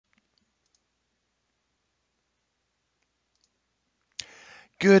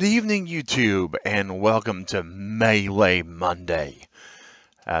Good evening, YouTube, and welcome to Melee Monday.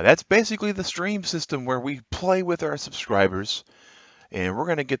 That's basically the stream system where we play with our subscribers, and we're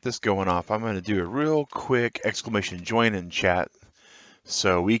going to get this going off. I'm going to do a real quick exclamation join in chat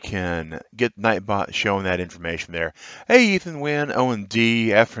so we can get Nightbot showing that information there. Hey, Ethan Wynn, Owen D,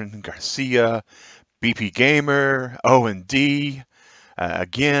 Efren Garcia, BP Gamer, Owen D,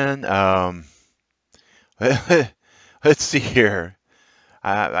 again. Let's see here.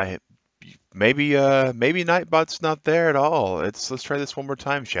 Maybe Nightbot's not there at all. Let's try this one more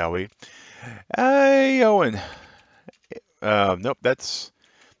time, shall we? Hey, Owen. Nope, that's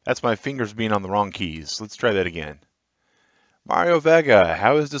my fingers being on the wrong keys. Let's try that again. Mario Vega,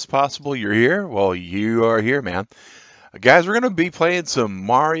 how is this possible? You're here? Well, you are here, man. Guys, we're going to be playing some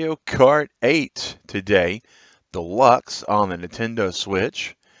Mario Kart 8 today, Deluxe on the Nintendo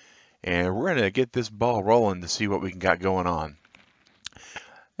Switch, and we're going to get this ball rolling to see what we got going on.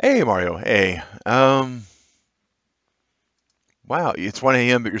 Hey, Mario. Hey. Wow, it's 1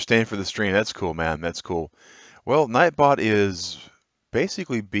 a.m., but you're staying for the stream. That's cool, man. That's cool. Well, Nightbot is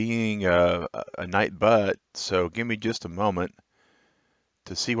basically being a Nightbot, so give me just a moment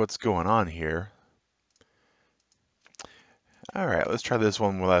to see what's going on here. All right, let's try this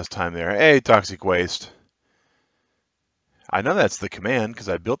one last time there. Hey, Toxic Waste. I know that's the command because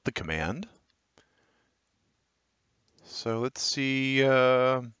I built the command. So let's see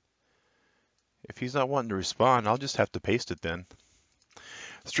if he's not wanting to respond. I'll just have to paste it then.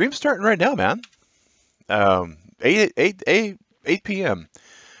 Stream's starting right now, man. 8 p.m.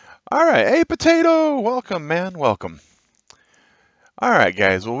 All right. Hey, Potato. Welcome, man. Welcome. All right,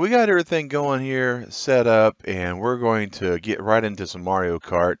 guys. Well, we got everything going here set up, and we're going to get right into some Mario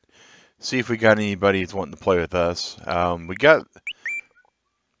Kart. See if we got anybody who's wanting to play with us. We got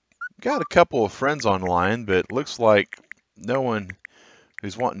a couple of friends online, but it looks like no one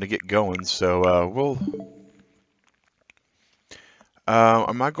who's wanting to get going. So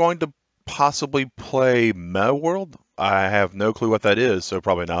am I going to possibly play Meta World? I have no clue what that is, so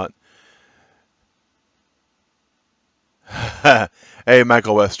probably not. Hey,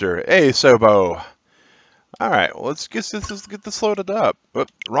 Michael Wester. Hey, Sobo. All right, well, let's get this loaded up. Oop,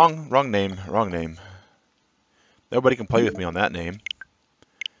 wrong name. Nobody can play with me on that name.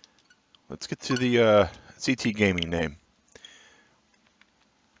 Let's get to the CT Gaming name.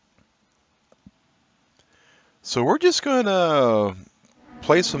 So we're just going to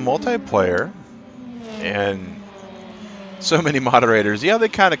play some multiplayer, and so many moderators. Yeah, they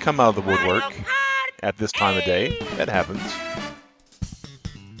kind of come out of the woodwork at this time of day. That happens.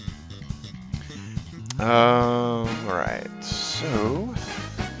 Alright, so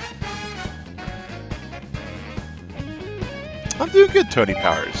I'm doing good, Tony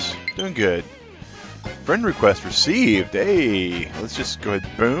Powers. Doing good. Friend request received. Hey, let's just go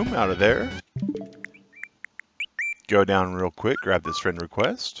ahead, boom, out of there. Go down real quick, grab this friend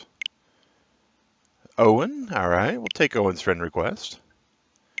request. Owen, alright, we'll take Owen's friend request.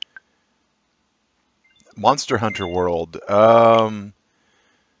 Monster Hunter World. How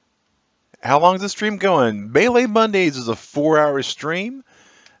long is the stream going? Melee Mondays is a 4-hour stream.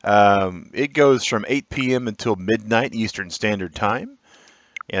 It goes from 8 p.m. until midnight Eastern Standard Time.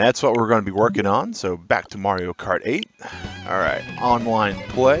 And that's what we're going to be working on. So back to Mario Kart 8. Alright, online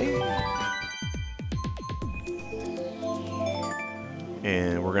play.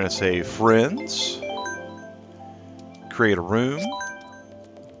 And we're going to say friends. Create a room.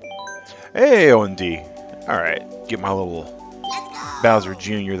 Hey, O&D. Alright, get my little Bowser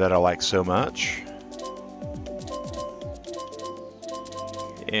Jr. that I like so much.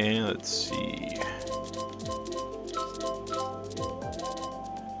 And let's see.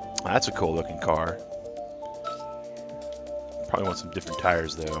 That's a cool looking car. Probably want some different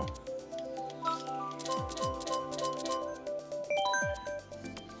tires though.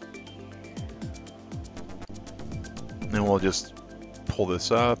 And we'll just pull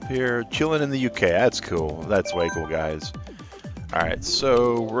this up here. Chilling in the UK. That's cool. That's way cool, guys. Alright,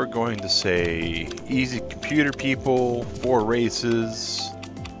 so we're going to say easy computer people, 4 races.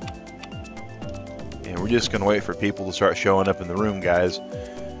 And we're just going to wait for people to start showing up in the room, guys.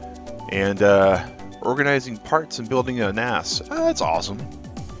 And organizing parts and building a NAS. That's awesome.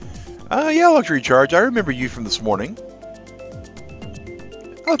 Yeah, Luxury Charge. I remember you from this morning.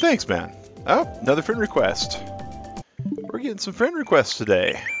 Oh, thanks, man. Oh, another friend request. We're getting some friend requests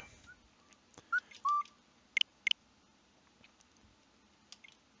today.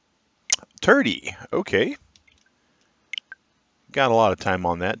 Turdy, okay. Got a lot of time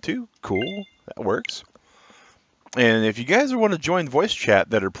on that too. Cool, that works. And if you guys want to join voice chat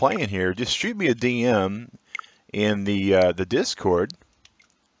that are playing here, just shoot me a DM in the Discord,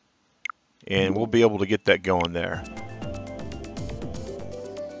 and we'll be able to get that going there.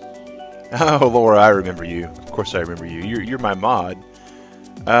 Oh, Laura, I remember you. Of course I remember you. You're my mod.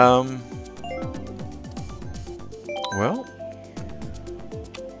 Well,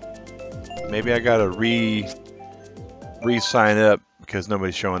 maybe I gotta re-sign up because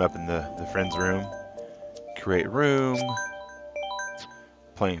nobody's showing up in the friends room. Create room.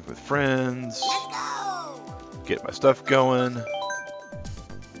 Playing with friends. Get my stuff going.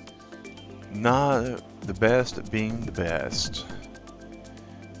 Not the best at being the best.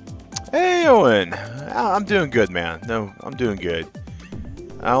 Hey, Owen! I'm doing good, man. No, I'm doing good.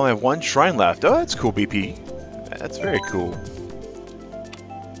 I only have one shrine left. Oh, that's cool, BP. That's very cool.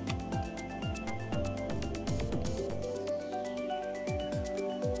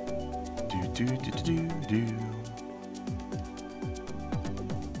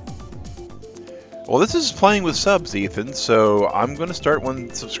 Well, this is playing with subs, Ethan, so I'm going to start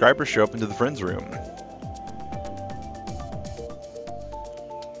when subscribers show up into the friends room.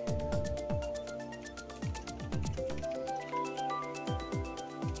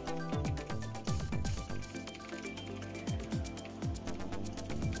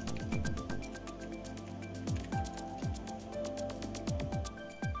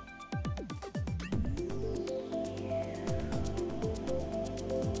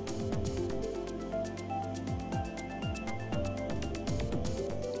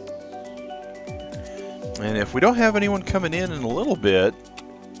 And if we don't have anyone coming in a little bit,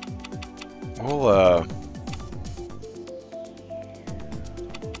 we'll,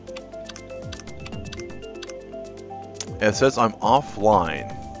 it says I'm offline.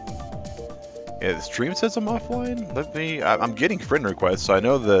 Yeah, the stream says I'm offline? Let me, I'm getting friend requests, so I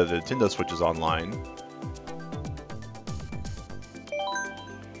know the Nintendo Switch is online.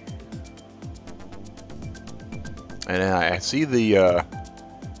 And I see the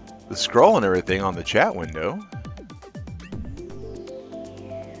scroll and everything on the chat window.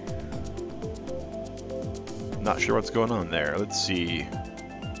 Not sure what's going on there. Let's see.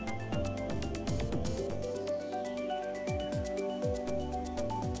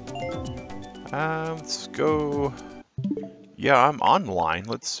 Let's go. Yeah, I'm online.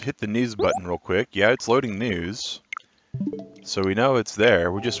 Let's hit the news button real quick. Yeah, it's loading news. So we know it's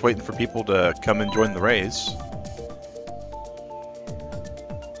there. We're just waiting for people to come and join the race.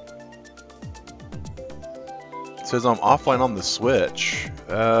 It says I'm offline on the Switch.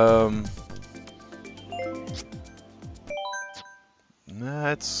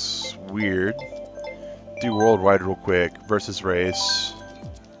 That's weird. Do worldwide real quick. Versus race.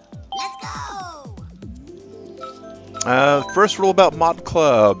 First rule about Mod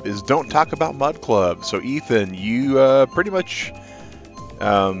Club is don't talk about Mod Club. So Ethan, you pretty much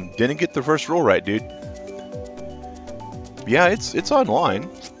didn't get the first rule right, dude. Yeah, it's online.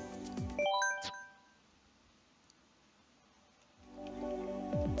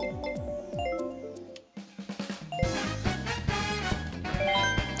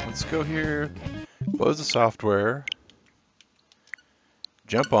 Let's go here, close the software,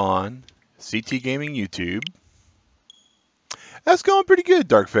 jump on, CT Gaming YouTube. That's going pretty good,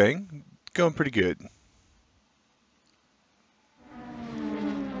 Dark Fang. Going pretty good.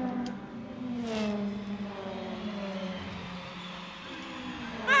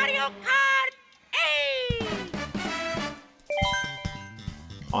 Mario Kart 8!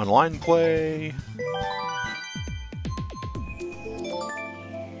 Online play.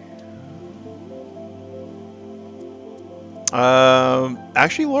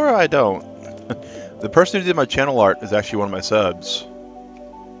 Actually, Laura, I don't. The person who did my channel art is actually one of my subs.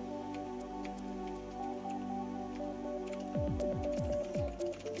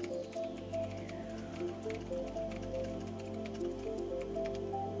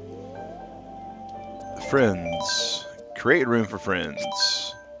 Friends. Create room for friends.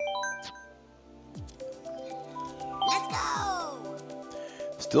 Let's go!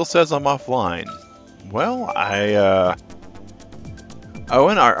 Still says I'm offline. Well,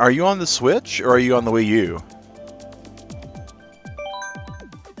 Owen, are you on the Switch or are you on the Wii U?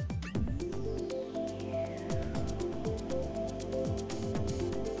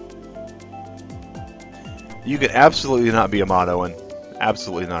 You can absolutely not be a mod, Owen.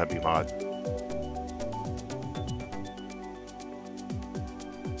 Absolutely not be a mod.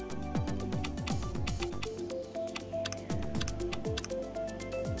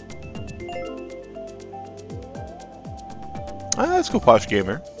 Ah, let's go Posh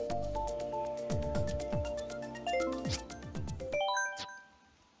Gamer.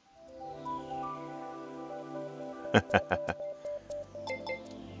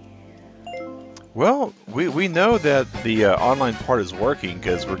 Well, we know that the online part is working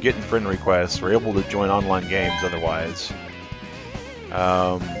because we're getting friend requests. We're able to join online games otherwise.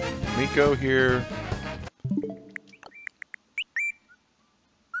 Let me go here.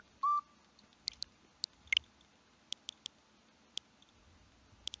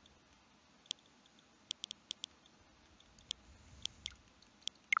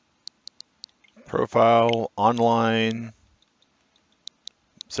 Profile, online.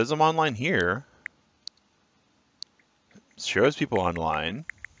 Says I'm online here. Shows people online.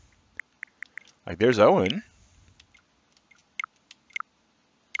 Like there's Owen.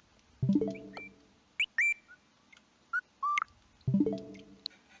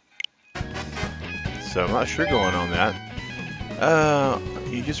 So I'm not sure going on that.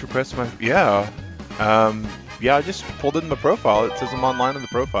 You just requested my, yeah. Yeah, I just pulled in my profile. It says I'm online in the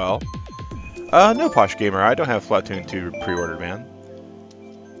profile. No, Posh Gamer, I don't have Splatoon 2 pre-ordered, man.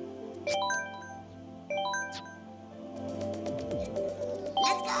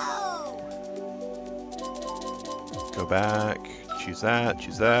 Let's go. Go back, choose that,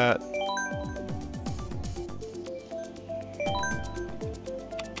 choose that.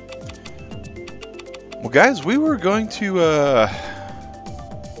 Well, guys, we were going to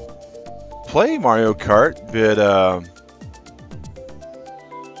play Mario Kart, but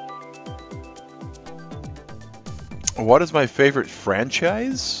what is my favorite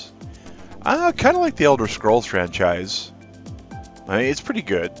franchise? I kind of like the Elder Scrolls franchise. I mean, it's pretty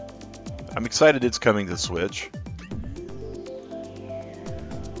good. I'm excited it's coming to Switch.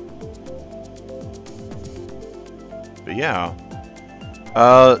 But yeah.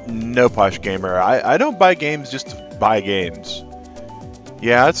 No, Posh Gamer. I don't buy games just to buy games.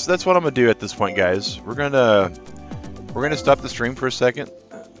 Yeah, that's what I'm gonna do at this point, guys. We're gonna stop the stream for a second,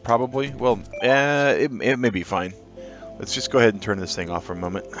 probably. Well, it may be fine. Let's just go ahead and turn this thing off for a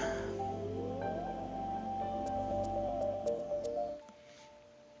moment.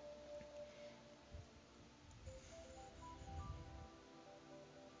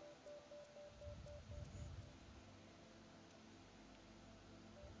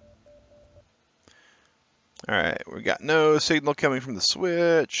 Alright, we got no signal coming from the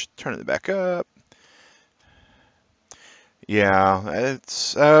Switch. Turning it back up. Yeah,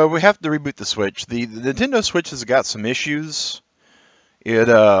 it's we have to reboot the Switch. The Nintendo Switch has got some issues.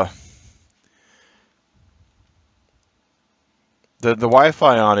 The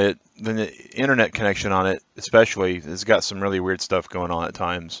Wi-Fi on it, the internet connection on it especially, has got some really weird stuff going on at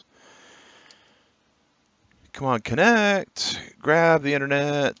times. Come on, connect. Grab the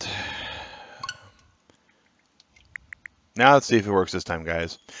internet. Now let's see if it works this time,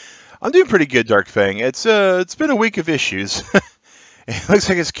 guys. I'm doing pretty good, Dark Fang. It's been a week of issues. It looks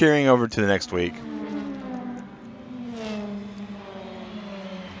like it's carrying over to the next week.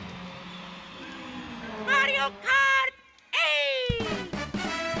 Mario Kart 8.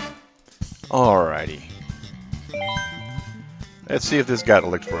 Alrighty. Let's see if this got it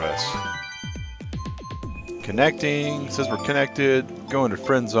licked for us. Connecting. Says we're connected. Going to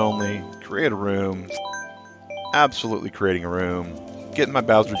friends only. Create a room. Absolutely creating a room. Getting my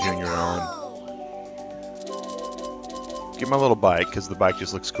Bowser Jr. on. Get my little bike, because the bike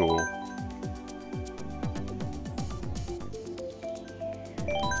just looks cool.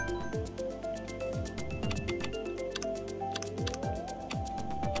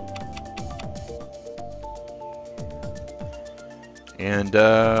 And,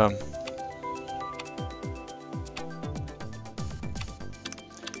 yeah,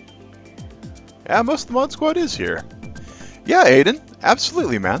 most of the mod squad is here. Yeah, Aiden.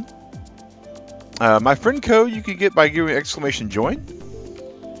 Absolutely, man. My friend code you can get by giving !join.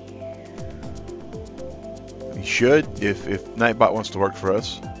 You should, if Nightbot wants to work for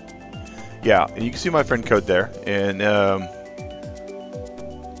us. Yeah, and you can see my friend code there. And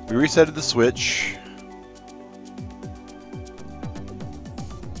we resetted the Switch.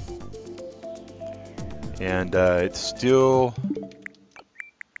 And it's still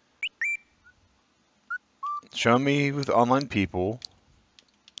showing me with online people.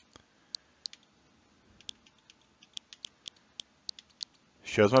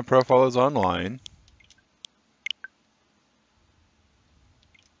 Shows my profile is online.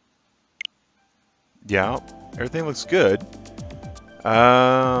 Yeah, everything looks good.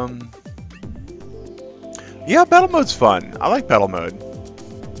 Yeah, battle mode's fun. I like battle mode.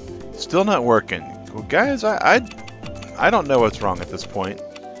 Still not working. Well, guys, I don't know what's wrong at this point.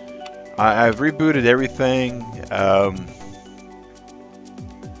 I've rebooted everything.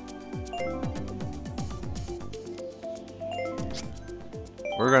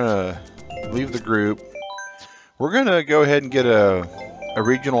 We're gonna leave the group. We're gonna go ahead and get a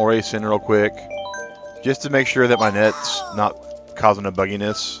regional race in real quick. just to make sure that my net's not causing a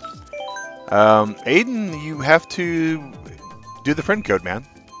bugginess. Aiden, you have to do the friend code, man.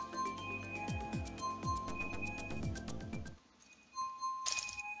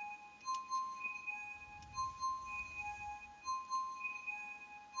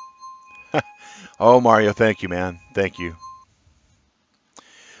 Oh, Mario, thank you, man. Thank you.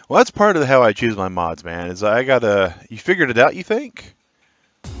 Well, that's part of how I choose my mods, man. Is I gotta. You figured it out, you think?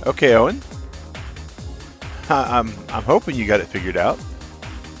 Okay, Owen. I'm hoping you got it figured out.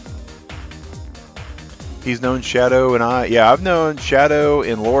 He's known Shadow and I. Yeah, I've known Shadow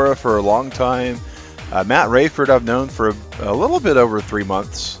and Laura for a long time. Matt Rayford I've known for a little bit over 3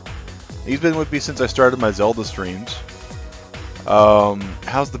 months. He's been with me since I started my Zelda streams.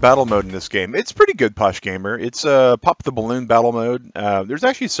 How's the battle mode in this game? It's pretty good, Posh Gamer. It's pop the balloon battle mode. There's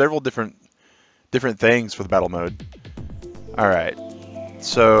actually several different things for the battle mode. All right,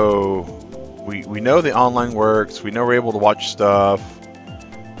 so we know the online works. We know we're able to watch stuff.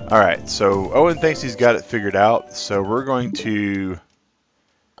 All right, so Owen thinks he's got it figured out. So we're going to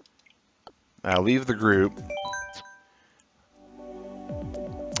leave the group.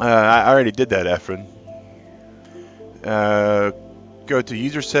 I already did that, Efren. Go to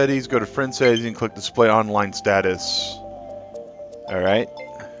user settings, go to friend settings, and click display online status. Alright.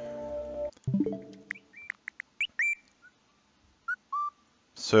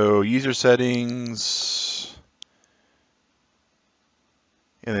 So user settings,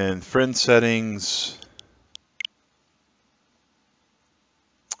 and then friend settings.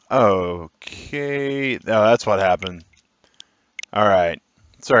 Okay, oh, that's what happened. Alright,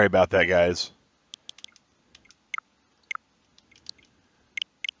 sorry about that, guys.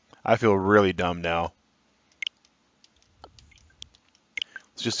 I feel really dumb now.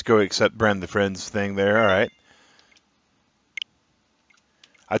 Let's just go accept Brand the Friends thing there. All right.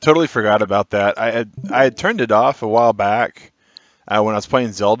 I totally forgot about that. I had turned it off a while back when I was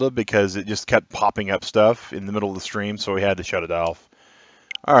playing Zelda because it just kept popping up stuff in the middle of the stream, so we had to shut it off.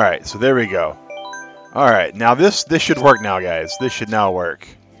 All right, so there we go. All right, now this should work now, guys. This should now work.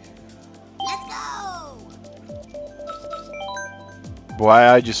 Boy,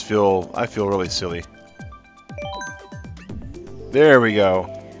 I feel really silly. There we go.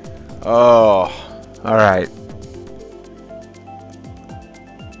 Oh, all right.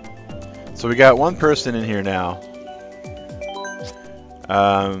 So we got one person in here now.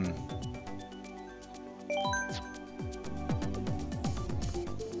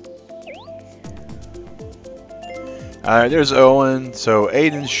 Alright, there's Owen. So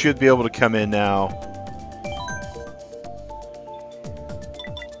Aiden should be able to come in now.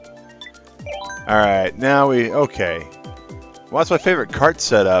 Alright, now okay. Well, that's my favorite Kart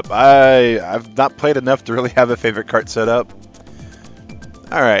setup. I've not played enough to really have a favorite Kart setup.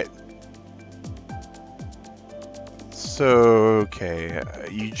 Alright. So, okay.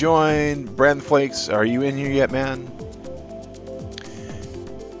 You joined. Brand Flakes, are you in here yet, man?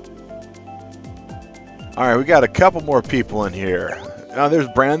 Alright, we got a couple more people in here. Oh, there's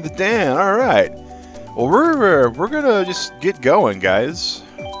Brand the Dan. Alright. Well, we're gonna just get going, guys.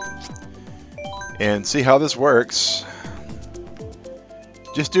 And see how this works.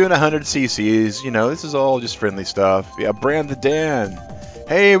 Just doing 100 CCs, you know, this is all just friendly stuff. Yeah, Brand the Dan.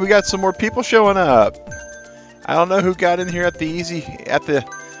 Hey, we got some more people showing up. I don't know who got in here at the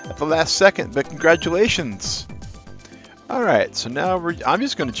last second, but congratulations. All right, so now I'm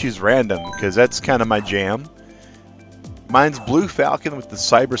just going to choose random because that's kind of my jam. Mine's Blue Falcon with the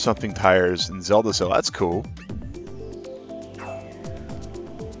Cyber something tires in Zelda, so that's cool.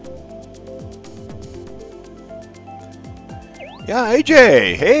 Yeah,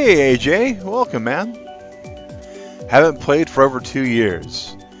 AJ. Hey, AJ. Welcome, man. Haven't played for over 2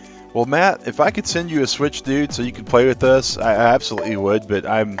 years. Well, Matt, if I could send you a Switch, dude, so you could play with us, I absolutely would, but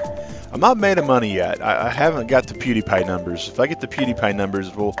I'm not made of money yet. I haven't got the PewDiePie numbers. If I get the PewDiePie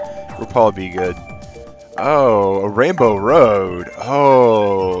numbers, we'll probably be good. Oh, a Rainbow Road.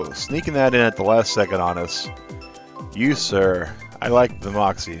 Oh, sneaking that in at the last second on us. You, sir. I like the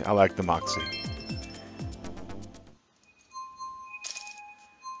Moxie. I like the Moxie.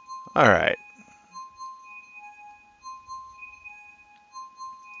 Alright.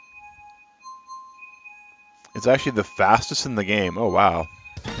 It's actually the fastest in the game. Oh, wow.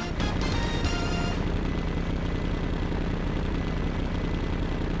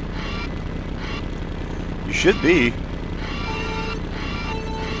 You should be.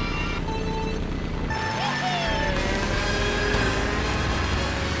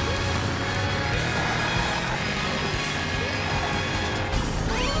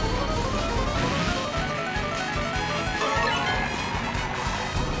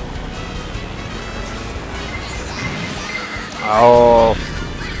 Oh,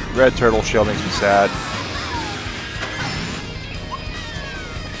 red turtle shell makes me sad.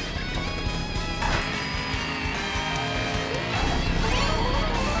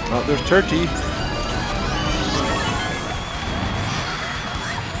 Oh, there's Turkey.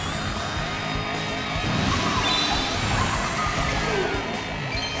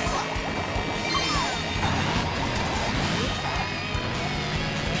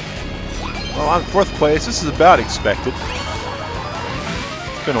 Well, I'm 4th place. This is about expected.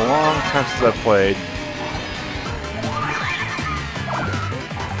 It's been a long time since I've played.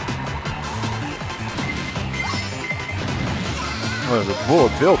 Oh, there's a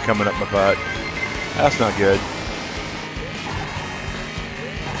bullet bill coming up my butt. That's not good.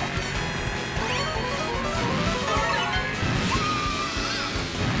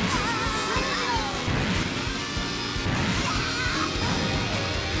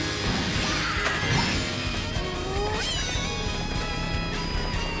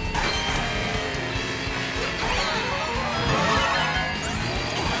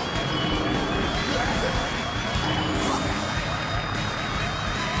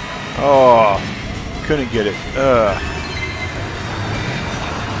 Oh, couldn't get it.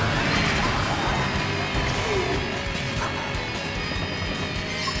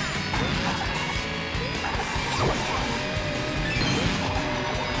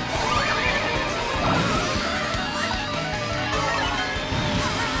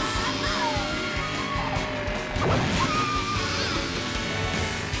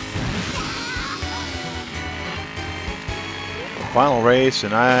 Final race,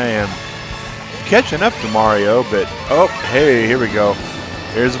 and I am catching up to Mario, but oh, hey, here we go.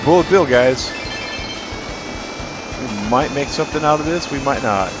 Here's a bullet bill, guys. We might make something out of this, we might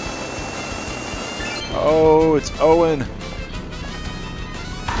not. Oh, it's Owen.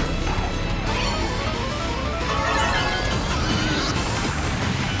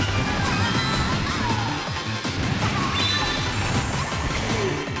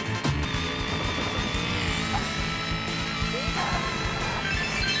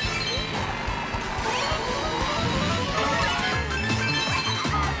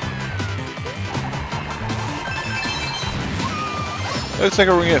 Looks like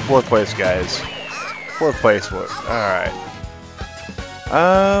we're gonna get 4th place, guys. 4th place. Alright.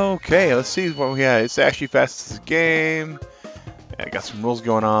 Okay, let's see what we got. It's actually fastest game. I got some rules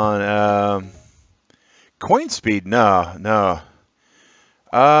going on. Coin speed? No.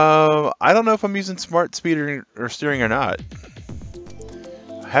 I don't know if I'm using smart speed or steering or not.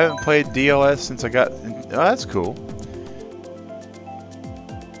 I haven't played DLS since I got... Oh, that's cool.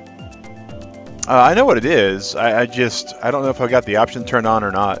 I know what it is. I don't know if I got the option turned on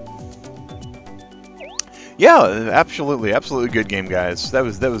or not. Yeah, absolutely good game, guys. That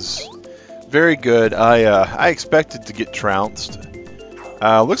was very good. I expected to get trounced.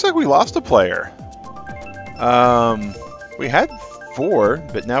 Looks like we lost a player. We had 4,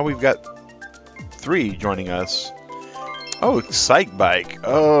 but now we've got 3 joining us. Oh, Psych Bike.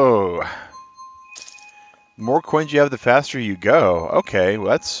 Oh. The more coins you have, the faster you go. Okay, well,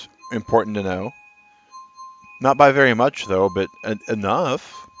 that's important to know. Not by very much, though, but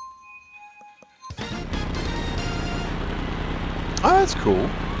enough. Oh, that's cool.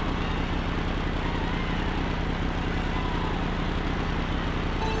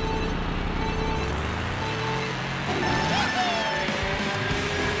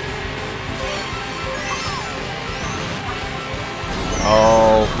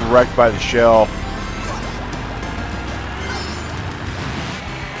 Oh, wrecked by the shell.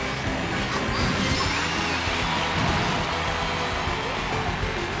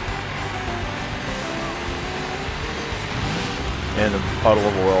 And a puddle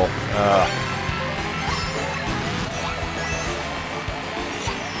of oil.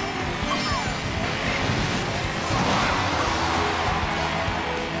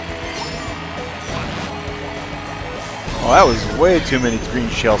 Oh, that was way too many green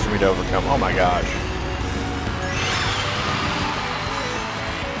shells for me to overcome. Oh my gosh.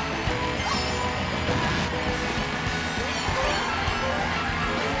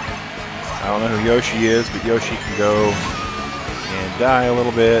 I don't know who Yoshi is, but Yoshi can go and die a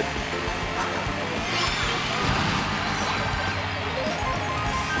little bit.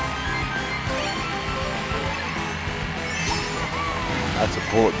 That's a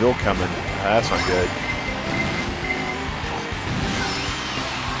bullet bill coming. That's not good.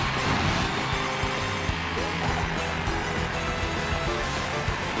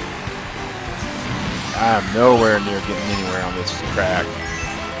 I'm nowhere near getting anywhere on this track.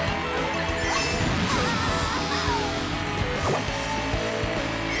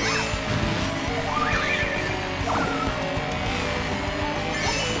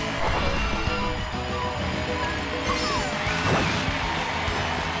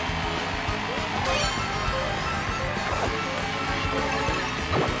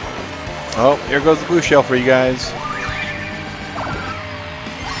 Oh, here goes the blue shell for you guys.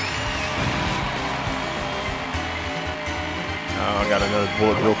 Oh, I got another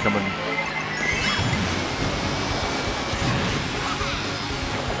bullet bill coming.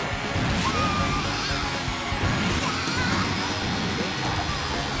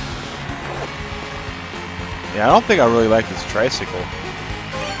 Yeah, I don't think I really like this tricycle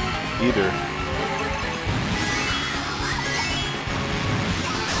either.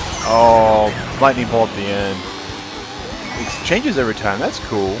 Oh, lightning bolt at the end. It changes every time. That's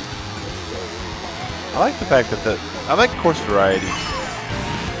cool. I like the fact that I like course variety.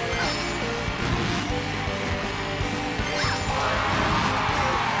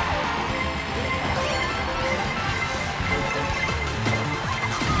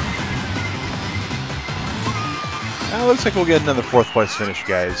 Now it looks like we'll get another 4th place finish,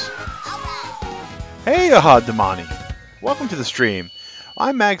 guys. Hey, Aha Damani. Welcome to the stream.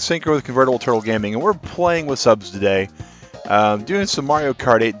 I'm Mag Synchro with Convertible Turtle Gaming, and we're playing with subs today. Doing some Mario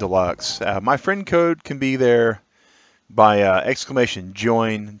Kart 8 Deluxe. My friend code can be there by exclamation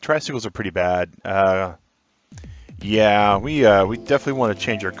join. Tricycles are pretty bad. Yeah, we definitely want to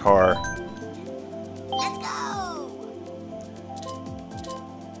change our car. Let's go.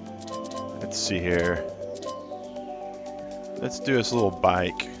 Let's see here. Let's do this little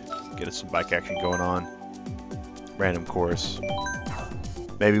bike. Get us some bike action going on. Random course.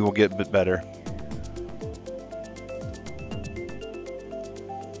 Maybe we'll get a bit better.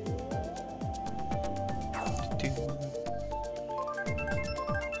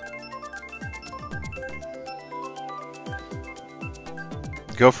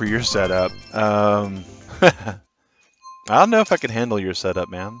 Go for your setup. I don't know if I can handle your setup,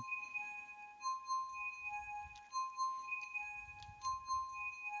 man.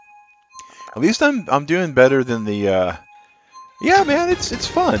 At least I'm doing better than the. Yeah, man, it's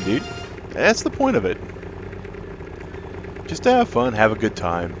fun, dude. That's the point of it. Just to have fun, have a good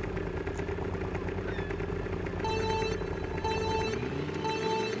time.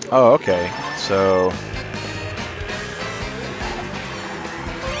 Oh, okay. So.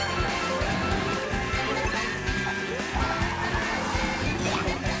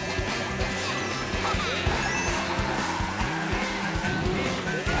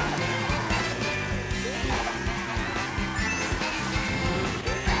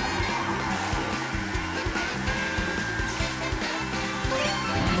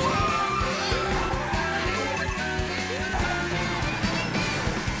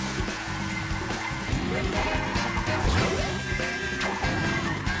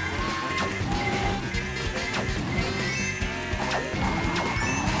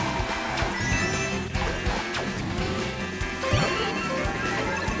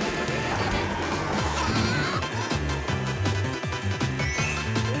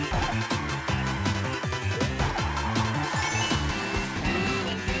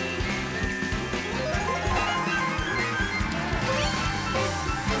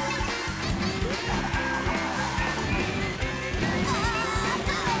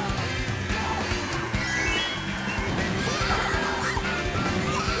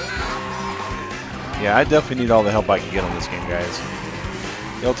 Yeah, I definitely need all the help I can get on this game, guys.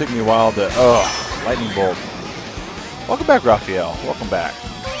 It'll take me a while to... Oh, lightning bolt. Welcome back, Raphael. Welcome back.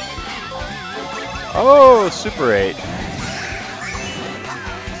 Oh, Super 8.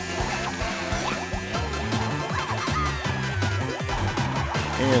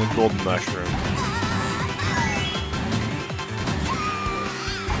 And golden mushroom.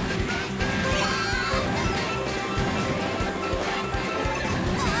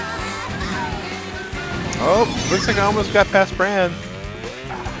 Oh, looks like I almost got past Bran.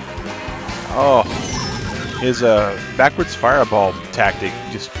 Oh, his backwards fireball tactic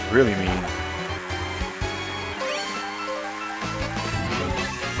just really mean.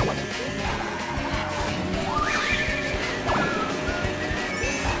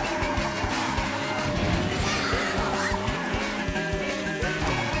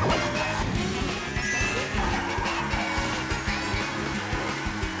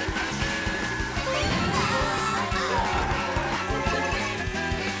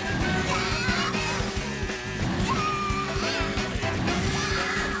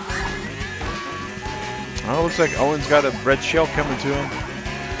 Oh, looks like Owen's got a red shell coming to him.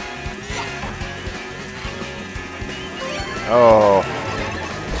 Oh.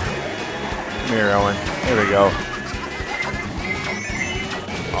 Come here, Owen. Here we go.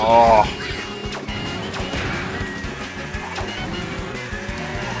 Oh.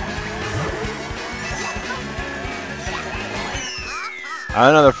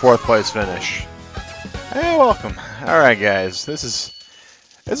 Another 4th place finish. Hey, welcome. Alright, guys. This is...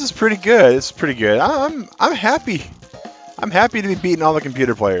 This is pretty good. This is pretty good. I'm happy. I'm happy to be beating all the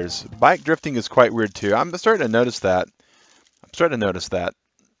computer players. Bike drifting is quite weird too. I'm starting to notice that.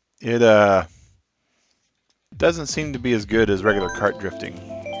 It doesn't seem to be as good as regular kart drifting.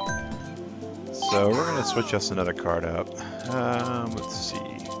 So we're gonna switch us another kart up. Let's see.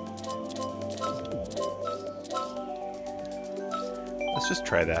 Let's just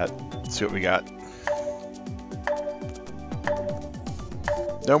try that. Let's see what we got.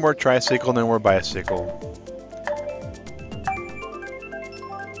 No more tricycle, no more bicycle.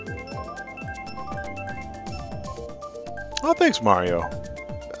 Oh, thanks, Mario.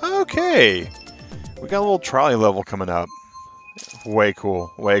 Okay. We got a little trolley level coming up. Way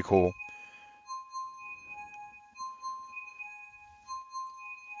cool. Way cool.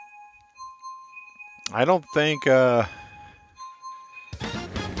 I don't think, we'll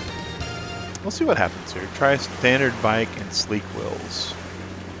see what happens here. Try standard bike and sleek wheels.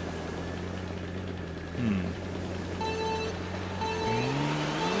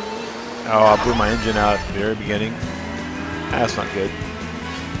 Oh, I blew my engine out at the very beginning. That's not good.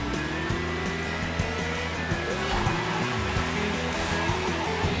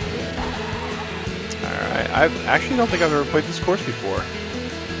 Alright, I actually don't think I've ever played this course before.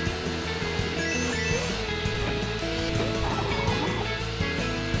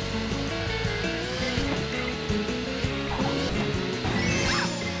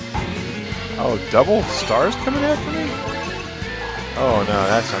 Oh, double stars coming after me? Oh no,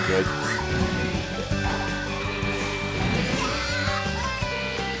 that's not good.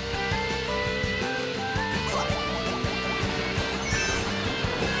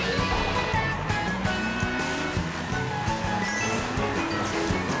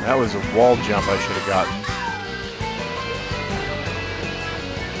 That was a wall jump I should have gotten.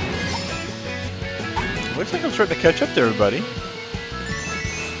 Looks like I'm starting to catch up to everybody.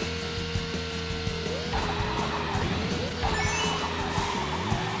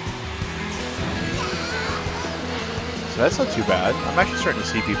 So that's not too bad. I'm actually starting to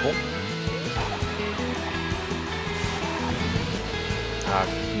see people.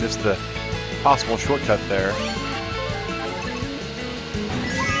 Missed the possible shortcut there.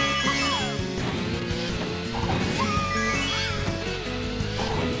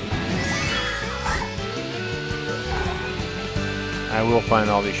 I will find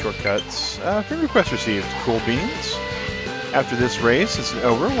all these shortcuts. Friend request received. Cool beans. After this race is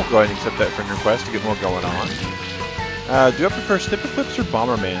over, we'll go ahead and accept that friend request to get more going on. Do I prefer Snipper Clips or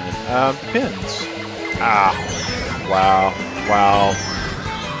Bomberman? Depends. Ah. Wow. Wow.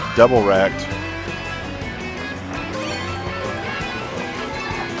 Double wrecked.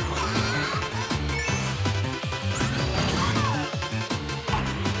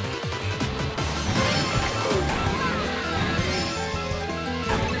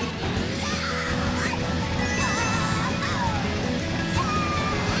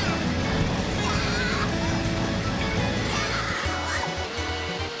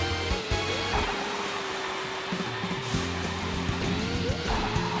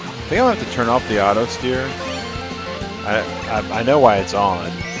 I think I'll have to turn off the auto steer. I know why it's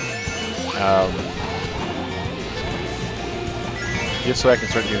on. Just so I can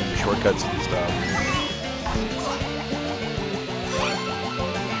start doing the shortcuts and stuff.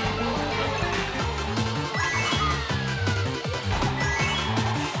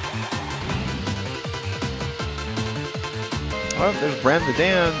 Oh, there's Brand the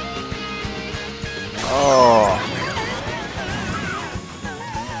Dan. Oh.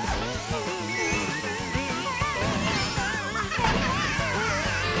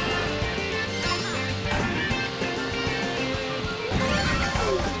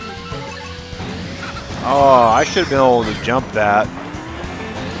 Oh, I should have been able to jump that.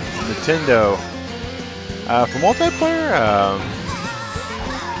 Nintendo. For multiplayer,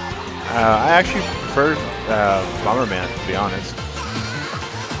 I actually prefer Bomberman, to be honest.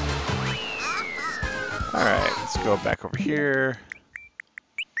 Alright, let's go back over here.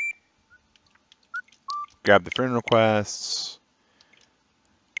 Grab the friend requests.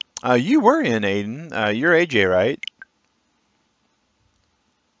 You were in, Aiden. You're AJ, right?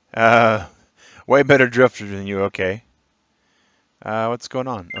 Way better drifter than you, okay. What's going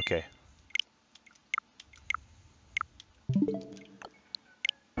on? Okay.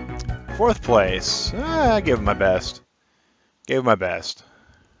 Fourth place. I gave it my best. Gave it my best.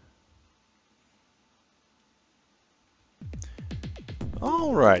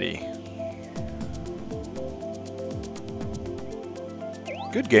 Alrighty.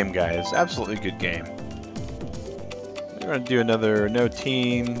 Good game, guys. Absolutely good game. We're going to do another no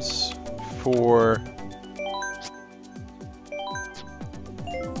teams for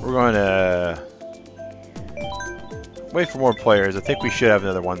We're going to wait for more players. I think we should have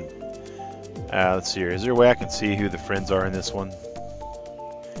another one. Let's see here. Is there a way I can see who the friends are in this one?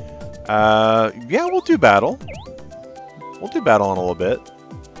 Yeah, we'll do battle. We'll do battle in a little bit.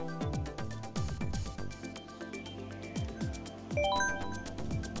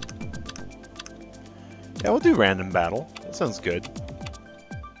 Yeah, we'll do random battle. That sounds good.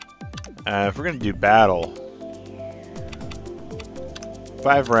 If we're going to do battle,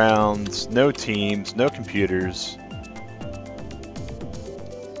 5 rounds, no teams, no computers.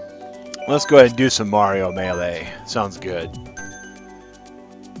 Let's go ahead and do some Mario Melee. Sounds good.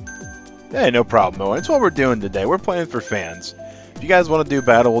 Hey, no problem, Owen. It's what we're doing today. We're playing for fans. If you guys want to do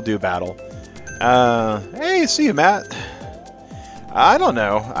battle, we'll do battle. Hey, see you, Matt. I don't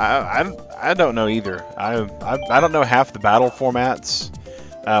know. I don't know either. I don't know half the battle formats.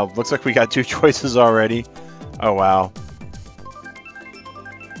 Looks like we got 2 choices already. Oh, wow.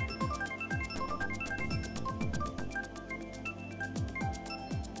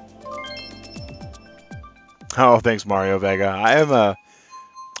 Oh, thanks, Mario Vega.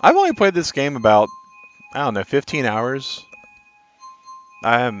 I've only played this game about, I don't know, 15 hours.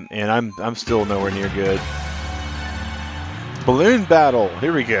 I'm still nowhere near good. Balloon battle.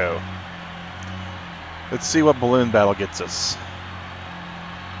 Here we go. Let's see what balloon battle gets us.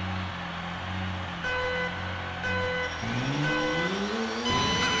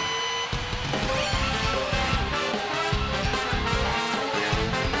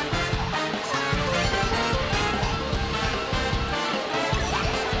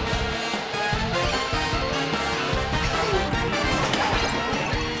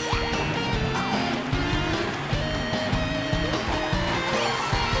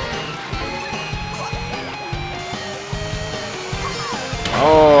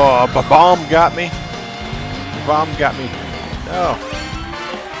 Oh, a bomb got me. The bomb got me. No.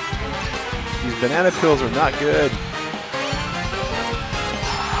 These banana pills are not good.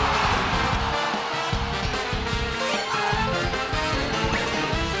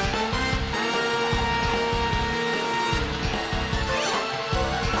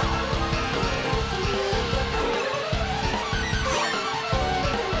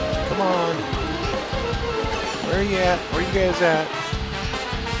 Come on. Where are you at? Where are you guys at?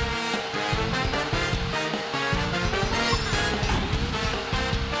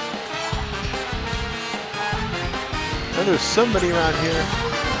 Oh, there's somebody around here.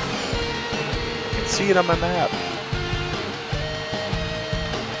 I can see it on my map.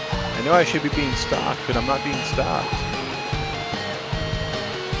 I know I should be being stalked, but I'm not being stalked.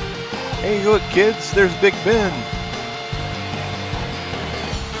 Hey, look, kids, there's Big Ben.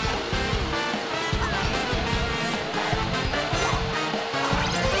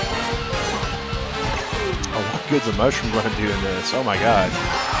 Oh, what good's a mushroom going to do in this? Oh my god.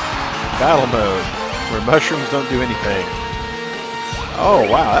 Battle mode, where mushrooms don't do anything. Oh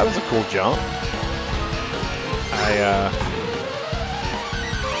wow, that was a cool jump.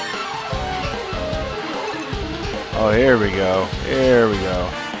 Oh, here we go. Here we go.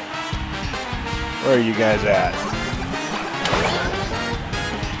 Where are you guys at?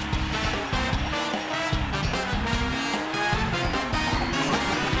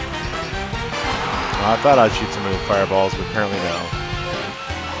 Well, I thought I'd shoot some of the fireballs, but apparently no.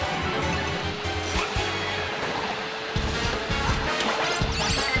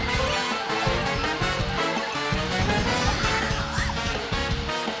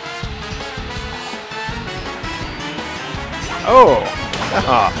 Oh!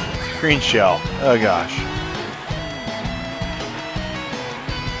 Ah, green shell. Oh gosh.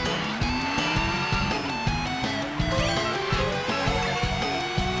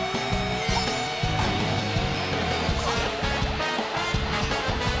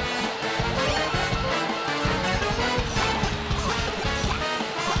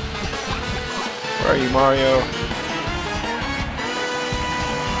 Where are you, Mario?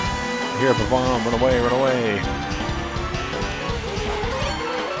 Here, bomb! Run away! Run away!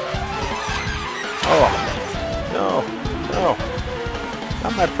 Oh, no, no,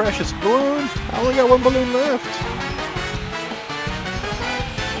 not my precious balloon. I only got 1 balloon left.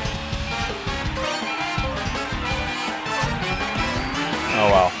 Oh,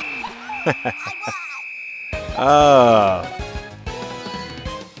 well.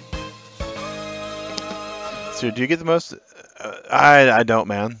 So do you get the most? I don't,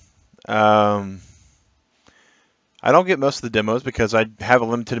 man. I don't get most of the demos because I have a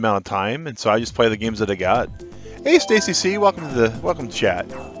limited amount of time, and so I just play the games that I got. Hey, Stacy C, welcome to chat.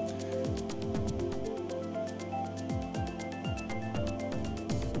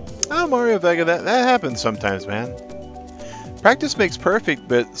 Oh, Mario Vega, that happens sometimes, man. Practice makes perfect,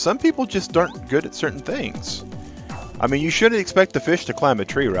 but some people just aren't good at certain things. I mean, you shouldn't expect the fish to climb a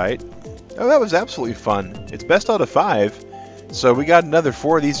tree, right? Oh, that was absolutely fun. It's best out of 5, so we got another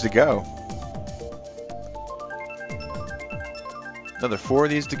 4 of these to go. Another 4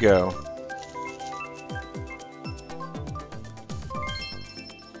 of these to go.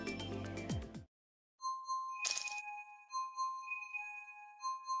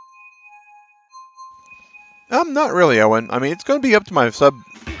 Not really, Owen. I mean, it's going to be up to my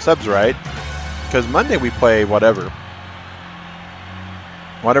subs, right? Because Monday we play whatever.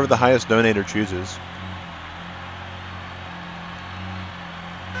 Whatever the highest donator chooses.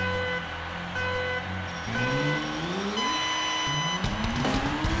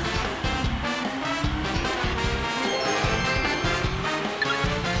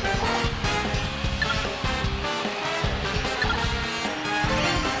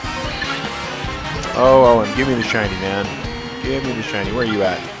 Oh, Owen, give me the shiny, man. Give me the shiny. Where are you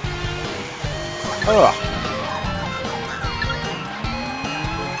at? Ugh.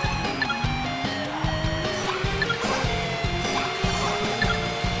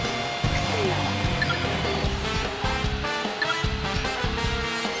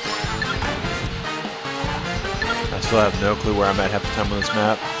 I still have no clue where I'm at half the time on this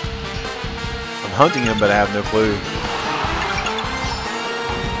map. I'm hunting him, but I have no clue.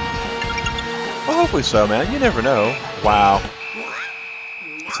 Well, hopefully so, man. You never know. Wow.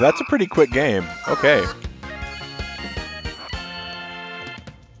 So that's a pretty quick game. Okay.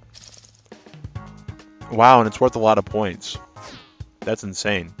 Wow, and it's worth a lot of points. That's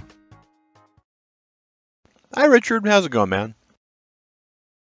insane. Hi, Richard. How's it going, man?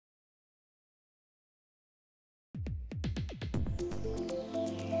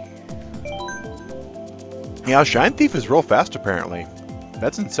 Yeah, Shine Thief is real fast, apparently.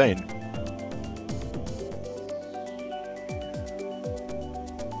 That's insane.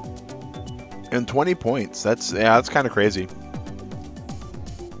 And 20 points. That's kind of crazy.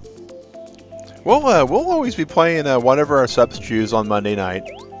 We'll always be playing whatever our subs choose on Monday night.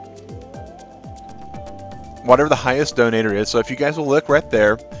 Whatever the highest donator is. So if you guys will look right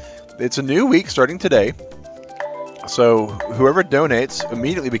there, it's a new week starting today. So whoever donates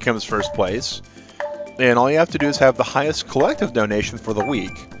immediately becomes first place. And all you have to do is have the highest collective donation for the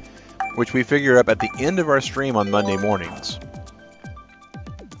week, which we figure up at the end of our stream on Monday mornings.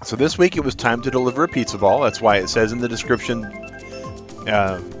 So this week it was time to deliver a pizza ball. That's why it says in the description,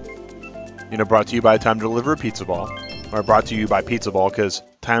 brought to you by Time to Deliver a Pizza Ball. Or brought to you by Pizza Ball, because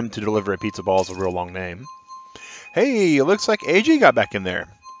Time to Deliver a Pizza Ball is a real long name. Hey, it looks like AJ got back in there.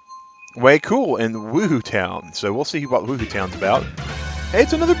 Way cool in Woohoo Town. So we'll see what Woohoo Town's about. Hey,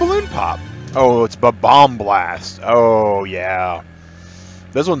 it's another balloon pop. Oh, it's a bomb blast. Oh, yeah.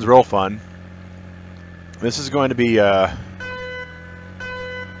 This one's real fun. This is going to be, I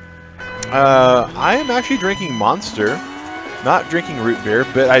am actually drinking Monster, not drinking root beer,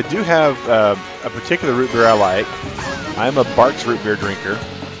 but I do have a particular root beer I like. I'm a Barks root beer drinker,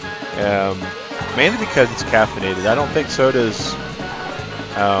 mainly because it's caffeinated. I don't think soda's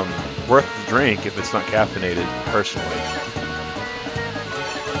worth the drink if it's not caffeinated, personally.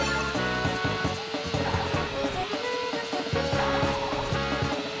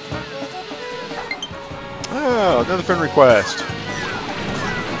 Oh, another friend request.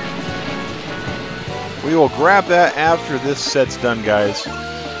 We will grab that after this set's done, guys.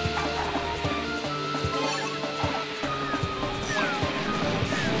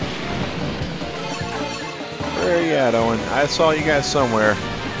 Where are you at, Owen? I saw you guys somewhere.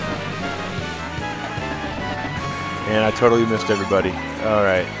 And I totally missed everybody.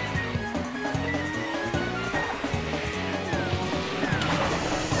 Alright.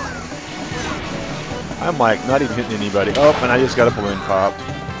 I'm like not even hitting anybody. Oh, and I just got a balloon popped.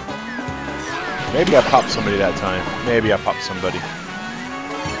 Maybe I popped somebody that time. Maybe I popped somebody.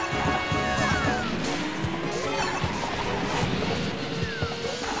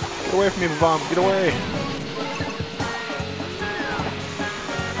 Get away from me, bomb. Get away.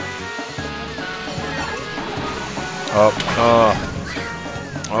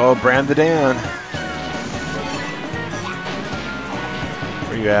 Oh, Brandadan.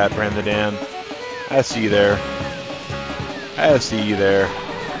 Where you at, Brandadan? I see you there. I see you there.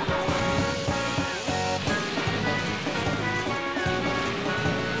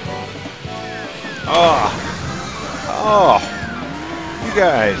 Oh, you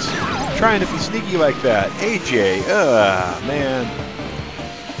guys trying to be sneaky like that. AJ, man.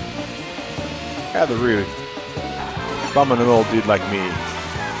 Rather rude. Bumming an old dude like me.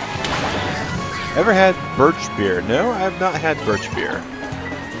 Ever had birch beer? No, I have not had birch beer.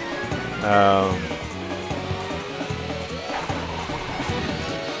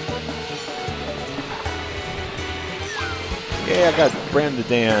 Yeah, I got Brandon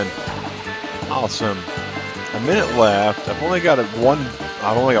Dan. Awesome. A minute left. I've only got one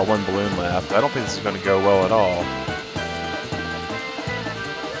balloon left. I don't think this is going to go well at all.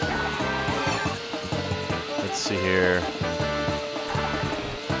 Let's see here.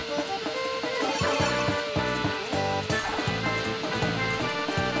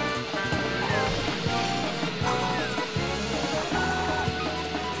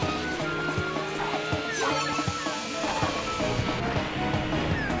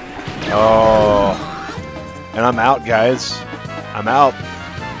 Oh, and I'm out, guys. I'm out.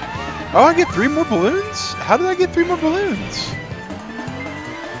 Oh, I get 3 more balloons? How did I get 3 more balloons?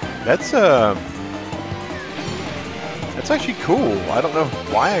 That's actually cool. I don't know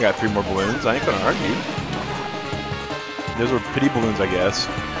why I got 3 more balloons. I ain't gonna argue. Those were pity balloons, I guess.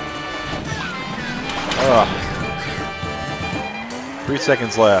 3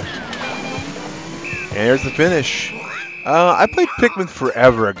 seconds left. And here's the finish. I played Pikmin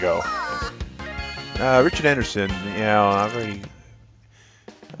forever ago. Richard Anderson, yeah, I've already.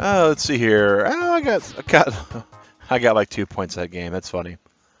 Let's see here. Oh, I got like 2 points that game. That's funny.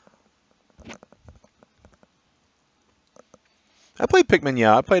 I played Pikmin,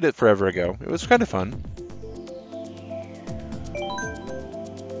 yeah. I played it forever ago. It was kind of fun.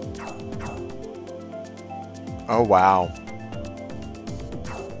 Oh wow.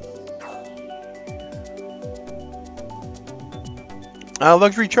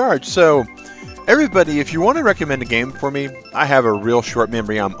 Luxury charge. So. Everybody, if you want to recommend a game for me, I have a real short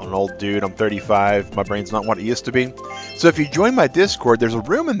memory. I'm an old dude. I'm 35. My brain's not what it used to be. So if you join my Discord, there's a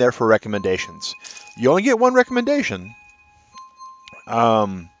room in there for recommendations. You only get 1 recommendation.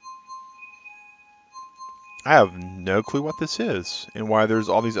 I have no clue what this is and why there's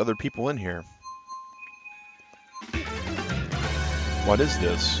all these other people in here. What is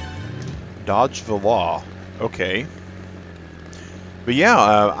this? Dodge the law. Okay. But yeah,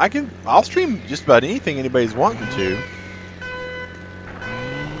 I'll stream just about anything anybody's wanting to.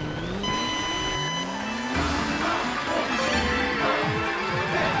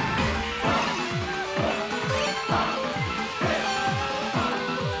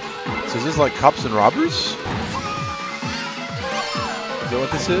 So is this like Cops and Robbers? Is that what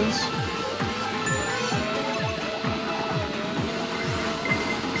this is?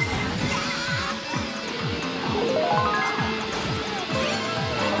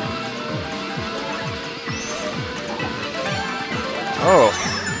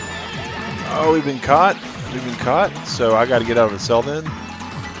 Oh, we've been caught. We've been caught. So I got to get out of the cell then.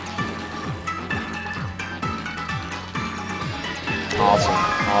 Awesome.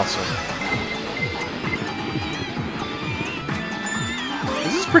 Awesome.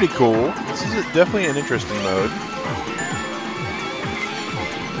 This is pretty cool. This is definitely an interesting mode.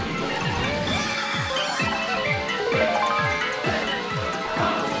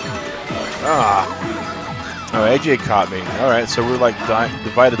 Ah. Oh, AJ caught me. Alright, so we're like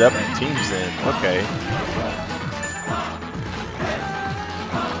divided up in teams then. Okay.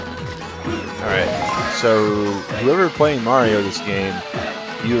 Alright, so whoever playing Mario this game,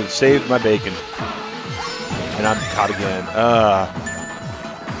 you have saved my bacon. And I'm caught again.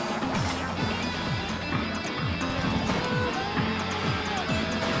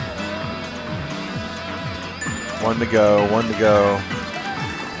 One to go, 1 to go.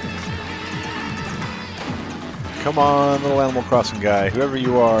 Come on, little Animal Crossing guy, whoever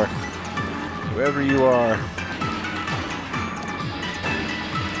you are. Whoever you are.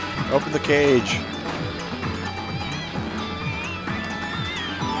 Open the cage.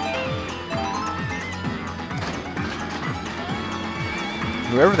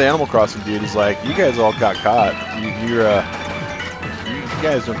 Whoever the Animal Crossing dude is like, you guys all got caught. You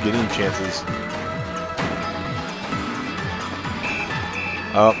guys don't get any chances.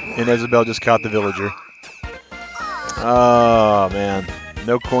 Oh, and Isabelle just caught the villager. Oh, man.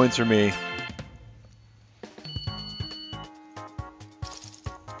 No coins for me.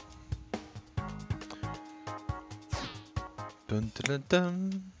 Dun, dun, dun,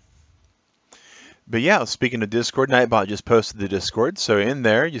 dun. But yeah, speaking of Discord, Nightbot just posted the Discord. So in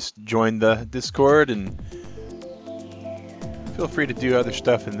there, just join the Discord and feel free to do other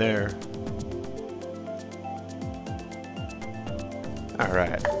stuff in there.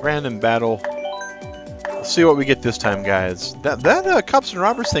 Alright, random battle. Let's see what we get this time, guys. That Cops and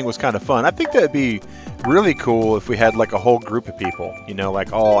Robbers thing was kind of fun. I think that'd be really cool if we had like a whole group of people. You know,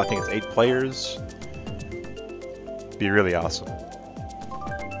 like all, I think it's 8 players. Be really awesome.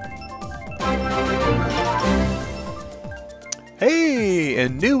 Hey,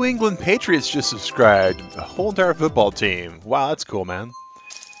 and New England Patriots just subscribed. A whole entire football team. Wow, that's cool, man.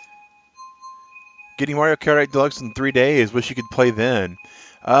 getting Mario Kart 8 Deluxe in 3 days. Wish you could play then.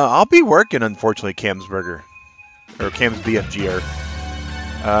 I'll be working, unfortunately, Camsburger. Or Cam's BFGR.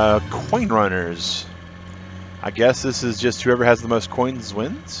 Coin runners. I guess this is just whoever has the most coins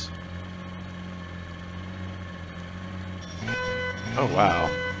wins? Oh, wow.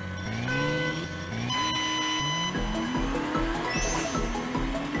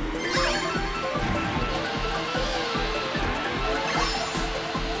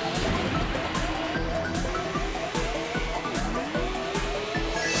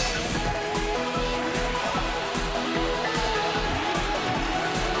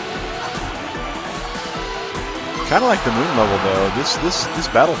 Kind of like the moon level, though. This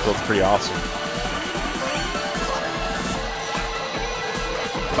battlefield's pretty awesome.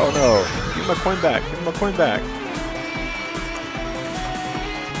 Oh no! Give me my coin back! Give me my coin back!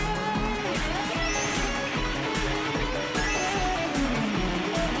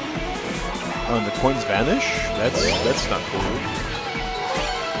 Oh, and the coins vanish? That's not cool.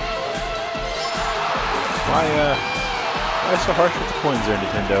 Why so harsh with the coins there,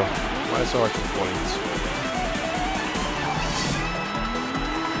 Nintendo? Why so harsh with the coins?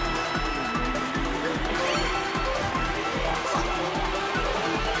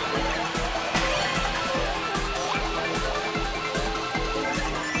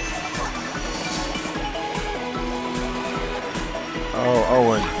 Oh,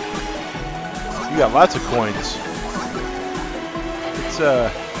 Owen. You got lots of coins.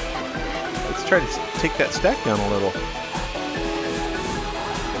 Let's try to take that stack down a little.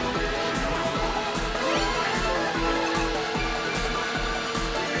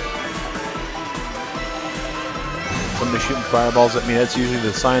 Somebody shooting fireballs at me, that's usually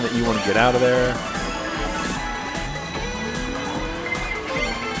the sign that you want to get out of there.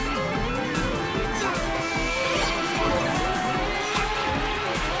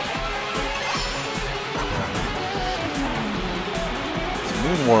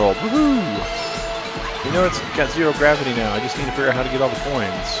 World. Woohoo! You know it's got 0 gravity now. I just need to figure out how to get all the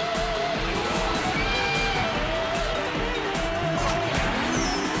coins.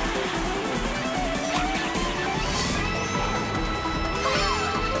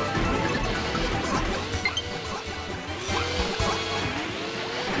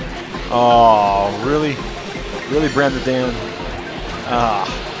 Oh, really? Really, Brandon Dan? I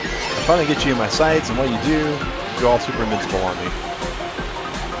finally get you in my sights, and what you do, you go all super invincible on me.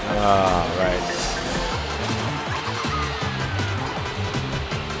 Right.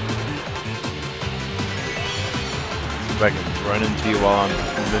 See if I can run into you while I'm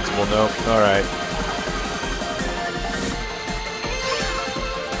invincible. Nope. Alright.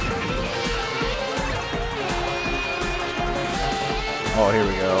 Oh, here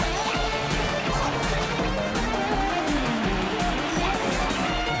we go.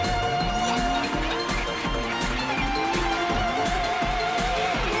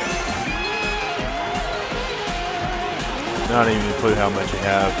 Not even a clue how much you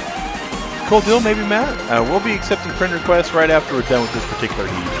have. Cool deal, maybe, Matt? We'll be accepting friend requests right after we're done with this particular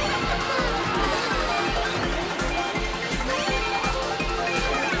heat.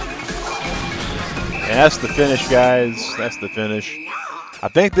 And that's the finish, guys. That's the finish. I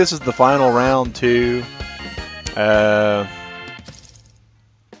think this is the final round, too. I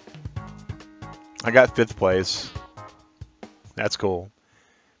got 5th place. That's cool.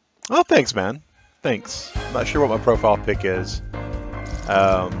 Oh, thanks, man. Thanks. I'm not sure what my profile pic is.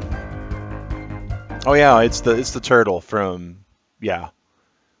 Oh yeah, it's the turtle from yeah.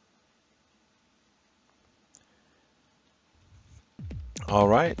 All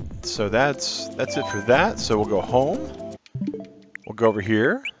right, so that's it for that. So we'll go home. We'll go over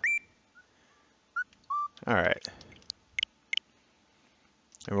here. All right,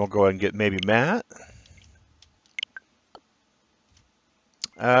 and we'll go ahead and get maybe Matt.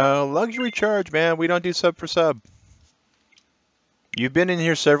 Luxury charge, man. We don't do sub for sub. You've been in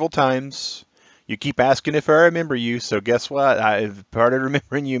here several times. You keep asking if I remember you, so guess what? Part of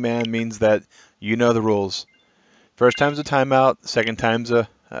remembering you, man, means that you know the rules. First time's a timeout. Second time's a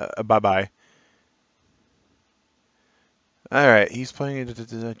bye-bye. All right, he's playing,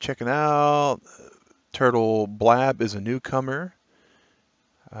 checking out. Turtle Blab is a newcomer.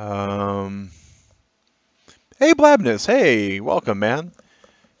 Hey, Blabness. Hey, welcome, man.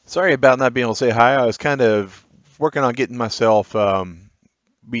 Sorry about not being able to say hi. I was kind of working on getting myself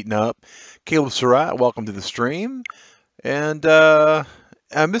beaten up. Caleb Surratt, welcome to the stream. And Mr.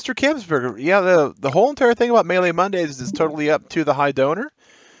 Kempsberger, yeah, the whole entire thing about Melee Mondays is totally up to the high donor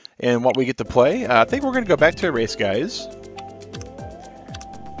and what we get to play. I think we're going to go back to a race, guys.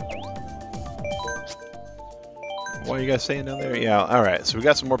 What are you guys saying down there? Yeah, all right. So we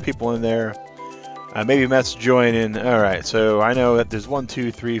got some more people in there. Maybe Matt's joining. Alright, so I know that there's 1,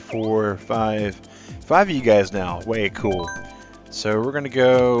 2, 3, 4, 5. 5 of you guys now. Way cool. So we're going to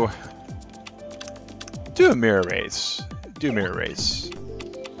go do a mirror race. Do a mirror race.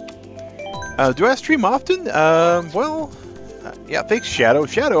 Do I stream often? Well, yeah, thanks, Shadow.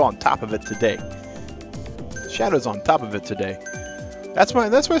 Shadow on top of it today. Shadow's on top of it today. That's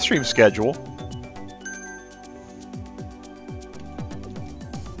my stream schedule.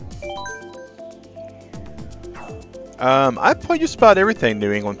 I play just about everything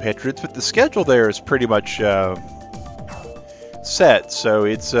New England Patriots, but the schedule there is pretty much set. So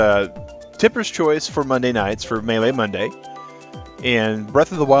it's Tipper's Choice for Monday nights for Melee Monday, and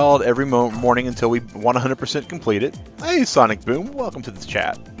Breath of the Wild every morning until we 100% complete it. Hey, Sonic Boom, welcome to the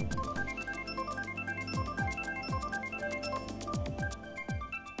chat.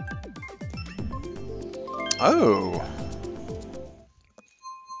 Oh.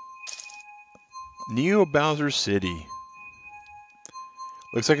 Neo Bowser City.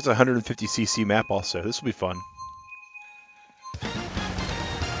 Looks like it's a 150cc map also. This will be fun.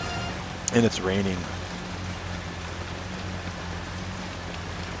 And it's raining.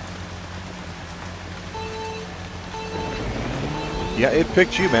 Yeah, it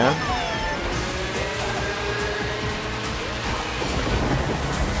picked you, man.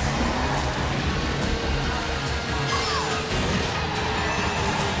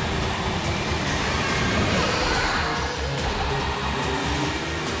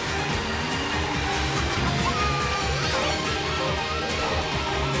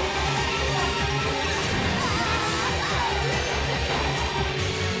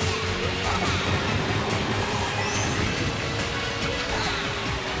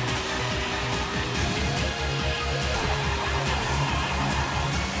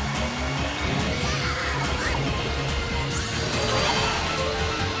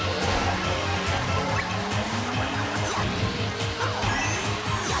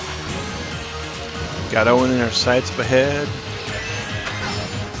 Got Owen in our sights up ahead.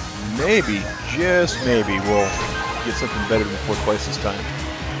 Maybe, just maybe, we'll get something better than 4th place this time.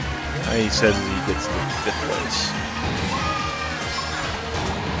 He says he gets the 5th place.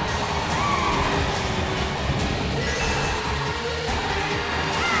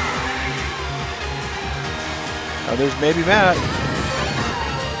 Oh, there's maybe Matt.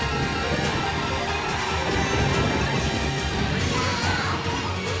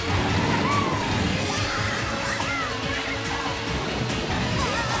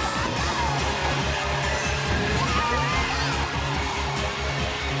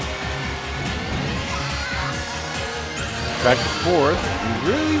 Back to 4th.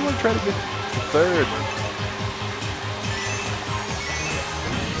 We really want to try to get to 3rd.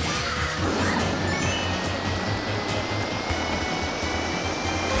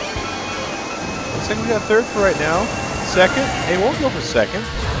 Looks like we got 3rd for right now. 2nd. Hey, won't go for 2nd.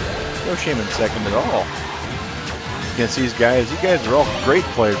 No shame in 2nd at all. Against these guys. You guys are all great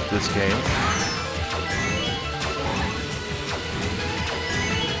players at this game.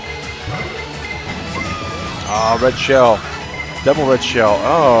 Ah, red shell. Double red shell.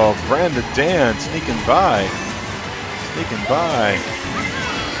 Oh, Brandon Dan sneaking by. Sneaking by.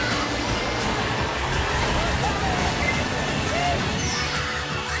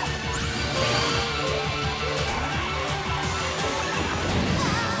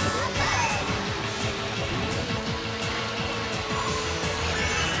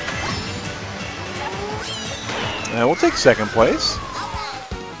 We'll take 2nd place.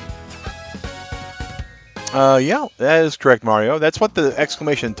 Yeah, that is correct, Mario. That's what the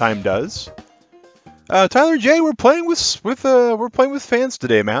exclamation time does. Tyler J, we're playing with fans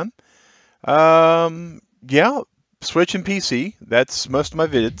today, man. Yeah, Switch and PC. That's most of my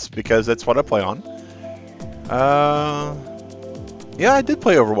vids because that's what I play on. Yeah, I did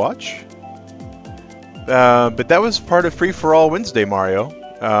play Overwatch. But that was part of Free for All Wednesday, Mario.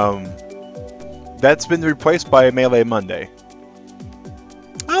 That's been replaced by Melee Monday.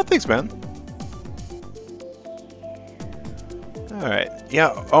 Oh, thanks, man. Alright, yeah,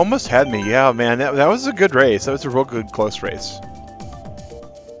 almost had me. Yeah, man, that was a good race. That was a real good close race.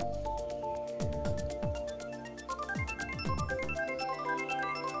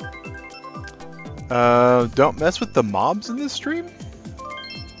 Don't mess with the mobs in this stream?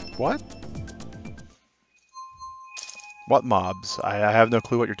 What? What mobs? I have no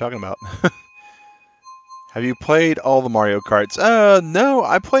clue what you're talking about. Have you played all the Mario Karts? No,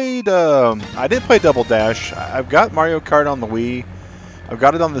 I played, I did play Double Dash. I've got Mario Kart on the Wii. I've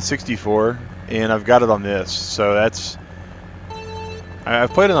got it on the 64, and I've got it on this. So that's, I've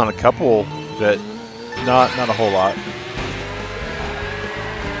played it on a couple, but not a whole lot.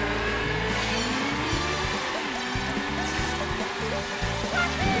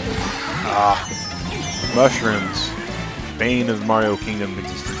 Ah, mushrooms. Bane of Mario Kingdom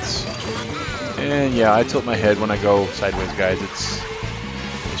existence. And yeah, I tilt my head when I go sideways, guys. It's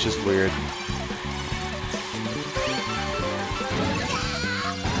just weird.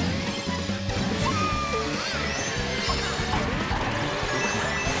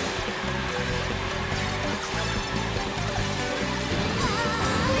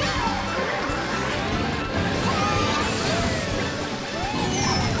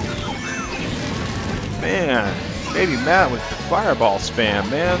 Man, baby Matt with the fireball spam,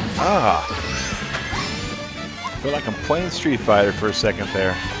 man. Ah. Feel like I'm playing Street Fighter for a second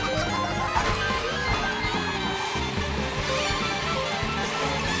there.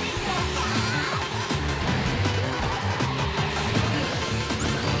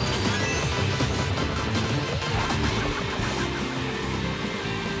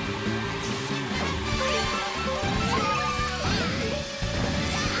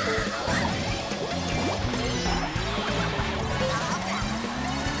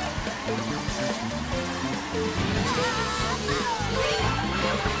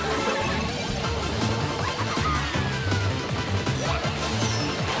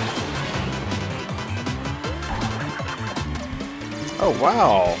 Oh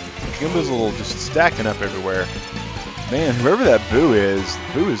wow, Goomba's just stacking up everywhere. Man, whoever that Boo is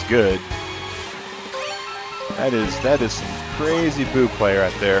good. That is some crazy Boo play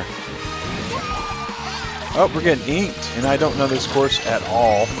right there. Oh, we're getting inked, and I don't know this course at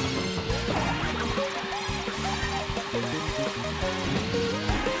all.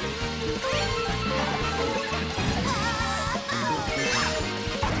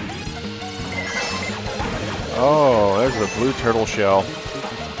 Oh, there's a blue turtle shell.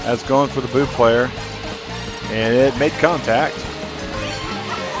 That's going for the Boo player. And it made contact.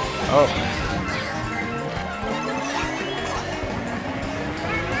 Oh.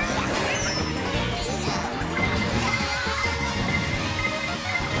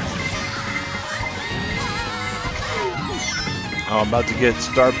 Oh, I'm about to get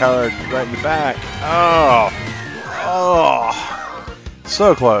star power right in the back. Oh. Oh.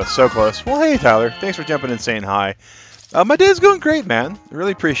 So close, so close. Well, hey, Tyler. Thanks for jumping in and saying hi. My day's going great, man.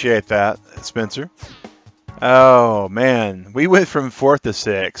 Really appreciate that, Spencer. Oh, man. We went from 4th to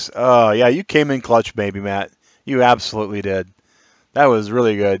 6th. Oh, yeah, you came in clutch, baby, Matt. You absolutely did. That was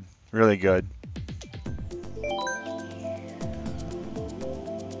really good. Really good.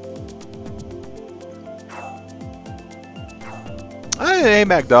 Hey,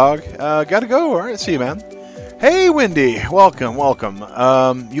 Mac Dog. Gotta go. All right, see you, man. Hey, Wendy. Welcome, welcome.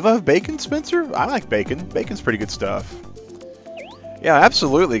 You love bacon, Spencer? I like bacon. Bacon's pretty good stuff. Yeah,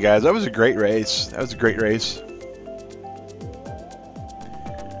 absolutely, guys. That was a great race. That was a great race.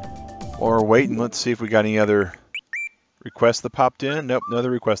 Or waiting. Let's see if we got any other requests that popped in. Nope, no other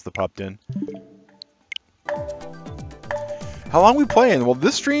requests that popped in. How long are we playing? Well,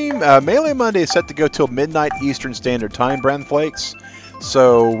 this stream, Melee Monday is set to go till midnight Eastern Standard Time, Bran Flakes.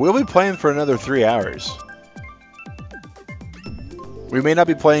 So we'll be playing for another 3 hours. We may not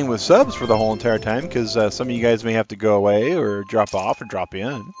be playing with subs for the whole entire time because some of you guys may have to go away or drop off or drop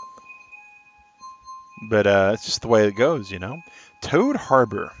in. But it's just the way it goes, you know. Toad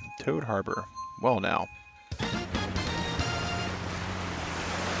Harbor. Toad Harbor. Well, now.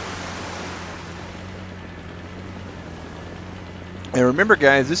 And remember,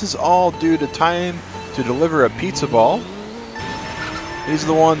 guys, this is all due to time to deliver a pizza ball. He's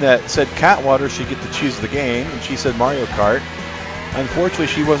the one that said Catwater should get to choose the game, and she said Mario Kart. Unfortunately,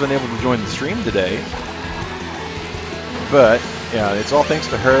 she wasn't able to join the stream today. But, yeah, it's all thanks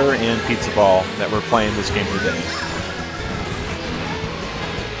to her and Pizza Ball that we're playing this game today.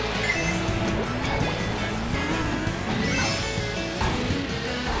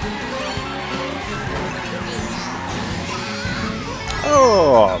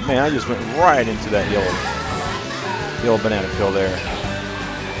 Oh, man, I just went right into that yellow banana peel there.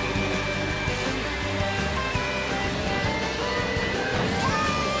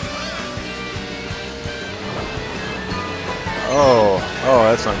 Oh,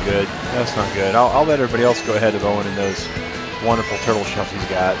 that's not good. That's not good. I'll let everybody else go ahead of Owen and those wonderful turtle shells he's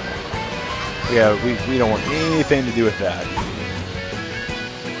got. Yeah, we don't want anything to do with that.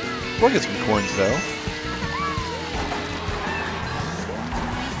 We'll get some coins, though.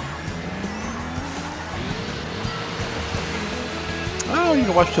 Oh, you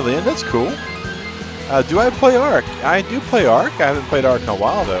can watch till the end. That's cool. Do I play Ark? I do play Ark. I haven't played Ark in a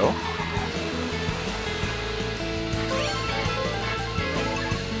while, though.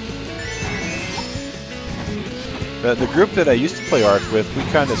 The group that I used to play Ark with, we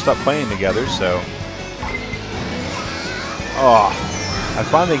kind of stopped playing together, so... Oh, I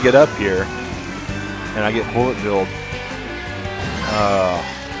finally get up here, and I get bullet billed.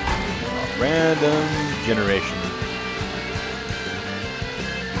 Random generation.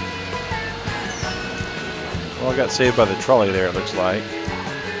 Well, I got saved by the trolley there, it looks like.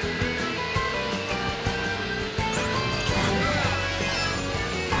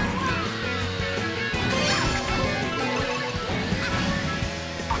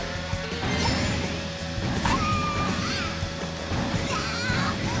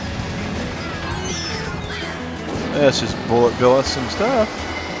 Let's just bullet bill us some stuff.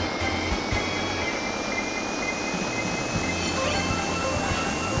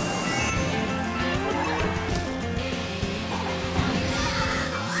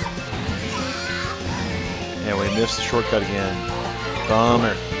 And we missed the shortcut again.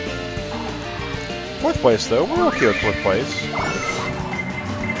 Bummer. 4th place though, we're okay with 4th place.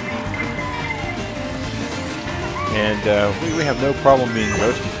 And we have no problem being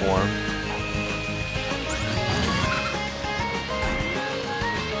roasted for him.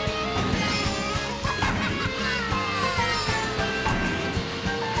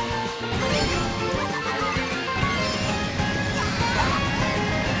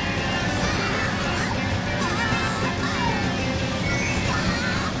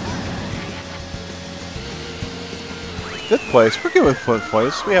 Fifth place, we're good with 5th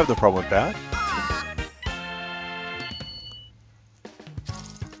place. We have no problem with that.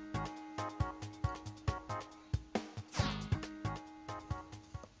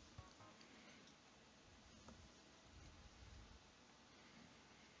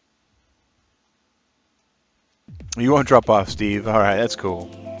 You won't drop off, Steve. All right, that's cool.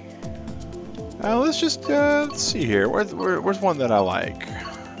 Let's just let's see here. Where's one that I like?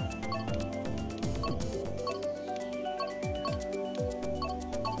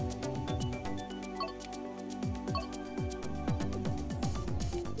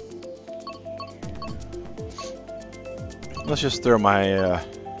 Let's just throw my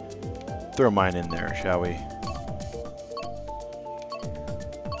throw mine in there, shall we?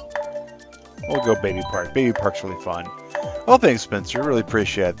 We'll go Baby Park. Baby Park's really fun. Well, thanks, Spencer. Really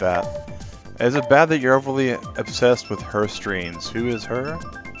appreciate that. Is it bad that you're overly obsessed with her streams? Who is her?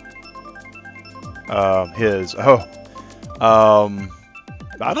 His. Oh.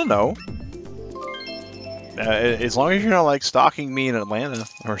 I don't know. As long as you're not like stalking me in Atlanta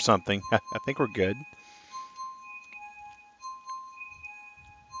or something, I think we're good.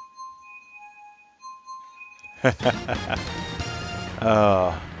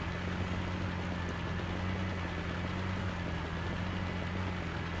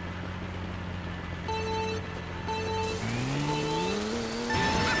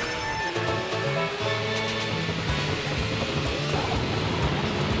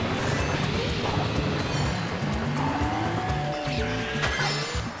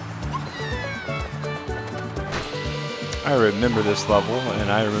 I remember this level,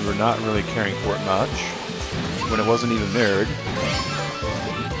 and I remember not really caring for it much when it wasn't even mirrored.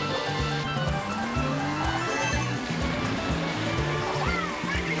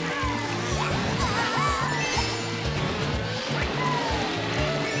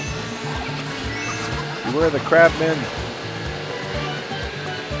 Beware the crabmen.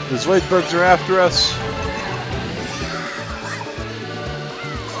 The Zoidbergs are after us.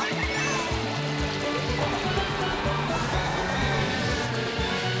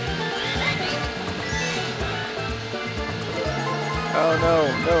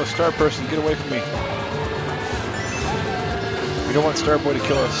 Oh no, Star Person, get away from me. We don't want Starboy to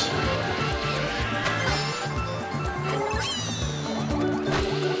kill us.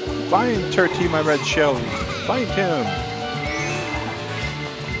 Find Turty, my red shell. Find him.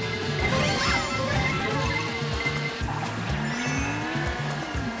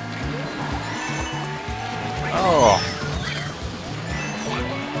 Oh.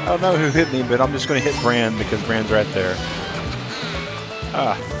 I don't know who hit me, but I'm just going to hit Brand because Brand's right there.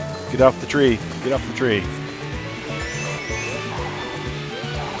 Ah, get off the tree. Get off the tree.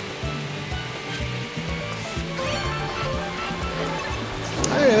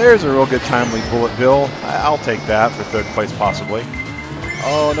 Hey, there's a real good timely bullet bill. I'll take that for 3rd place possibly.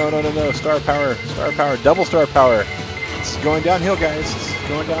 Oh, no. Star power. Star power. Double star power. It's going downhill, guys. It's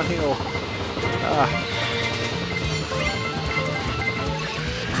going downhill. Ah.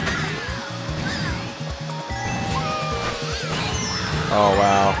 Oh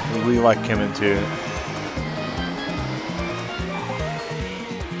wow, we like him too.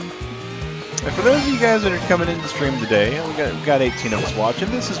 And for those of you guys that are coming into the stream today, we've got 18 of us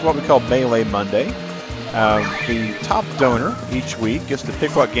watching. This is what we call Melee Monday. The top donor each week gets to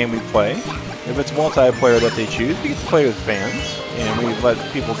pick what game we play. If it's multiplayer that they choose, we get to play with fans. and we let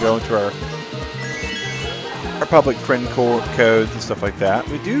people go into our public friend codes and stuff like that.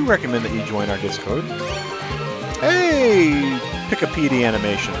 We do recommend that you join our Discord. Hey, Pick-a-Petey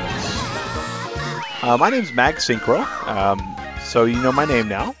Animations. My name's Mag Synchro, so you know my name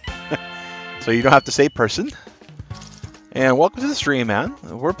now, so you don't have to say person. And welcome to the stream, man.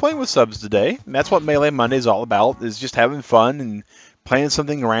 We're playing with subs today, and that's what Melee Monday is all about, is just having fun and playing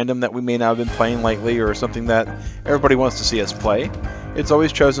something random that we may not have been playing lately, or something that everybody wants to see us play. It's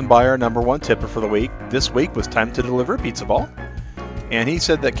always chosen by our #1 tipper for the week. This week was Time to Deliver a Pizza Ball. And he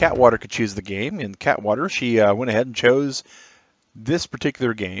said that Catwater could choose the game. And Catwater, she went ahead and chose this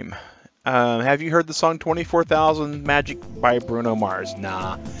particular game. Have you heard the song 24,000 Magic by Bruno Mars?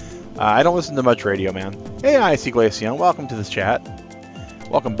 Nah. I don't listen to much radio, man. Hey, Icy Glacian, welcome to this chat.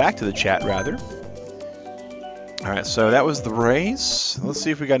 Welcome back to the chat, rather. Alright, so that was the race. Let's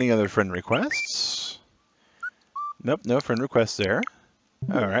see if we got any other friend requests. Nope, no friend requests there.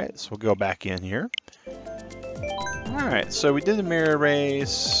 Alright, so we'll go back in here. Alright, so we did the mirror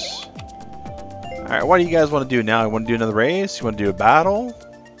race. Alright, what do you guys want to do now? You want to do another race? You want to do a battle?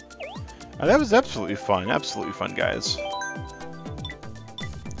 That was absolutely fun, guys.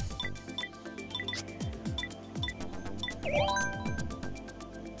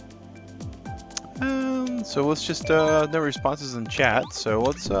 So let's just, no responses in chat, so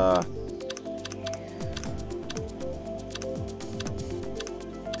let's, we'll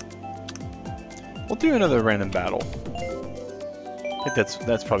do another random battle. I think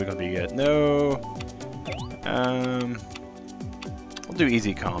that's probably gonna be it. No, we'll do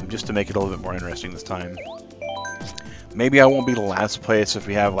easy comm just to make it a little bit more interesting this time. Maybe I won't be the last place if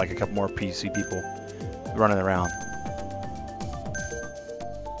we have like a couple more PC people running around.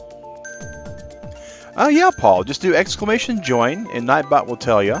 Oh yeah, Paul, just do !join and Nightbot will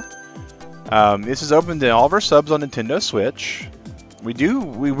tell you. This is open to all of our subs on Nintendo Switch.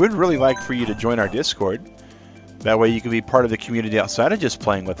 We would really like for you to join our Discord. That way you can be part of the community outside of just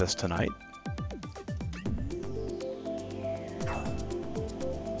playing with us tonight.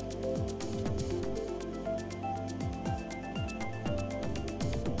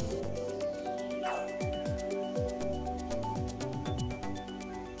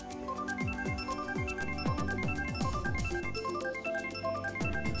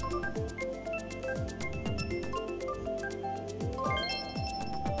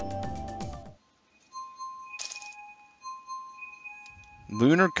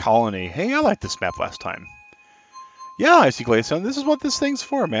 Lunar Colony. Hey, I liked this map last time. Yeah, I see Glaceon. This is what this thing's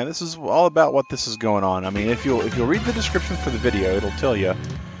for, man. This is all about what this is going on. I mean, if you'll read the description for the video, it'll tell you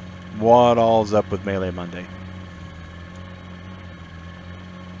what all's up with Melee Monday.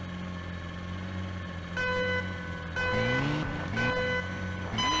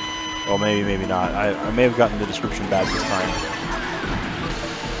 Well, maybe not. I may have gotten the description bad this time.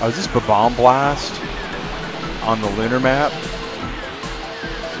 Oh, is this Bomb Blast on the lunar map?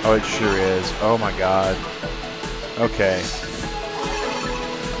 Oh, it sure is. Oh my god. Okay.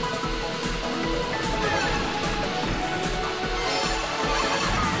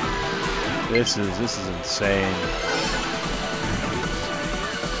 This is insane.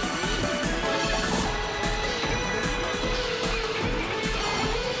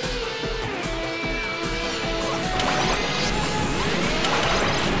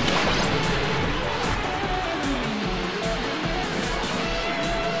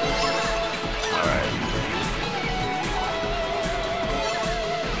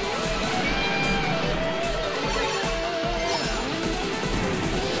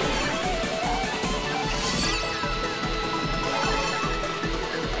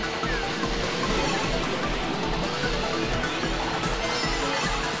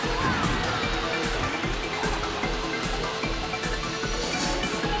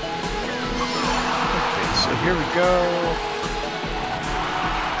 Here we go.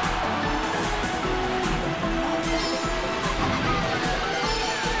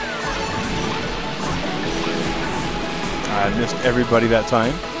 I missed everybody that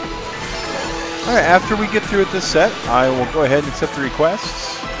time. Alright, after we get through with this set, I will go ahead and accept the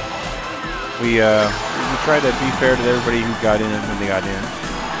requests. We try to be fair to everybody who got in when they got in.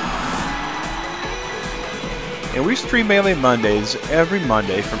 And we stream Melee Mondays every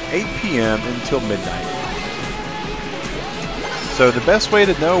Monday from 8 p.m. until midnight. So the best way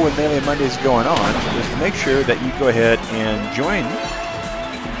to know when Melee Monday is going on is to make sure that you go ahead and join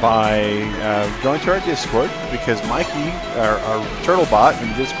by going to our Discord, because Mikey, our turtle bot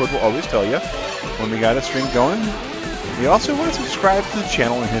in Discord, will always tell you when we got a stream going. You also want to subscribe to the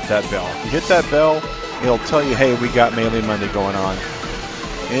channel and hit that bell. If you hit that bell, it'll tell you, hey, we got Melee Monday going on.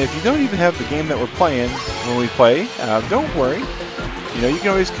 And if you don't even have the game that we're playing when we play, don't worry. You know, you can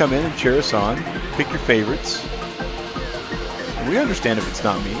always come in and cheer us on, pick your favorites. And we understand if it's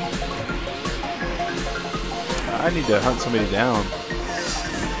not me. I need to hunt somebody down.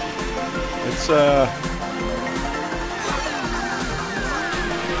 It's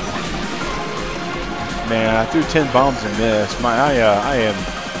man, I threw 10 bombs and missed.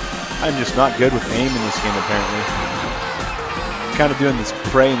 I'm just not good with aim in this game apparently. I'm kind of doing this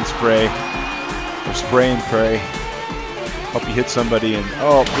pray and spray, or spray and pray. Hope you hit somebody and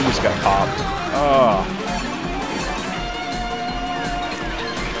oh, we just got popped. Oh.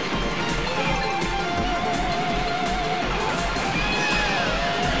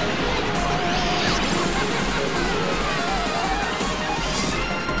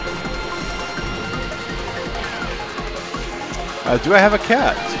 Do I have a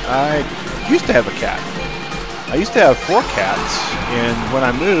cat? I used to have a cat. I used to have 4 cats, and when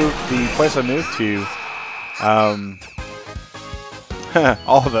I moved, the place I moved to,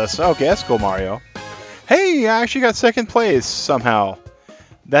 all of us. Okay, that's cool, Mario. Hey, I actually got 2nd place somehow.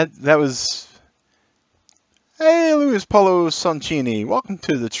 That was. Hey, Luis Paulo Soncini. Welcome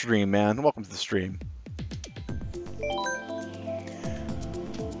to the stream, man. Welcome to the stream.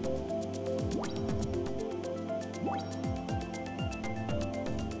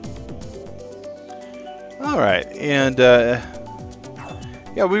 All right, and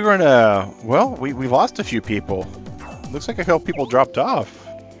yeah, we were in a well, we lost a few people. Looks like a couple people dropped off.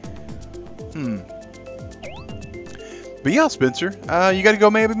 But yeah, Spencer, you got to go,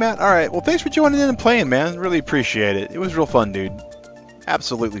 maybe, Matt. All right, well, thanks for joining in and playing, man. Really appreciate it. It was real fun, dude.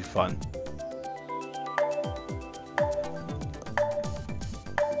 Absolutely fun.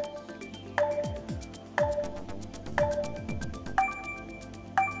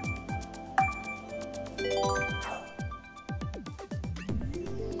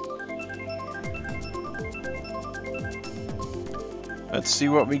 Let's see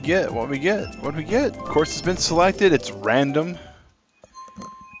what we get. What we get. Course has been selected. It's random.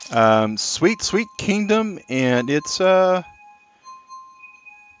 Sweet Kingdom, and it's well,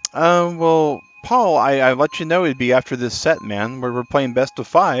 Paul, I let you know it'd be after this set, man. We're playing best of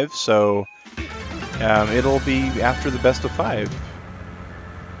 5, so it'll be after the best of 5.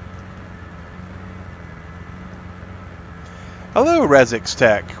 Hello, Rezix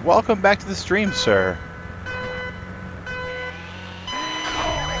Tech. Welcome back to the stream, sir.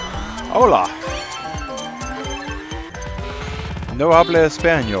 Hola. No habla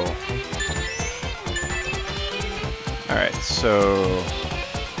español. Alright, so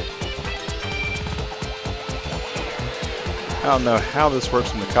I don't know how this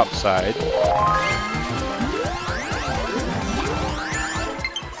works on the cup side.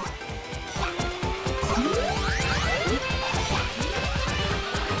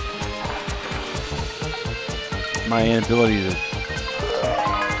 My inability to...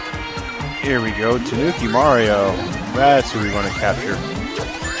 Here we go, Tanuki Mario. That's who we want to capture.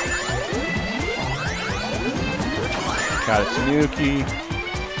 Got a Tanuki.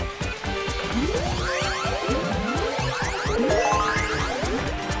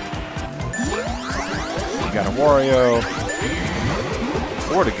 We got a Wario.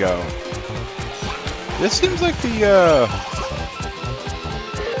 4 to go. This seems like the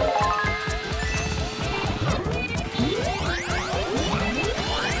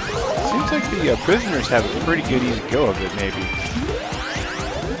prisoners have a pretty good easy go of it, maybe.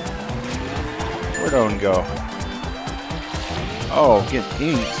 Where'd Owen go? Oh, get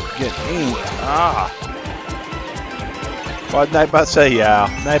inked. Ah! What'd Nightbot say? Yeah,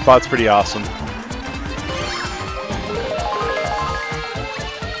 Nightbot's pretty awesome.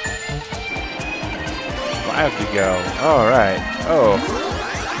 I have to go. Alright. Oh.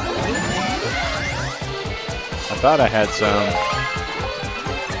 I thought I had some.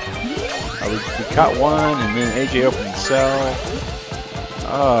 We caught one, and then AJ opened the cell.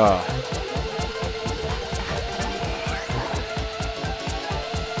 Oh.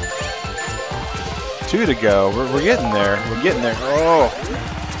 2 to go. We're getting there. We're getting there. Oh.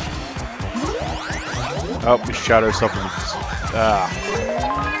 Oh, we shot ourselves in the... Ah.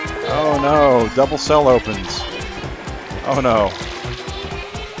 Oh no. Double cell opens. Oh no.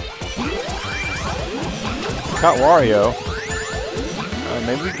 Caught Wario.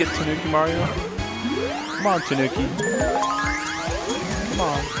 Maybe we get Tanuki Mario? Come on, Tanuki. Come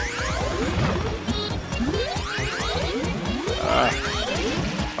on.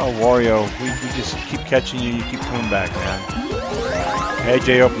 Oh, Wario, we just keep catching you. You keep coming back, man.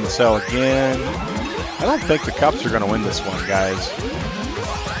 AJ opened the cell again. I don't think the Cups are going to win this one, guys.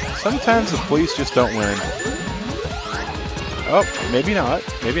 Sometimes the police just don't win. Oh, maybe not.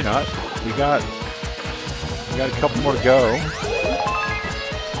 Maybe not. We got a couple more to go.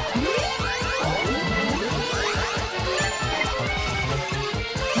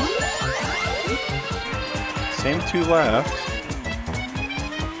 Same two left.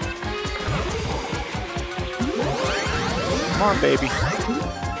 Come on, baby.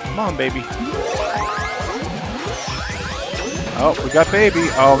 Come on, baby. Oh, we got baby.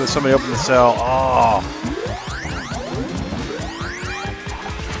 Oh, there's somebody opened the cell. Oh.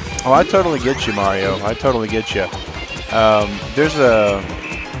 Oh, I totally get you, Mario. I totally get you. There's a...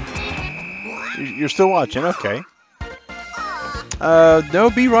 You're still watching? Okay.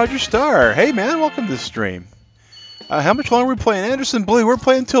 No B. Roger Star. Hey, man. Welcome to the stream. How much longer are we playing? Anderson Blue, we're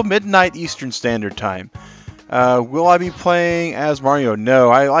playing until midnight Eastern Standard Time. Will I be playing as Mario?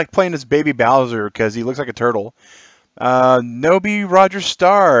 No. I like playing as Baby Bowser because he looks like a turtle. No B. Roger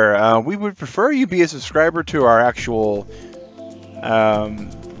Star. We would prefer you be a subscriber to our actual...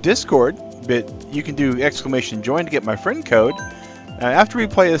 Discord, but you can do !join to get my friend code. After we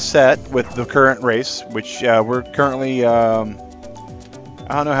play a set with the current race, which we're currently, I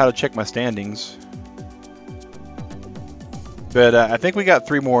don't know how to check my standings, but I think we got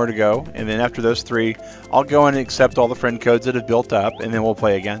 3 more to go, and then after those 3, I'll go in and accept all the friend codes that have built up, and then we'll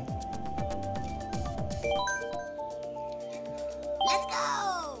play again.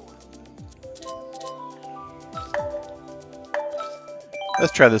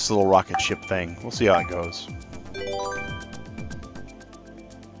 Let's try this little rocket ship thing. We'll see how it goes.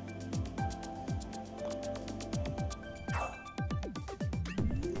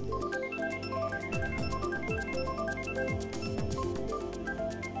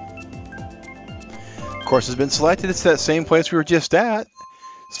 Course has been selected. It's that same place we were just at.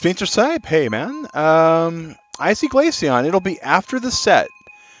 Spencer Sipe, hey man. Icy Glaceon, it'll be after the set.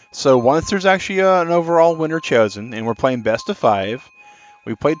 So once there's actually an overall winner chosen, and we're playing best of 5.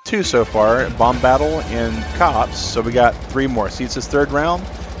 We played 2 so far, Bomb Battle and Cops, so we got 3 more. See, it's this 3rd round,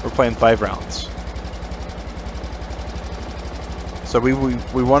 we're playing 5 rounds. So we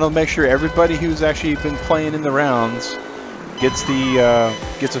want to make sure everybody who's actually been playing in the rounds gets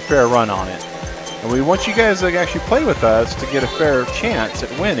a fair run on it. And we want you guys to actually play with us to get a fair chance at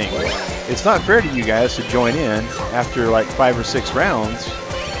winning. It's not fair to you guys to join in after like 5 or 6 rounds,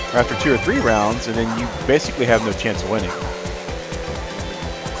 or after 2 or 3 rounds, and then you basically have no chance of winning.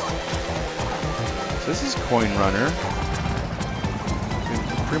 This is Coin Runner. We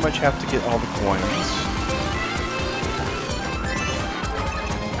pretty much have to get all the coins.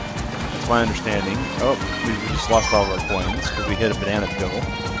 That's my understanding. Oh, we just lost all of our coins because we hit a banana peel.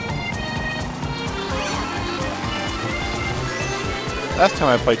 Last time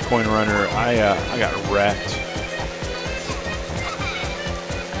I played Coin Runner, I got wrecked.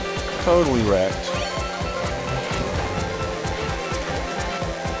 Totally wrecked.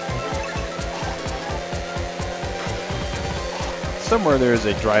 Somewhere there's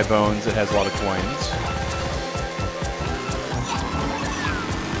a Dry Bones that has a lot of coins.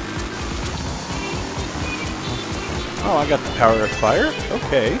 Oh, I got the Power of Fire?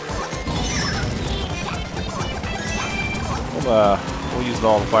 Okay. We'll use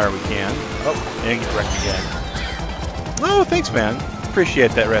all the fire we can. Oh, and get wrecked again. Oh, thanks, man.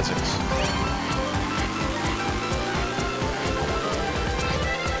 Appreciate that, Resix.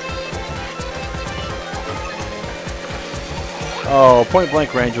 Oh, point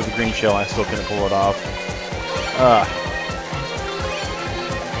blank range with the green shell, I still couldn't pull it off.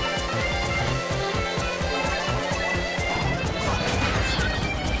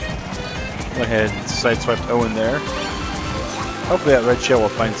 Go ahead and sideswiped Owen there. Hopefully that red shell will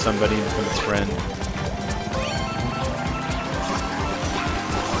find somebody and become its friend.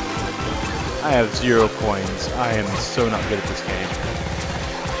 I have 0 coins. I am so not good at this game.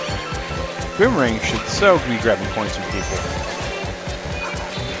 Boomerang should so be grabbing points from people.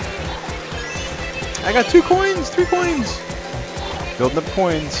 I got 2 coins! 3 coins! Building up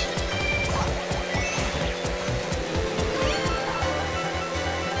coins.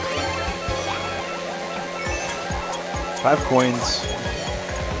 Five coins.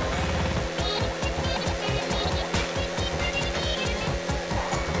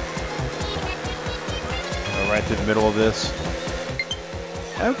 Go right through the middle of this.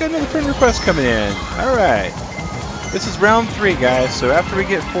 I've got another friend request coming in. Alright. This is round 3, guys, so after we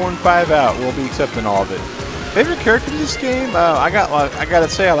get 4 and 5 out, we'll be accepting all of it. Favorite character in this game? I gotta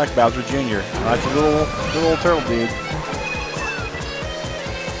say I like Bowser Jr. I like the little turtle dude.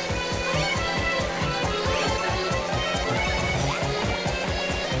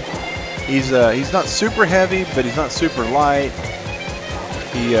 He's not super heavy, but he's not super light.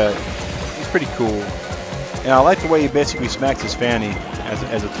 He's pretty cool. And I like the way he basically smacks his fanny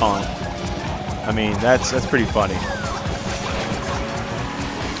as a taunt. I mean, that's pretty funny.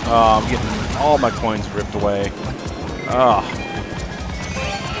 Oh, I'm getting all my coins ripped away. Oh.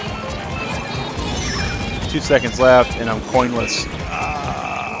 2 seconds left, and I'm coinless.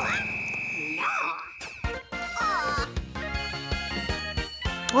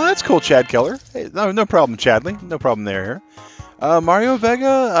 Well, that's cool, Chad Keller. Hey, no problem, Chadley. No problem there. Mario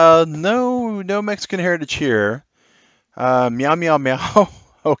Vega, no Mexican heritage here. Meow, meow, meow.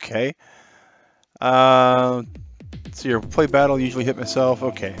 Okay. Let's see here. Play battle, usually hit myself.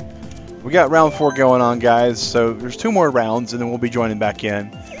 Okay. We got round 4 going on, guys. So there's 2 more rounds, and then we'll be joining back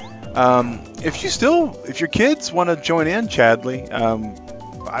in. If your kids want to join in, Chadley,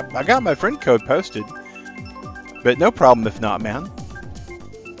 I got my friend code posted. But no problem if not, man.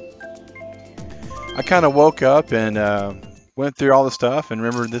 I kind of woke up and went through all the stuff and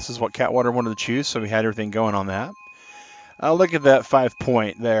remembered this is what Catwater wanted to choose, so we had everything going on that. Look at that 5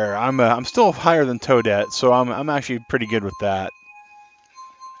 point there. I'm still higher than Toadette, so I'm actually pretty good with that.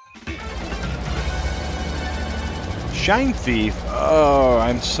 Shine Thief. Oh,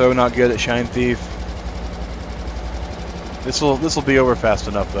 I'm so not good at Shine Thief. This'll be over fast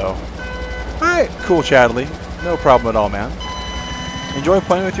enough though. All right, cool, Chadley. No problem at all, man. Enjoy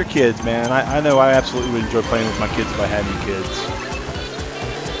playing with your kids, man. I know I absolutely would enjoy playing with my kids if I had any kids.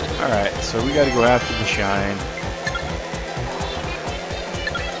 Alright, so we gotta go after the shine.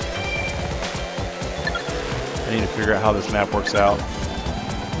 I need to figure out how this map works out.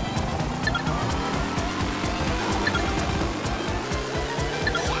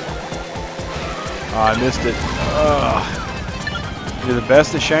 Oh, I missed it. Ugh. You're the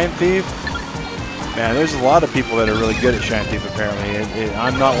best at Shine Thief? Man, there's a lot of people that are really good at Shine Thief, apparently.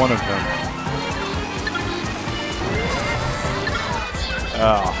 I'm not one of them.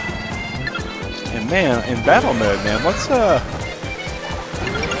 Oh. And man, in battle mode, man, what's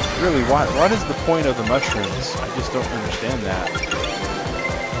really what is the point of the mushrooms? I just don't understand that.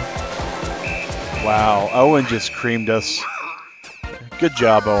 Wow, Owen just creamed us. Good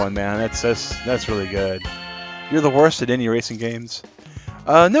job, Owen, man. That's really good. You're the worst at any racing games.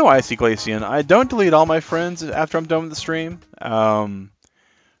 No, Icy Glacian. I don't delete all my friends after I'm done with the stream.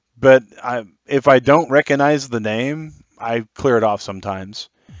 But if I don't recognize the name, I clear it off sometimes.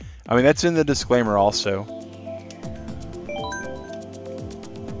 I mean, that's in the disclaimer also.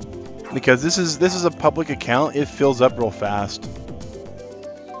 Because this is a public account, it fills up real fast.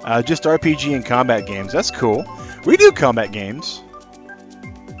 Just RPG and combat games. That's cool. We do combat games.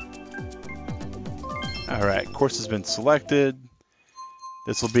 Alright, course has been selected.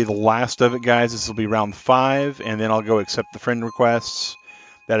 This will be the last of it, guys. This will be round 5, and then I'll go accept the friend requests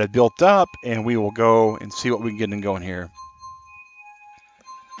that have built up, and we will go and see what we can get in going here.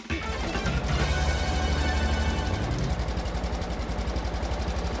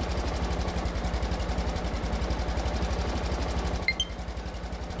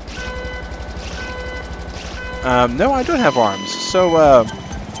 No, I don't have arms. So,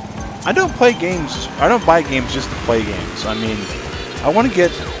 I don't play games. I don't buy games just to play games. I mean, I want to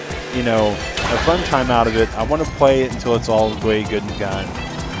get, you know, a fun time out of it. I want to play it until it's all the way good and gone.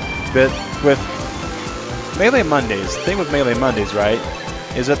 But with Melee Mondays, the thing with Melee Mondays, right,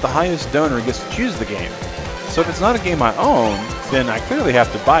 is that the highest donor gets to choose the game. So if it's not a game I own, then I clearly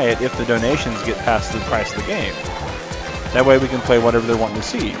have to buy it if the donations get past the price of the game. That way we can play whatever they're wanting to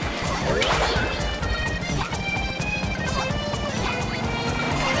see.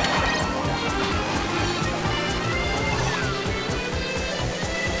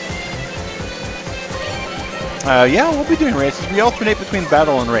 Yeah, we'll be doing races. We alternate between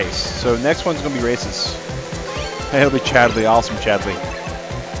battle and race. So next one's going to be races. Hey, it'll be Chadley. Awesome, Chadley.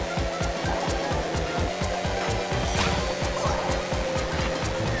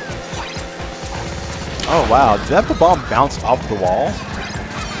 Oh, wow. Did that bomb bounce off the wall?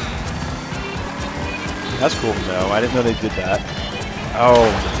 That's cool to know. I didn't know they did that. Oh,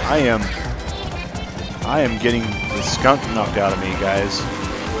 I am getting the skunk knocked out of me, guys.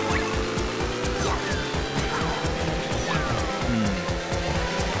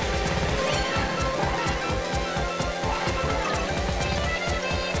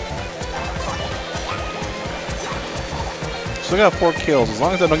 Still got 4 kills. As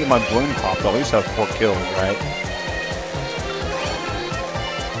long as I don't get my balloon popped, I'll at least have 4 kills, right?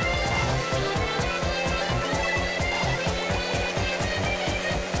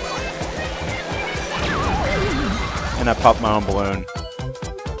 And I popped my own balloon.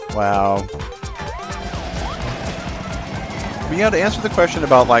 Wow. But yeah, to answer the question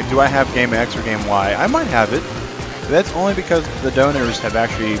about, like, do I have Game X or Game Y? I might have it. But that's only because the donors have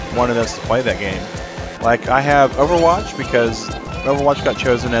actually wanted us to play that game. Like, I have Overwatch because Overwatch got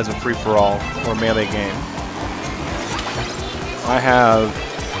chosen as a free-for-all or melee game. I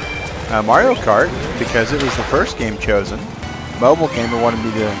have Mario Kart because it was the first game chosen. Mobile gamer wanted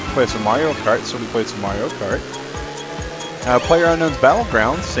me to play some Mario Kart, so we played some Mario Kart. PlayerUnknown's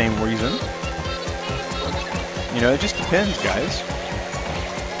Battlegrounds, same reason. You know, it just depends, guys.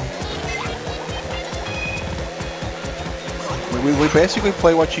 We basically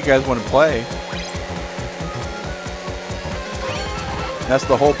play what you guys want to play. That's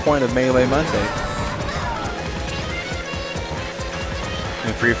the whole point of Melee Monday.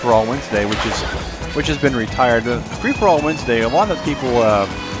 And Free For All Wednesday, which has been retired. The Free For All Wednesday, a lot of people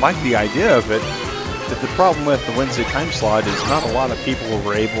like the idea of it, but the problem with the Wednesday time slot is not a lot of people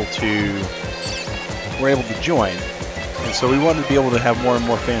were able to join, and so we wanted to be able to have more and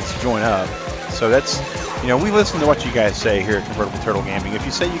more fans to join up. So that's, you know, we listen to what you guys say here at Convertible Turtle Gaming. If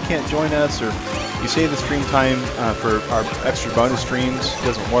you say you can't join us, or you say the stream time for our extra bonus streams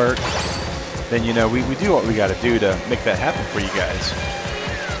doesn't work, then, you know, we do what we got to do to make that happen for you guys.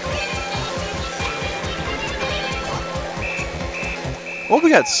 Well, we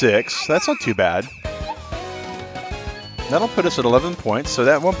got 6. That's not too bad. That'll put us at 11 points, so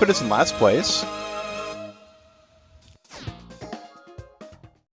that won't put us in last place.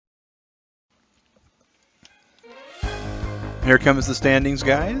 Here comes the standings,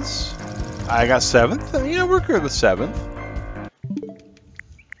 guys. I got 7th. You know, we're good with 7th.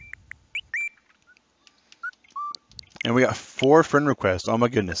 And we got 4 friend requests. Oh my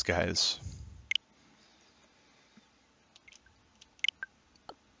goodness, guys.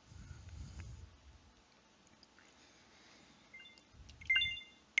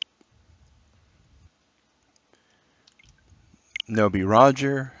 Nobi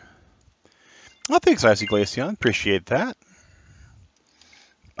Roger. Oh, thanks, Icy Glaceon. Appreciate that.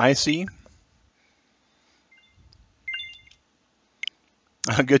 Icy.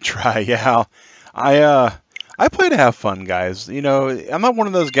 Good try. Yeah. I play to have fun, guys. You know, I'm not one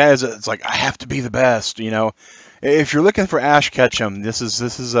of those guys that's like, I have to be the best. You know, if you're looking for Ash Ketchum, this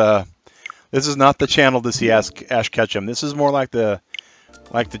is not the channel to see Ash Ketchum. This is more like the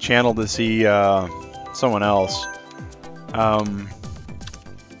channel to see someone else.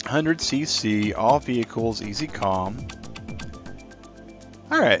 100cc, all vehicles, easy calm.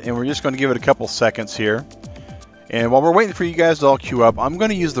 Alright, and we're just going to give it a couple seconds here. And while we're waiting for you guys to all queue up, I'm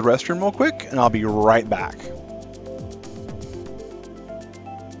going to use the restroom real quick, and I'll be right back.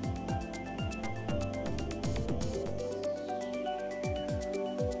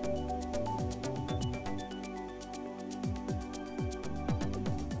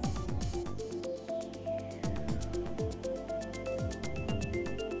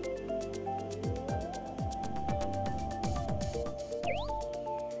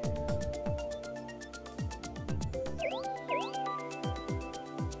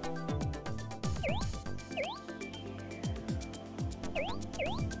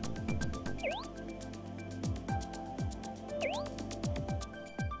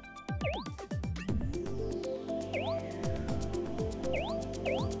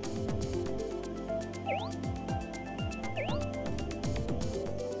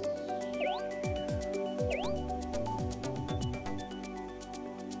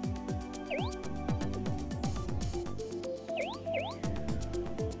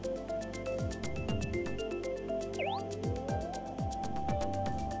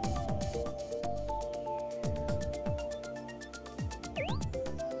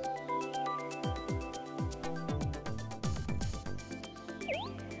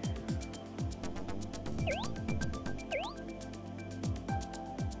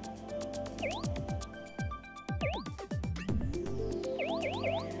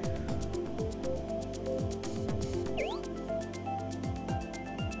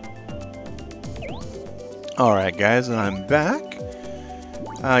 Alright guys, and I'm back.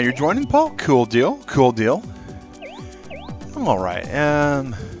 You're joining, Paul? Cool deal, cool deal. Alright,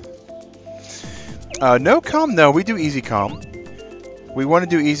 no comm? No, we do easy comm. We want to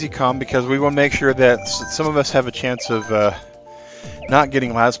do easy comm because we want to make sure that some of us have a chance of not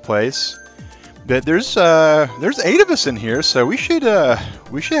getting last place. But there's 8 of us in here, so we should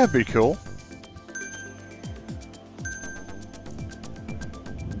have pretty cool.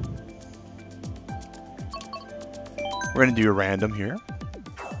 We're going to do a random here.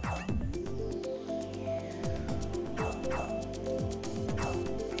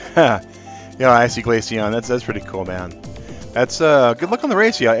 Yeah, Icy Glaceon. That's pretty cool, man. That's good luck on the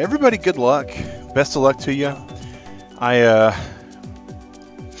race, yeah. Everybody, good luck. Best of luck to you.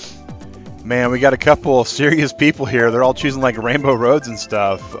 Man, we got a couple serious people here. They're all choosing like rainbow roads and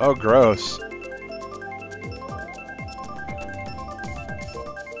stuff. Oh, gross.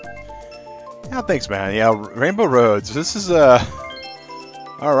 Yeah, thanks, man. Yeah, Rainbow Roads. This is all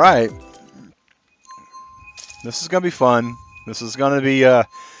right. This is gonna be fun. This is gonna be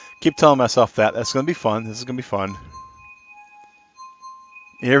keep telling myself that. That's gonna be fun. This is gonna be fun.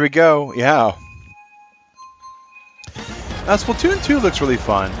 Here we go. Yeah. Splatoon 2 looks really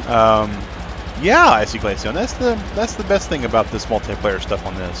fun. Yeah, I see Glaceon. That's the best thing about this multiplayer stuff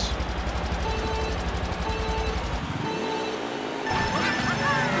on this.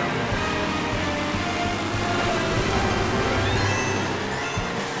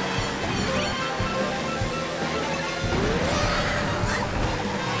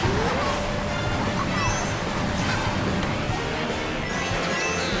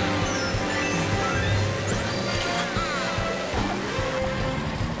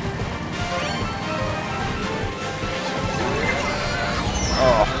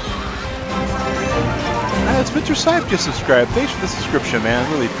 Mr. Sype just subscribed. Thanks for the subscription, man.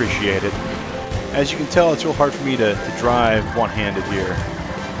 Really appreciate it. As you can tell, it's real hard for me to drive one-handed here.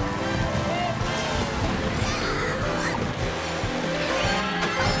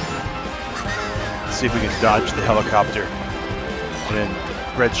 Let's see if we can dodge the helicopter and then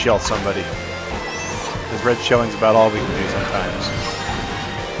red shell somebody. Because red shelling's about all we can do sometimes.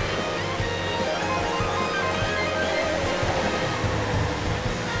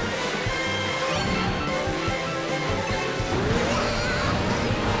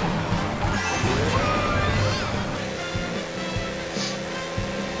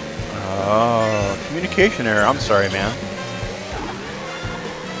 Communication error. I'm sorry, man.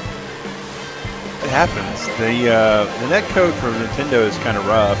 It happens. The net code for Nintendo is kind of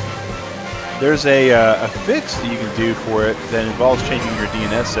rough. There's a fix that you can do for it that involves changing your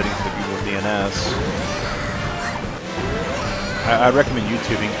DNS settings to Google DNS. I recommend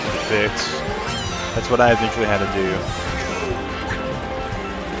YouTubing for the fix. That's what I eventually had to do.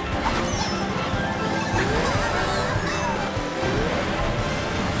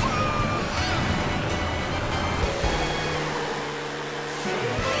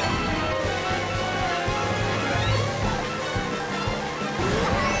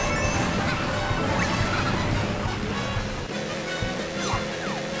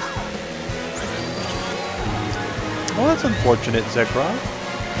 Well, that's unfortunate, Zekrom.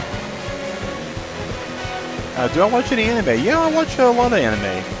 Do I watch any anime? Yeah, I watch a lot of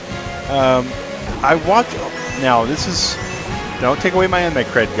anime. I watch... Now, this is... Don't take away my anime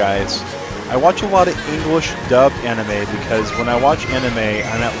cred, guys. I watch a lot of English dubbed anime because when I watch anime,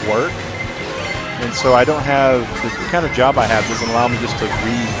 I'm at work. And so I don't have... The kind of job I have doesn't allow me just to read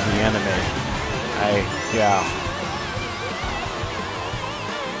the anime. Yeah.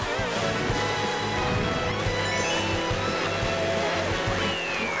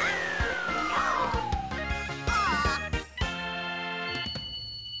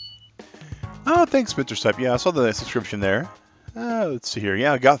 Oh, thanks, Mr. Sype. Yeah, I saw the subscription there. Let's see here.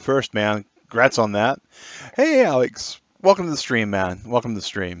 Yeah, I got first, man. Congrats on that. Hey, Alex. Welcome to the stream, man. Welcome to the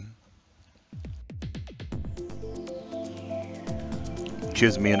stream.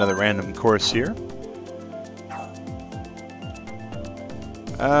 Gives me another random course here.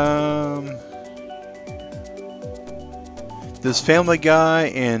 This Family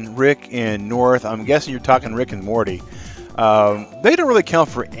Guy and Rick and North. I'm guessing you're talking Rick and Morty. They don't really count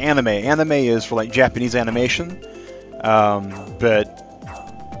for anime. Anime is for like Japanese animation, but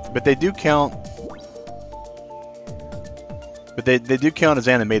they do count. But they do count as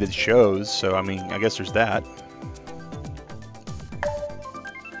animated shows. So I mean, I guess there's that.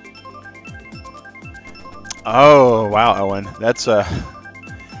 Oh wow, Owen, that's there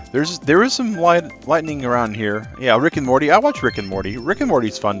is some lightning around here. Yeah, Rick and Morty. I watch Rick and Morty. Rick and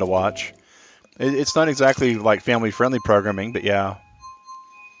Morty's fun to watch. It's not exactly like family-friendly programming, but yeah.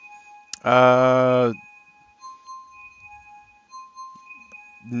 No,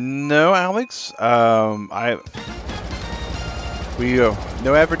 Alex. No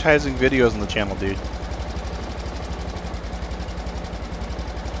advertising videos on the channel, dude.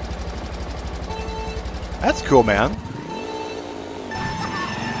 That's cool, man.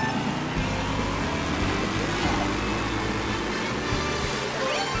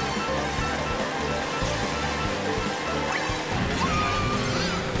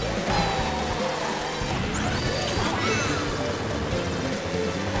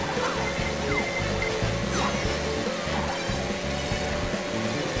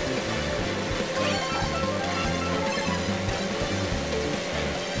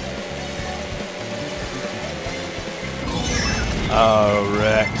 Oh,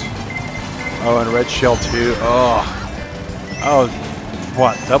 wrecked. Oh, and red shell too. Oh. Oh,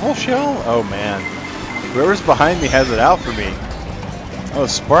 what? Double shell? Oh, man. Whoever's behind me has it out for me. Oh,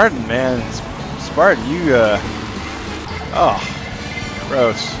 Spartan, man. Spartan, you, oh,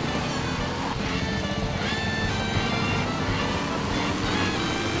 gross.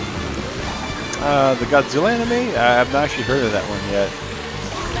 The Godzilla anime? I've not actually heard of that one yet.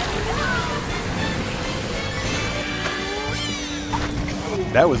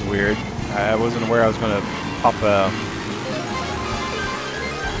 That was weird. I wasn't aware I was going to pop a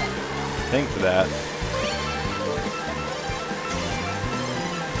thing for that.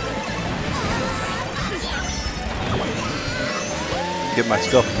 Get my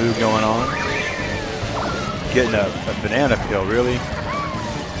stealth move going on. Getting a banana peel, really?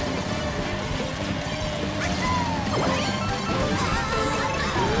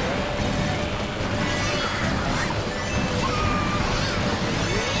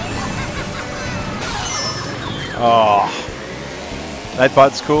 Oh,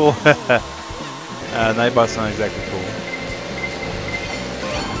 Nightbot's cool. Nightbot's not exactly cool.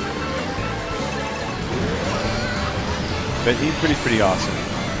 But he's pretty awesome.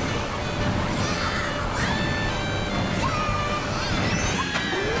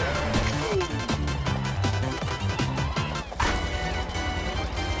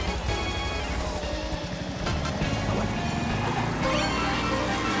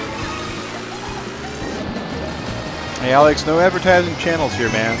 Hey Alex, no advertising channels here,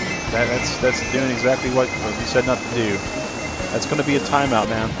 man. That's doing exactly what you said not to do. That's going to be a timeout,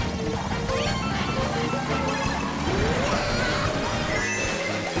 man.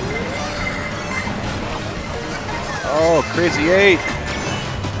 Oh, Crazy 8!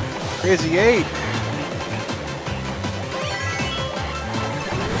 Crazy 8!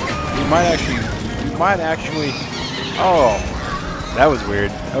 You might actually... Oh, that was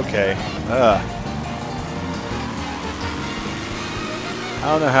weird. Okay. I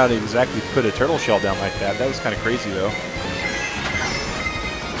don't know how to exactly put a turtle shell down like that. That was kind of crazy, though.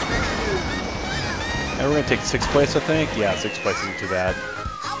 And we're going to take 6th place, I think? Yeah, 6th place isn't too bad.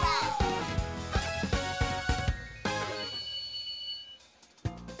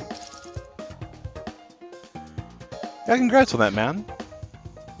 Yeah, congrats on that, man.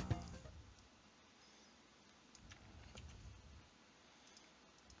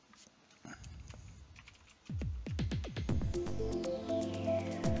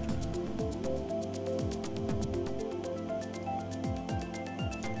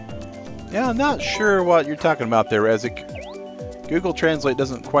 Yeah, I'm not sure what you're talking about there, Rezik. Google Translate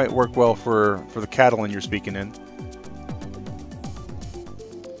doesn't quite work well for the Catalan you're speaking in.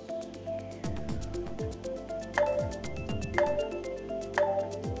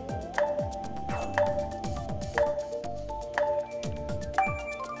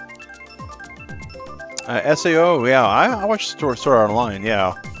 SAO, yeah, I watched Sword Art Online,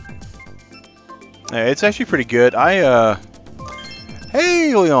 yeah. It's actually pretty good. Hey,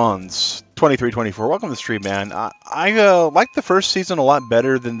 Leons! 2324, welcome to the stream, man. I like the first season a lot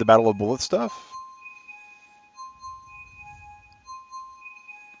better than the Battle of Bullet stuff.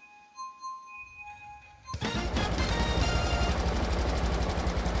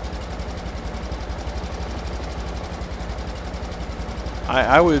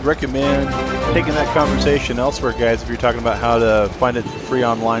 I would recommend taking that conversation elsewhere, guys, if you're talking about how to find it free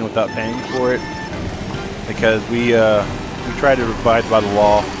online without paying for it. Because we try to abide by the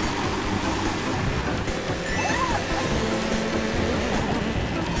law.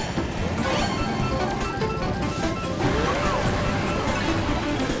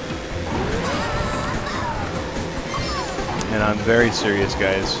 And I'm very serious,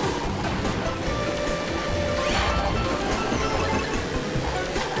 guys.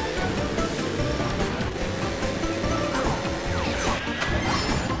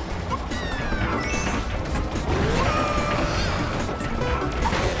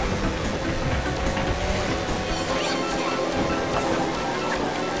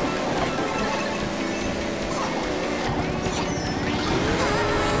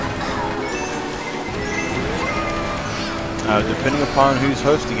 Depending upon who's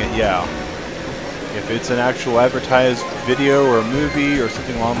hosting it, yeah. If it's an actual advertised video or a movie or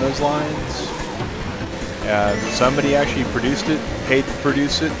something along those lines, somebody actually produced it, paid to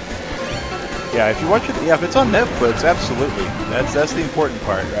produce it. Yeah, if you watch it, yeah, if it's on Netflix, absolutely. That's the important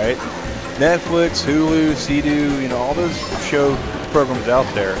part, right? Netflix, Hulu, Sea-Doo, you know, all those show programs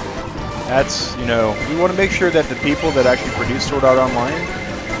out there. That's, you know, we want to make sure that the people that actually produce Sword Art Online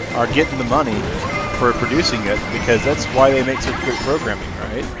are getting the money for producing it, because that's why they make such great programming,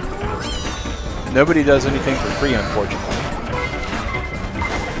 right? Nobody does anything for free, unfortunately.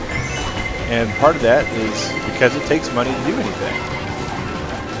 And part of that is because it takes money to do anything.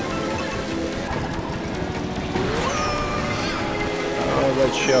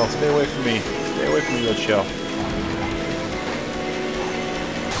 red shell. Stay away from me. Stay away from me, red shell.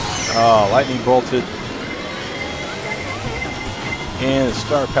 Oh, lightning bolted. And the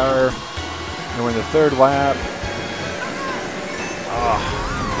star power. And we're in the third lap. Oh.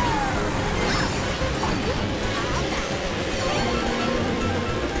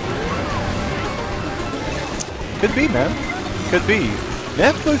 Could be, man. Could be.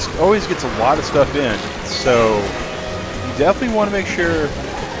 Netflix always gets a lot of stuff in, so you definitely want to make sure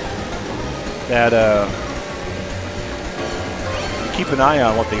that you keep an eye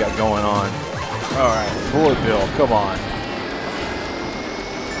on what they got going on. All right, bullet bill, come on.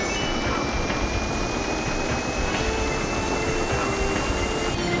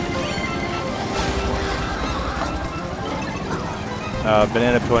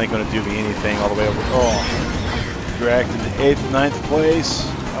 Banana peel ain't gonna do me anything all the way over. Oh, dragged into 8th, 9th place.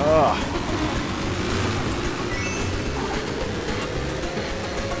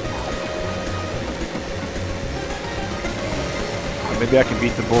 Maybe I can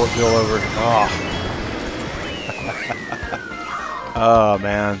beat the bullet bill over. Oh. Oh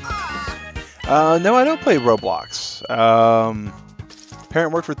man. No, I don't play Roblox.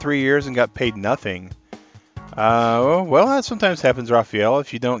 Parent worked for 3 years and got paid nothing. Well, that sometimes happens, Raphael,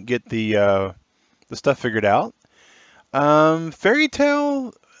 if you don't get the stuff figured out. Fairy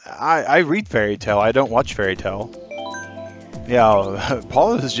Tale, I read Fairy Tale. I don't watch Fairy Tale. Yeah,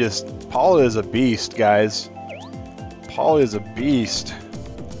 Paula is a beast, guys. Paula is a beast.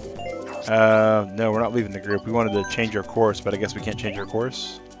 No, we're not leaving the group. We wanted to change our course, but I guess we can't change our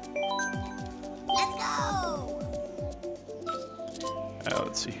course. Let's go!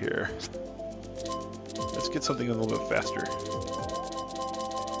 Let's see here. Let's get something a little bit faster.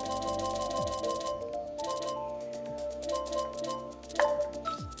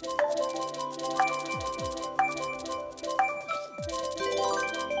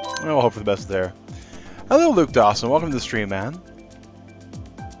 I'll hope for the best there. Hello, Luke Dawson. Welcome to the stream, man.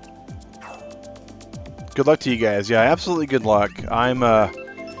 Good luck to you guys. Yeah, absolutely good luck. I'm,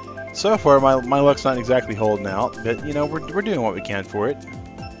 so far, my luck's not exactly holding out, but, you know, we're doing what we can for it.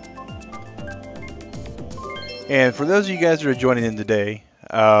 And for those of you guys that are joining in today,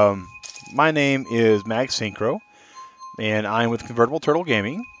 my name is Max Synchro, and I'm with Convertible Turtle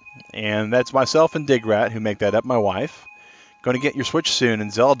Gaming, and that's myself and Digrat who make that up, my wife. Going to get your Switch soon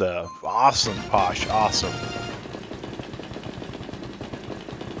in Zelda. Awesome, Posh, awesome.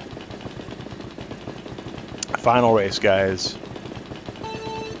 Final race, guys.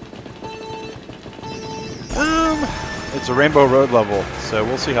 It's a Rainbow Road level, so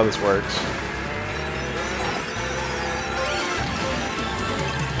we'll see how this works.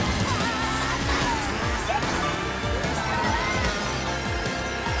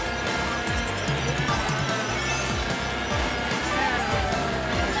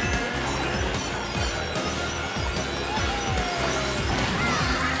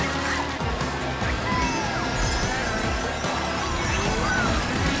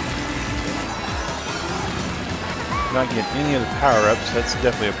 Not getting any of the power-ups, that's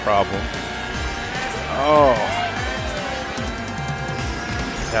definitely a problem. Oh.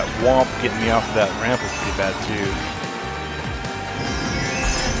 That womp getting me off of that ramp was pretty bad too.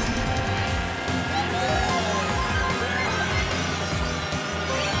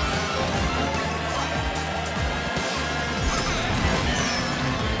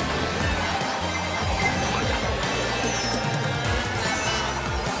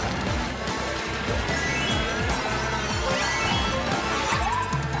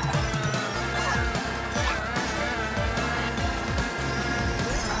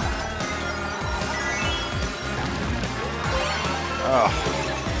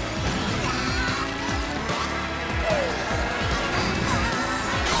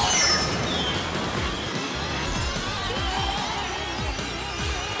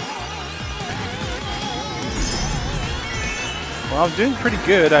 Well, I'm doing pretty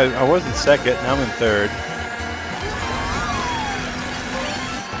good. I was in second, now I'm in third.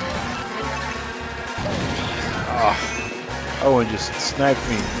 Oh, Owen just sniped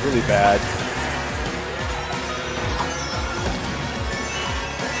me really bad.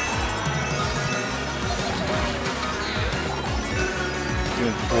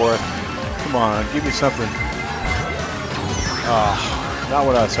 Doing fourth. Come on, give me something. Ah, not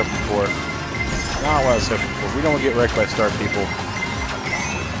what I was hoping for. Not what I was hoping for. We don't want to get wrecked by star people.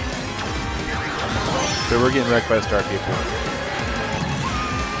 So we're getting wrecked by star people.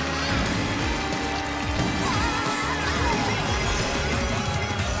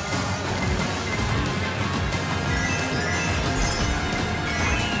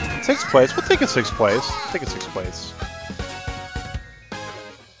 Sixth place. We'll take a sixth place. Take a sixth place.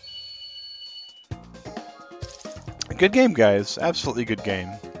 good game, guys. Absolutely good game.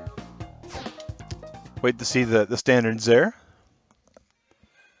 Wait to see the standards there.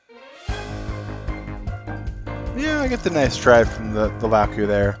 Yeah, I get the nice drive from the Laku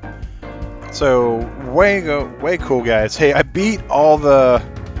there. So way cool, guys. Hey, I beat the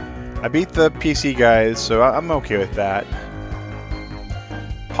PC guys, so I'm okay with that.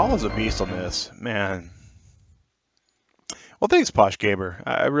 Paul is a beast on this, man. Well, thanks, Posh Gamer.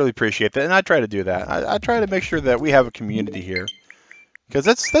 I really appreciate that, and I try to do that. I try to make sure that we have a community here, because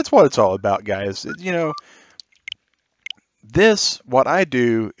that's what it's all about, guys. You know, what I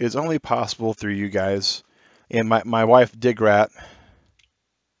do is only possible through you guys and my wife Digrat.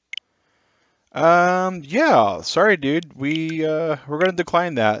 Yeah, sorry, dude. We're gonna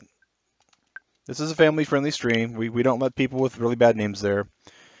decline that. This is a family-friendly stream. We don't let people with really bad names there.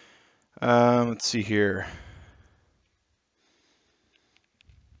 Let's see here.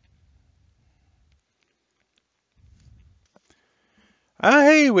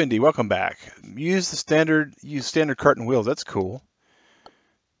 Hey, Wendy, welcome back. Use standard cart and wheels. That's cool.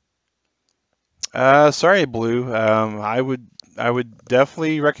 Sorry, Blue. I would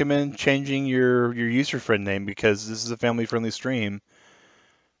definitely recommend changing your user friend name because this is a family-friendly stream.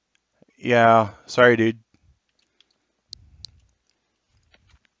 Yeah, sorry, dude.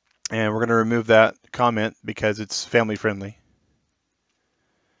 And we're gonna remove that comment because it's family-friendly.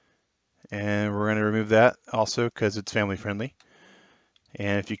 And we're gonna remove that also because it's family-friendly.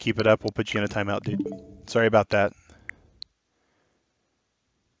 And if you keep it up, we'll put you in a timeout, dude. Sorry about that.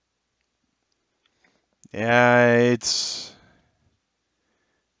 Yeah,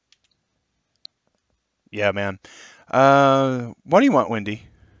 yeah, man. What do you want, Wendy?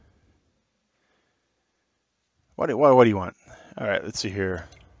 What do you want? All right, let's see here.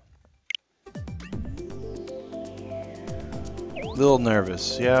 Little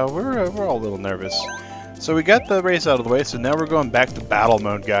nervous. Yeah, we're all a little nervous. So we got the race out of the way, so now we're going back to battle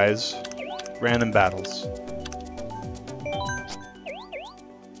mode, guys. Random battles.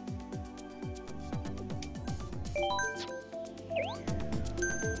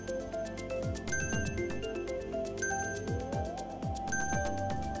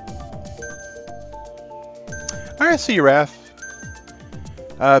 Alright, see you, Raph.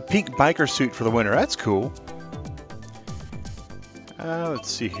 Pink biker suit for the winner. That's cool. Let's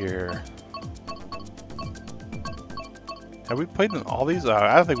see here. Have we played in all these?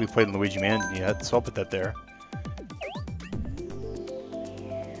 I don't think we've played in Luigi Mansion yet, so I'll put that there.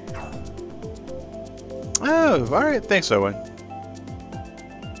 Oh, alright, thanks, Owen.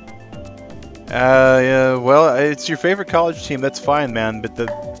 Yeah, well, it's your favorite college team, that's fine, man, but the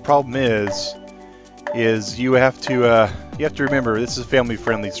problem is you have to remember, this is a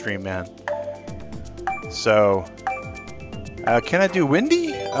family-friendly stream, man. So, can I do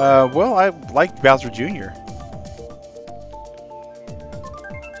Wendy? Well, I like Bowser Jr.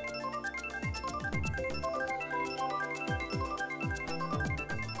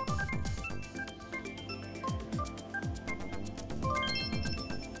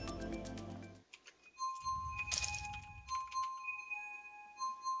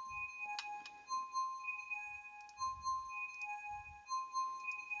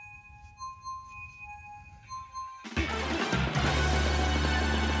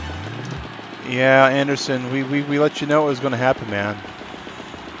 Yeah, Anderson, we let you know what was going to happen, man.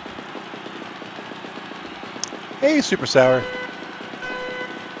 Hey, Super Sour.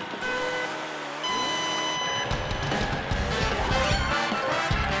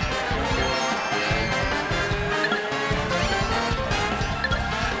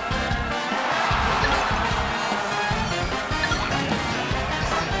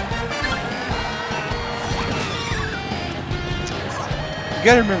 You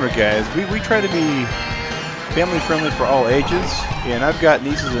gotta remember, guys, we try to be family friendly for all ages, and I've got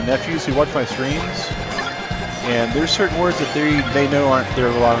nieces and nephews who watch my streams, and there's certain words that they know they're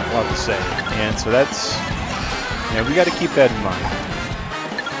allowed to say, and so that's, you know, we got to keep that in mind.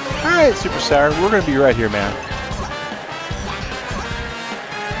 All right, Super Sour, we're gonna be right here, man.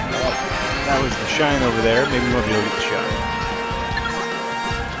 That was the shine over there. Maybe we won't be able to get the shine.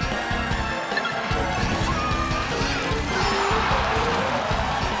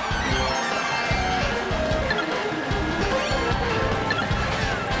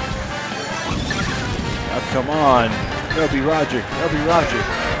 Come on. That'll be Roger. That'll be Roger.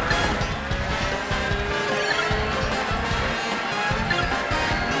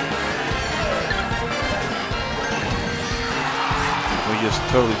 We just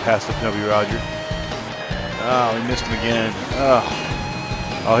totally passed up Nubby Roger. Oh, we missed him again.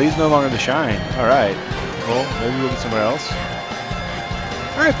 Oh, he's no longer the shine. All right. Well, maybe we'll get somewhere else.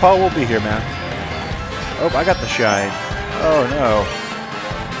 All right, Paul, we'll be here, man. Oh, I got the shine. Oh no.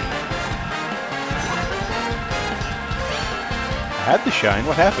 I had the shine.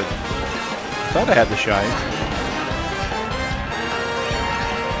 What happened? I thought I had the shine.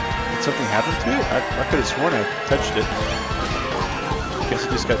 Did something happen to it? I could have sworn I touched it. Guess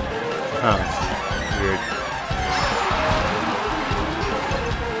it just got... Huh. Weird.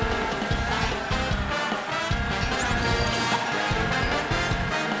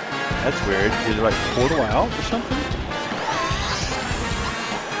 That's weird. Did it like portal out or something?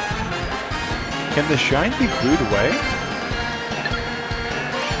 Can the shine be glued away?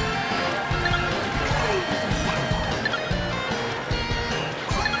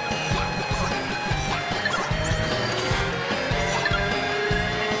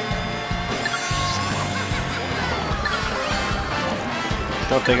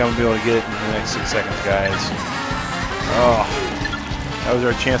 Don't think I'm going to be able to get it in the next 6 seconds, guys. Oh, that was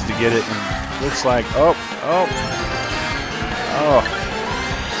our chance to get it, and looks like, oh,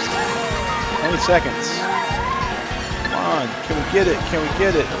 20 seconds. Come on, can we get it? Can we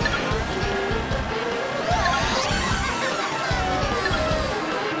get it?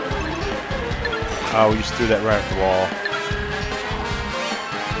 Oh, we just threw that right at the wall.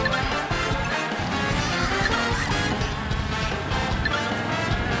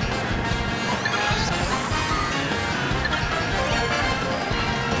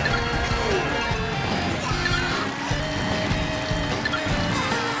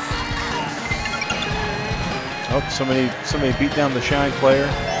 Oh, somebody beat down the shine player.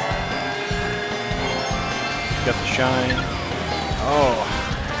 Got the shine. Oh.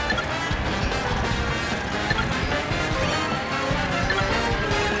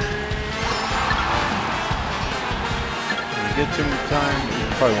 Can you get to him in time? You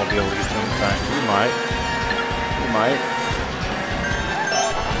probably won't be able to get to him in time. You might. You might.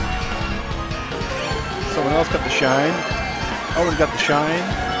 Someone else got the shine. Owen got the shine.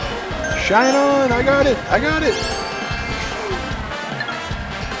 Shine on! I got it! I got it!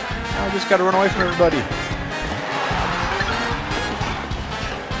 Now I just gotta run away from everybody.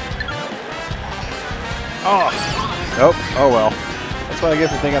 Oh! Nope. Oh well. That's why I get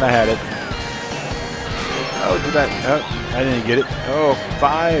for thinking I had it. Oh, did that? Oh, I didn't get it. Oh,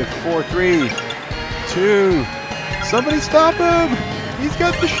 5, 4, 3, 2. Somebody stop him! He's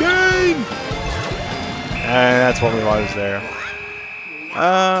got the shine! And that's what we was there.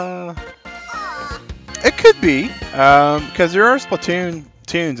 It could be, because there are Splatoon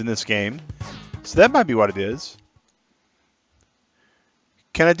tunes in this game, so that might be what it is.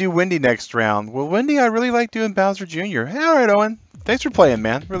 Can I do Wendy next round? Well, Wendy, I really like doing Bowser Jr. Hey, all right, Owen. Thanks for playing,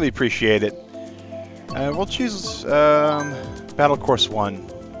 man. Really appreciate it. We'll choose Battle Course 1.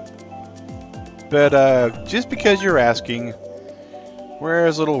 But just because you're asking,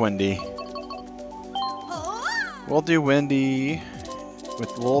 where's little Wendy? We'll do Wendy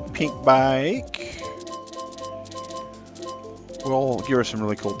with the little pink bike. We'll give her some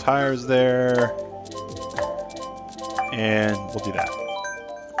really cool tires there. And we'll do that.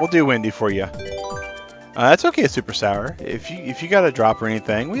 We'll do Wendy for you. That's okay, Super Sour. If you got a drop or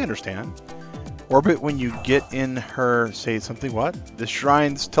anything, we understand. Orbit, when you get in her, say something, what? The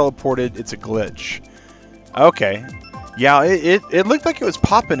shrine's teleported, it's a glitch. Okay. Yeah, it looked like it was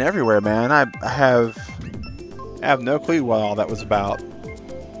popping everywhere, man. I have no clue what all that was about.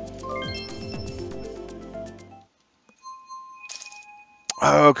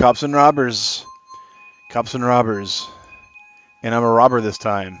 Oh, cops and robbers. Cops and robbers. And I'm a robber this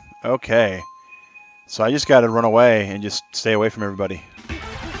time. Okay. So I just gotta run away and just stay away from everybody.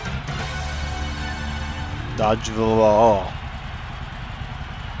 Dodge the law.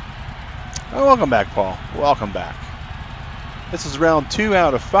 Oh, welcome back, Paul. Welcome back. This is round 2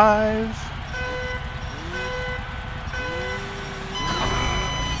 out of 5.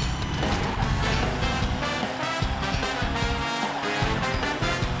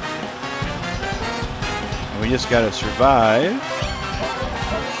 We just gotta survive.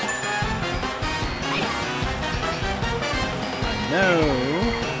 I know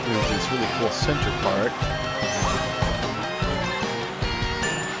there's this really cool center part.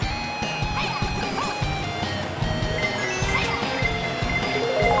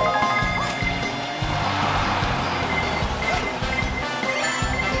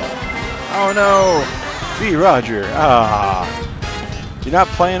 Oh no! B. Roger. Ah. You're not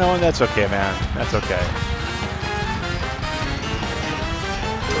playing on? That's okay, man. That's okay.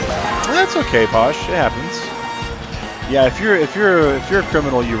 That's okay, Posh. It happens. Yeah, if you're a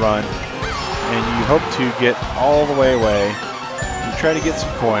criminal, you run, and you hope to get all the way away. You try to get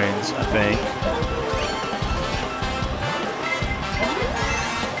some coins, I think.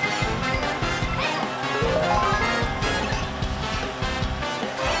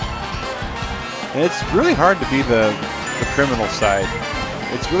 And it's really hard to be the criminal side.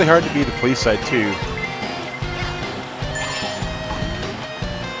 It's really hard to be the police side too.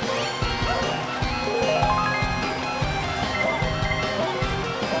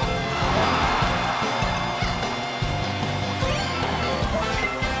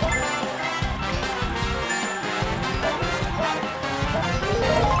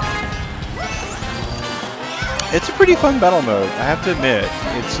 It's a pretty fun battle mode, I have to admit.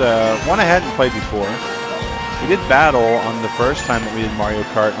 It's one I hadn't played before. We did battle on the first time that we did Mario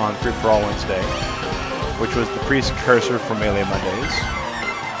Kart on Free For All Wednesday, which was the precursor for Melee Mondays.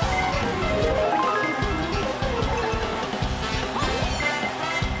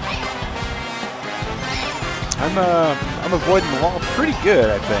 I'm avoiding the wall pretty good,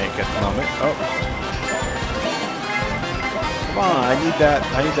 I think, at the moment. Oh. Come on, I need that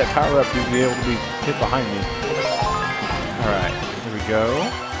power up to be able to be hit behind me. Alright, here we go.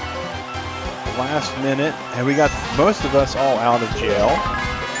 Last minute, and we got most of us all out of jail.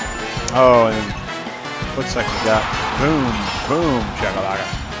 Oh, and looks like we got boom, boom, shakalaka.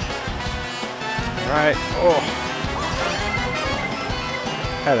 Alright, oh.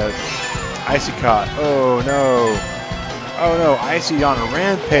 Had a icy caught. Oh no. Oh no, icy on a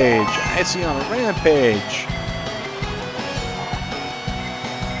rampage. Icy on a rampage.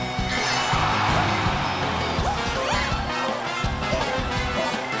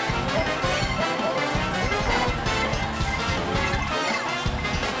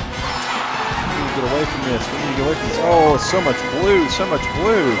 Away from this. We need to get away from this. Oh, so much blue, so much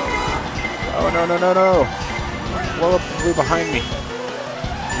blue. Oh, no, no, no, no. Blow up the blue behind me.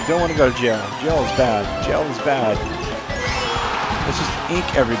 You don't want to go to jail. Jail is bad. Jail is bad. Let's just ink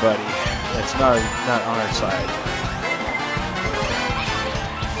everybody. That's not on our side.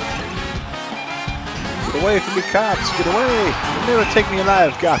 Get away from me, cops. Get away. You'll never take me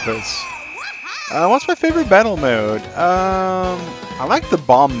alive, coppers. What's my favorite battle mode? I like the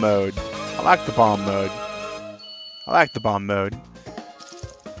bomb mode. I like the bomb mode. I like the bomb mode.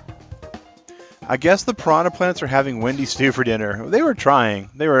 I guess the piranha plants are having Wendy stew for dinner. They were trying.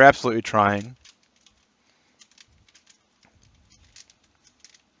 They were absolutely trying.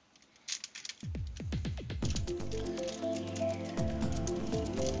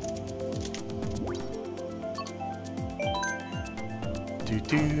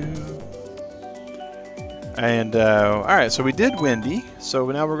 And, alright, so we did Wendy, so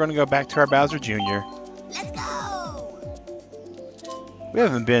now we're going to go back to our Bowser Jr. Let's go! We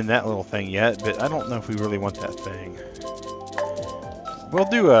haven't been that little thing yet, but I don't know if we really want that thing. We'll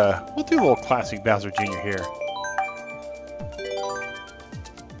do a little classic Bowser Jr. here.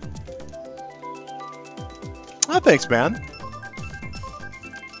 Oh, thanks, man.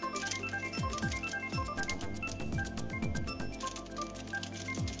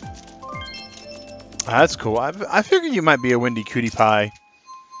 That's cool. I figured you might be a Wendy Cutie Pie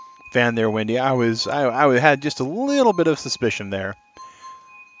fan there, Wendy. I had just a little bit of suspicion there.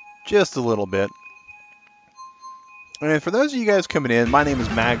 Just a little bit. And for those of you guys coming in, my name is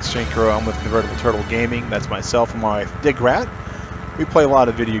Mags Synchro. I'm with Convertible Turtle Gaming. That's myself and my wife, Digrat. We play a lot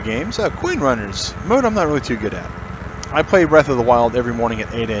of video games. Coin Runners, mode I'm not really too good at. I play Breath of the Wild every morning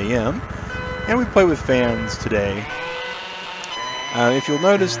at 8 a.m. And we play with fans today. If you'll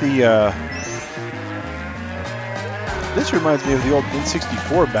notice this reminds me of the old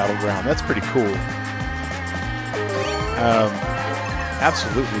N64 Battleground. That's pretty cool.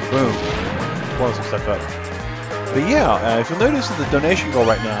 Absolutely, boom. Blow some stuff up. But yeah, if you'll notice the donation goal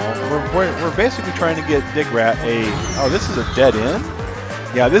right now, we're basically trying to get Digrat a... Oh, this is a dead end?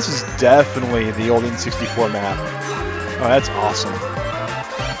 Yeah, this is definitely the old N64 map. Oh, that's awesome.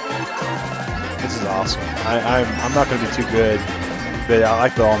 This is awesome. I'm not going to be too good, but I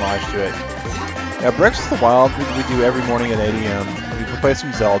like the homage to it. Yeah, Breakfast of the Wild, we do every morning at 8 a.m. We play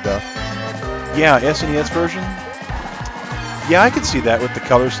some Zelda. Yeah, SNES version. Yeah, I can see that with the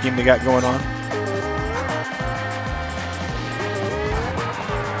color scheme they got going on.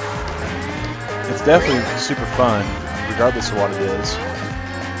 It's definitely super fun, regardless of what it is.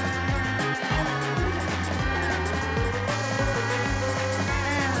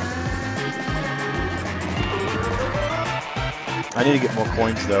 I need to get more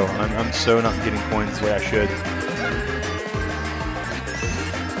coins, though. I'm so not getting coins the way I should.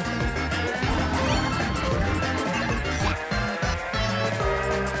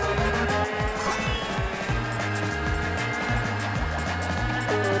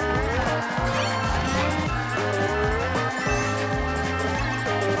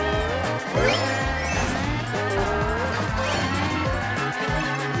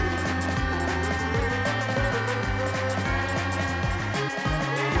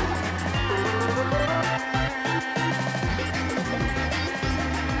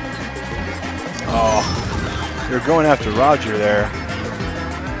 were going after Roger there.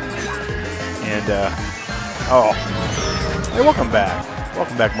 And, oh. Hey, welcome back.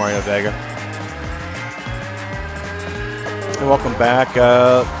 Welcome back, Mario Vega. And welcome back,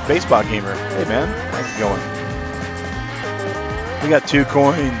 Baseball Gamer. Hey, man. How's it going? We got 2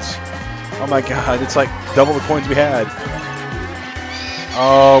 coins. Oh, my God. It's like double the coins we had.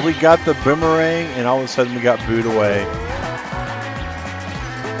 Oh, we got the boomerang, and all of a sudden we got booed away.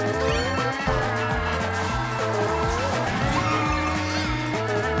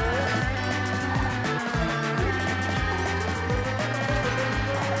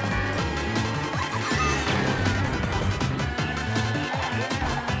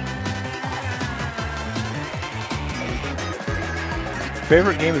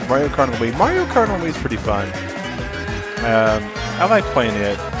 Favorite game is Mario Kart on Wii. Mario Kart on Wii is pretty fun. I like playing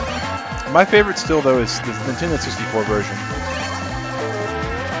it. My favorite still, though, is the Nintendo 64 version.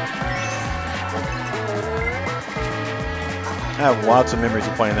 I have lots of memories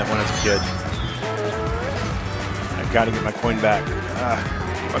of playing that when I was a kid. I've got to get my coin back.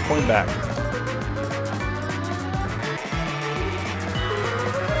 My coin back.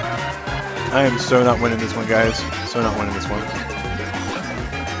 I am so not winning this one, guys. So not winning this one.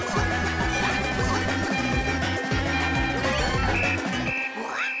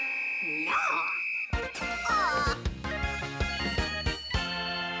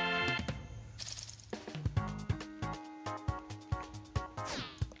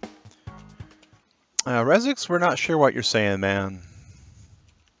 Rezix, we're not sure what you're saying, man.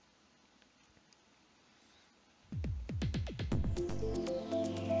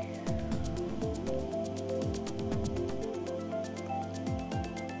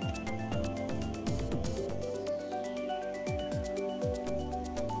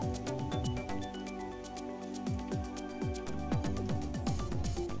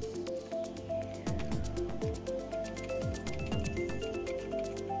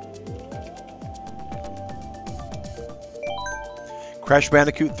 Crash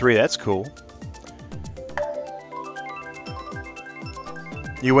Bandicoot 3, that's cool.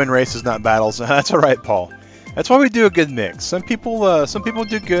 You win races, not battles. That's all right, Paul. That's why we do a good mix. Some people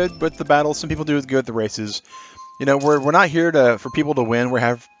do good with the battles. Some people do good with the races. You know, we're not here for people to win.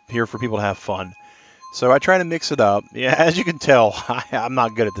 We're here for people to have fun. So I try to mix it up. Yeah, as you can tell, I'm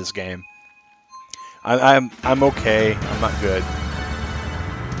not good at this game. I'm okay. I'm not good.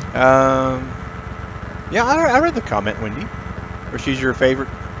 Yeah, I read the comment, Wendy. Or she's your favorite?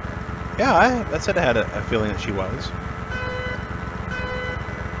 Yeah, I said I had a feeling that she was.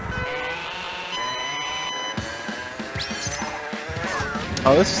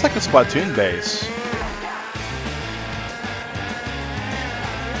 Oh, this is like a Splatoon base.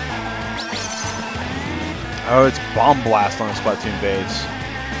 Oh, it's Bomb Blast on a Splatoon base.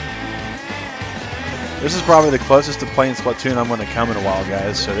 This is probably the closest to playing Splatoon I'm going to come in a while,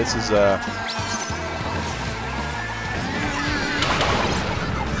 guys. So this is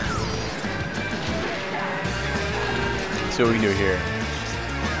Let's see what we can do here.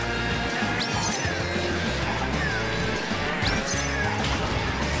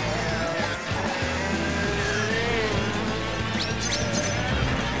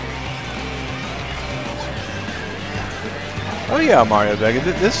 Oh yeah, Mario Vega.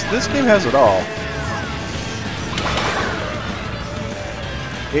 This game has it all.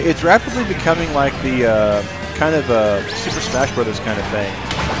 It's rapidly becoming like the kind of a Super Smash Brothers kind of thing.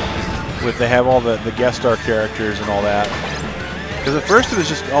 They have all the guest star characters and all that. Because at first it was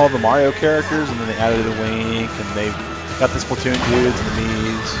just all the Mario characters, and then they added the Link, and they got the Splatoon dudes and the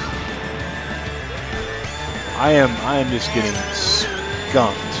Mii's. I am just getting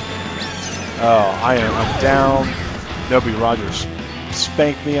skunked. Oh, I'm down. Nobody Rogers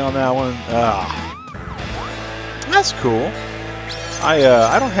spanked me on that one. That's cool.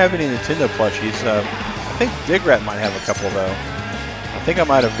 I don't have any Nintendo plushies. I think Digrat might have a couple though. I think I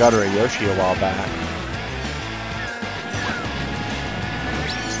might have got her a Yoshi a while back.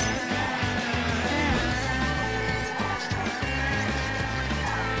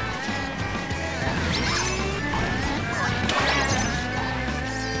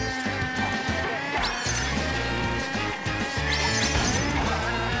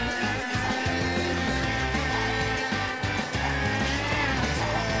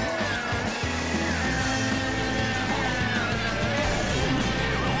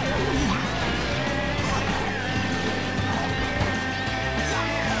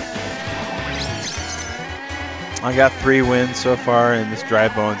 I got 3 wins so far, and this Dry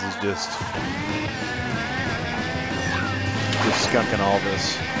Bones is just skunking all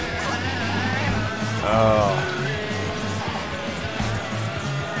this. Oh.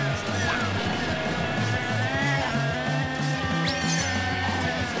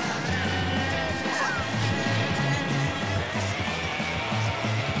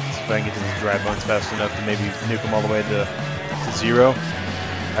 Hopefully I can get to these dry bones fast enough to maybe nuke them all the way to 0. I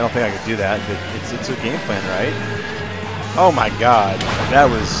don't think I could do that, but it's a game plan, right? Oh my god, that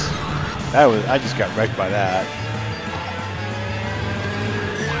was I just got wrecked by that.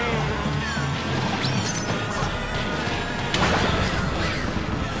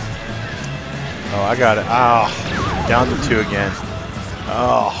 Oh, I got it. Ah, oh, down to 2 again.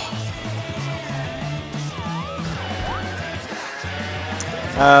 Oh.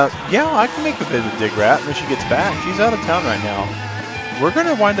 Yeah, I can make a bit of Dig Rat when she gets back. She's out of town right now. We're going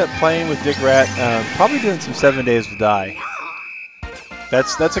to wind up playing with Dig Rat, probably doing some 7 Days to Die.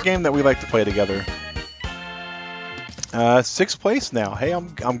 That's a game that we like to play together. 6th place now. Hey,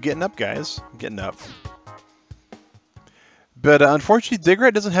 I'm getting up, guys. I'm getting up. But unfortunately, Dig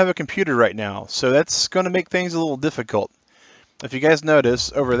Rat doesn't have a computer right now, so that's going to make things a little difficult. If you guys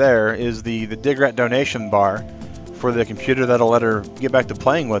notice, over there is the Dig Rat donation bar for the computer that'll let her get back to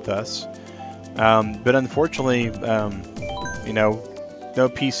playing with us. But unfortunately, you know, no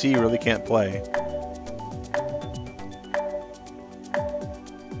PC really can't play.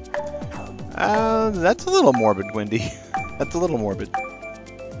 That's a little morbid, Wendy. That's a little morbid.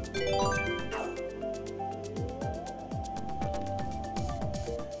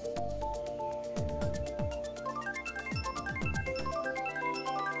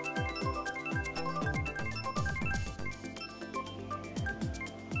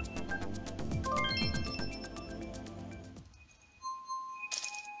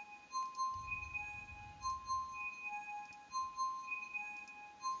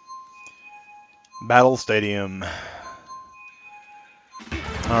 Battle Stadium.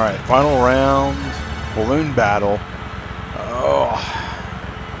 Alright, final round. Balloon battle. Oh.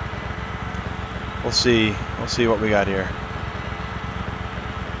 We'll see. We'll see what we got here.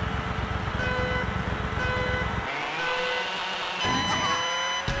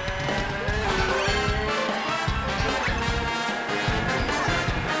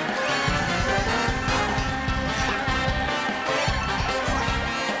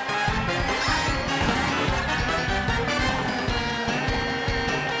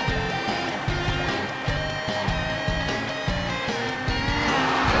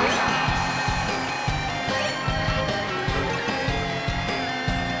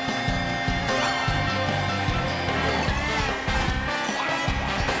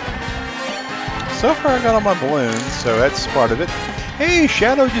 So far I got all my balloons, so that's part of it. Hey,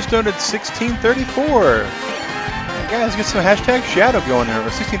 Shadow just donated 1634. Guys, get some hashtag Shadow going there,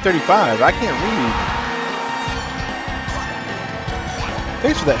 or 1635. I can't read.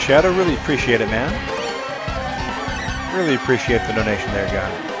 Thanks for that, Shadow. Really appreciate it, man. Really appreciate the donation there,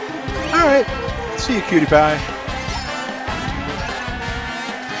 guy. Alright, see you, cutie pie.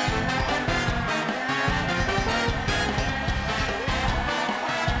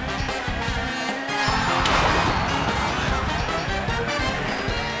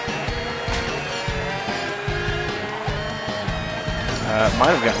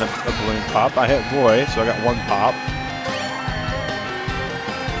 Might have gotten a balloon pop. I hit Roy, so I got 1 pop.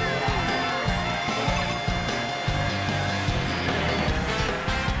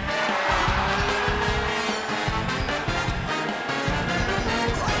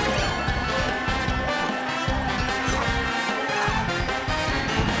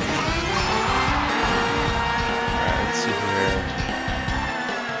 Alright, let's see here.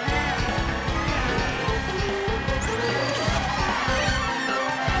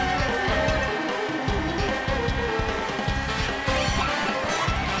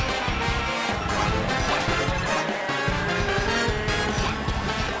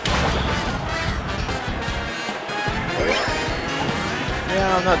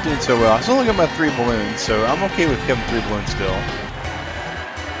 Yeah, I'm not doing so well. I still only got my 3 balloons, so I'm okay with having 3 balloons still.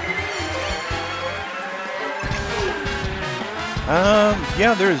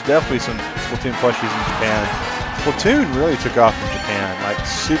 Yeah, there's definitely some Splatoon plushies in Japan. Splatoon really took off in Japan, like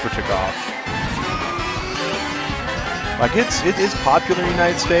super took off. Like it is popular in the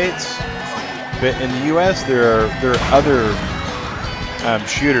United States, but in the U.S. there are other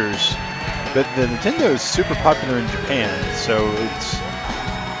shooters. But the Nintendo is super popular in Japan, so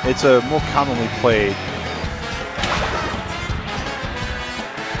it's a more commonly played.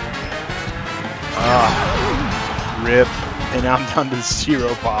 Rip, and now I'm down to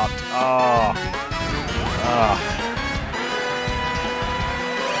 0 popped. I'm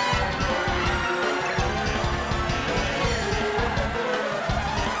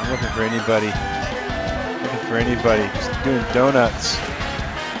looking for anybody. Looking for anybody. Just doing donuts.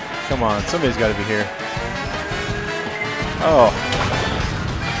 Come on, somebody's got to be here. Oh,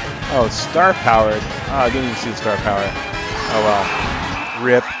 it's star powered. Oh, I didn't even see the star power. Oh well.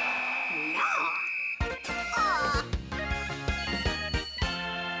 Rip.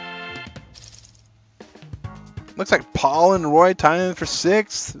 Looks like Paul and Roy tying in for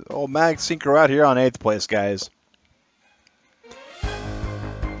 6th. Old Mag Synchro out here on 8th place, guys.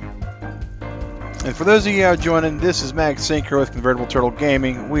 And for those of you out joining, this is Mag Synchro with Convertible Turtle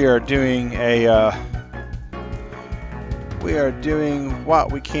Gaming. We are doing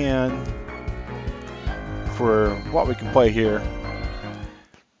what we can for what we can play here.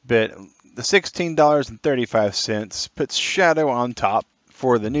 But the $16.35 puts Shadow on top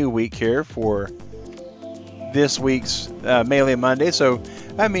for the new week here for this week's Melee Monday. So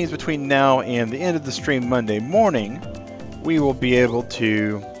that means between now and the end of the stream Monday morning, we will be able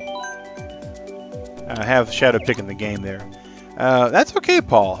to have Shadow picking the game there. That's okay,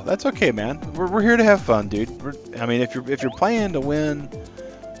 Paul. That's okay, man. We're here to have fun, dude. I mean, if you're playing to win,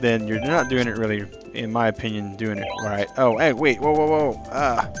 then you're not doing it really, in my opinion, doing it right. Oh, hey, wait, whoa.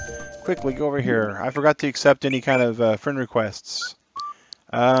 Quickly go over here. I forgot to accept any kind of friend requests.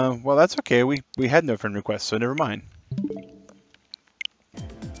 Well, that's okay. We had no friend requests, so never mind.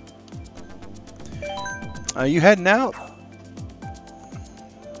 You heading out?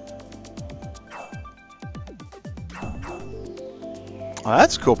 Oh,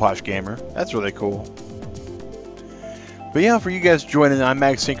 that's cool, Posh Gamer. That's really cool. But yeah, for you guys joining, I'm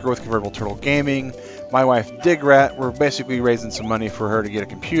Mag Synchro with Convertible Turtle Gaming. My wife, Digrat, we're basically raising some money for her to get a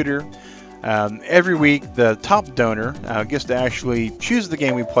computer. Every week, the top donor gets to actually choose the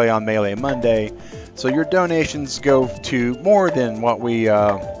game we play on Melee Monday. So your donations go to more than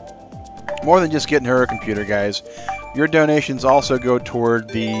just getting her a computer, guys. Your donations also go toward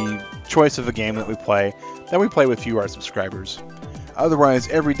the choice of a game that we play with you, our subscribers. Otherwise,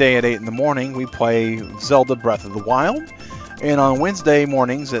 every day at 8 in the morning, we play Zelda Breath of the Wild. And on Wednesday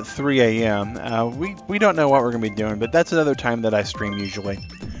mornings at 3 a.m., we don't know what we're going to be doing, but that's another time that I stream usually.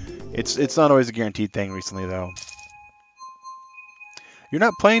 It's not always a guaranteed thing recently, though. You're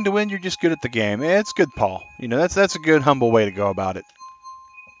not playing to win, you're just good at the game. It's good, Paul. You know, that's a good, humble way to go about it.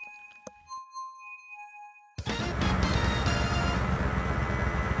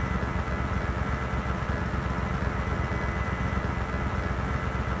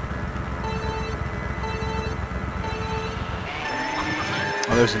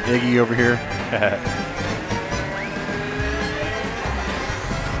 Oh, there's an Iggy over here.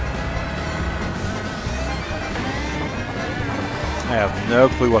 I have no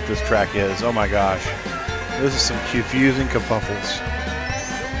clue what this track is. Oh my gosh. This is some confusing kerfuffles.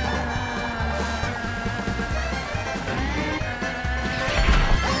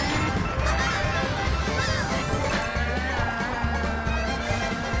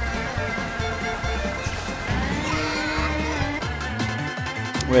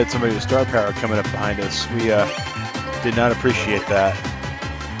 We had somebody with star power coming up behind us. We did not appreciate that.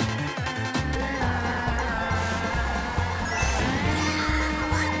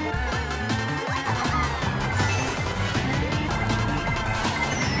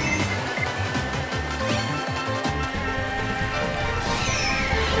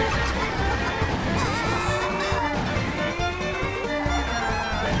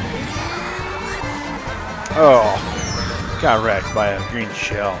 Oh, got wrecked by a green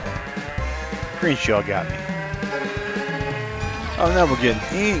shell. Green shell got me. Oh, now we're getting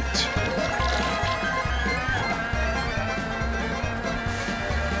inked.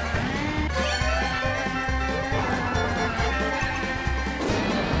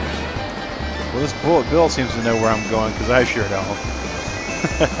 Well, this Bullet Bill seems to know where I'm going, because I sure don't.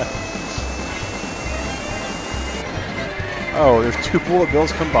 Oh, there's 2 Bullet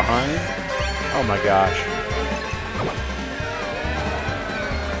Bills come behind? Oh my gosh.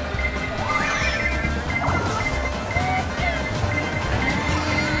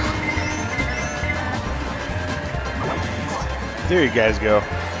 There you guys go.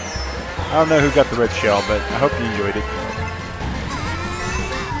 I don't know who got the red shell, but I hope you enjoyed it.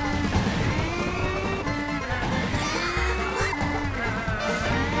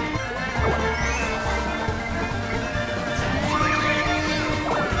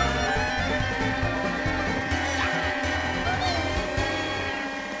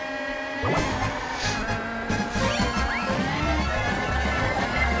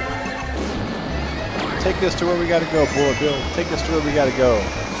 Take us to where we gotta go, Bullet Bill. Take us to where we gotta go.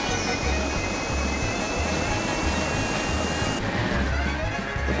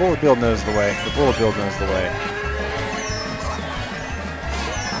 The Bullet Bill knows the way. The Bullet Bill knows the way.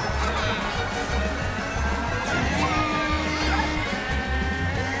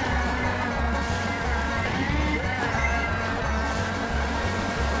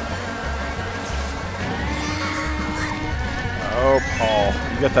 Oh, Paul,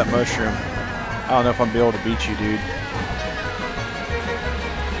 you got that mushroom. I don't know if I'm able to beat you, dude.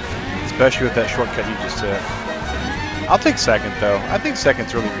 Especially with that shortcut you just took. I'll take second, though. I think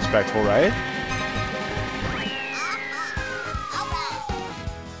second's really respectful, right?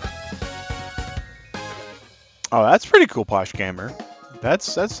 Oh, that's pretty cool, Posh Gamer.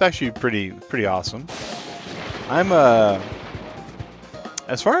 That's actually pretty awesome. I'm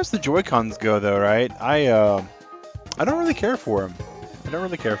as far as the Joy-Cons go, though, right? I don't really care for them. I don't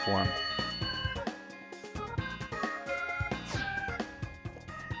really care for them.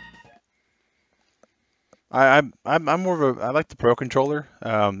 I'm more of a I like the Pro controller.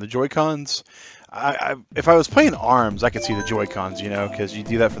 The Joy-Cons. If I was playing ARMS, I could see the Joy-Cons, you know, because you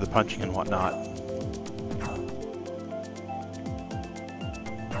do that for the punching and whatnot.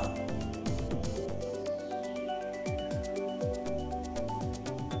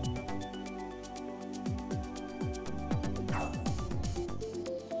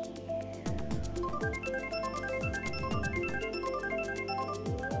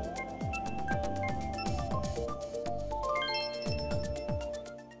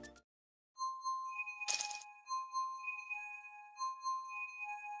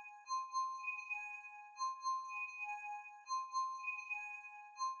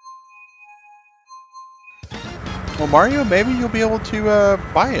 Well, Mario, maybe you'll be able to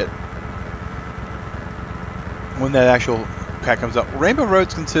buy it when that actual pack comes out. Rainbow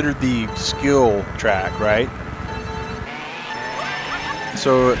Road's considered the skill track, right?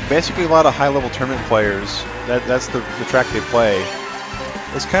 So basically, a lot of high-level tournament players, that's the track they play.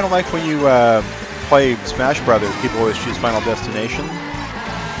 It's kind of like when you play Smash Brothers, people always choose Final Destination,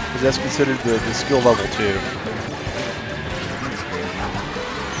 because that's considered the skill level too.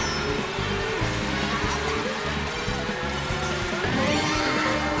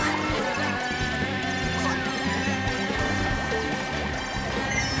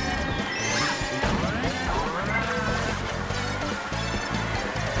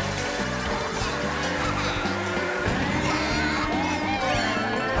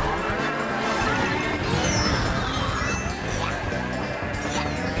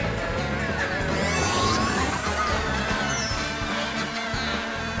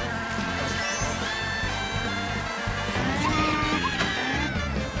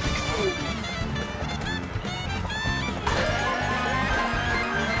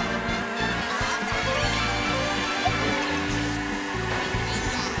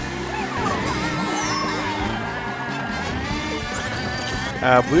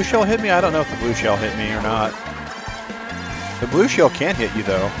 Blue shell hit me? I don't know if the blue shell hit me or not. The blue shell can hit you,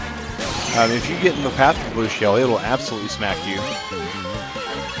 though. If you get in the path of the blue shell, it'll absolutely smack you.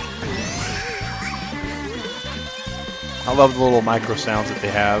 I love the little micro sounds that they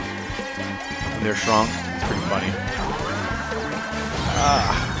have when they're shrunk. It's pretty funny.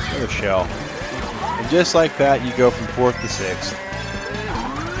 Ah, another shell. And just like that, you go from 4th to 6th.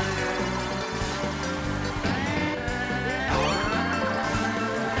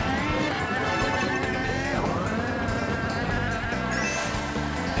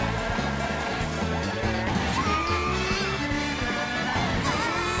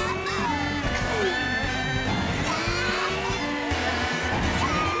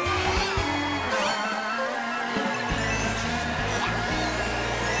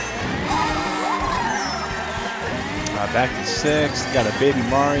 Back to 6th, got a baby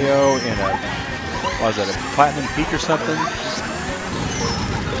Mario and a, what was that, a Platinum Peak or something?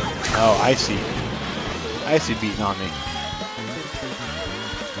 Oh, Icy. Icy beating on me.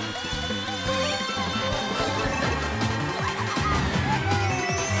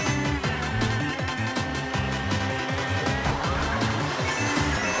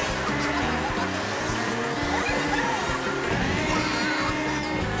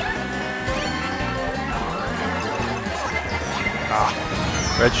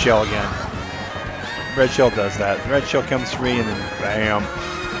 Red shell again. Red shell does that. Red shell comes for me and then bam.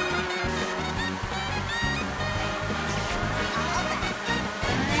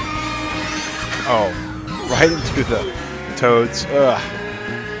 Oh, right into the toads. Ugh.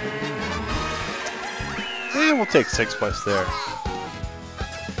 Yeah, we'll take 6th place there.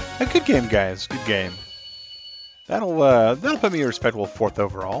 A good game, guys. Good game. That'll put me a respectable 4th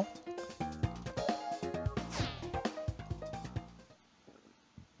overall.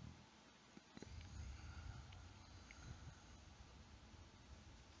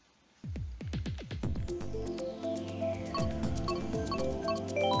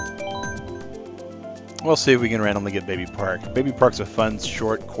 We'll see if we can randomly get Baby Park. Baby Park's a fun,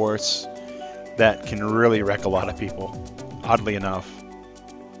 short course that can really wreck a lot of people, oddly enough.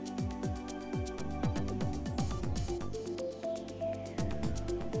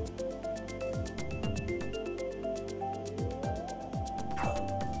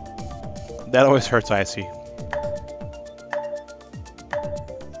 That always hurts Icy.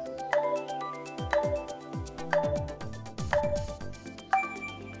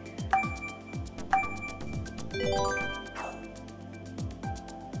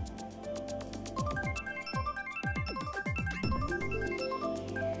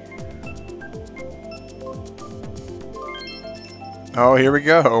 Oh, here we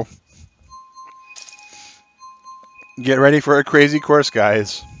go. Get ready for a crazy course,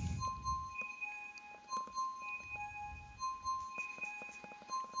 guys.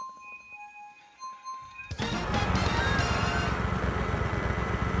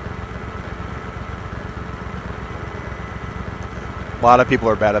 A lot of people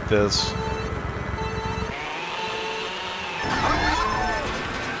are bad at this.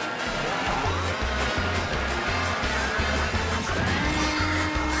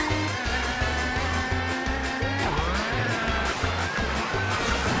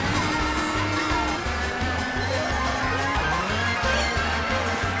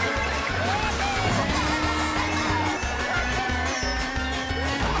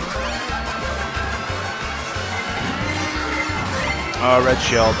 Oh, red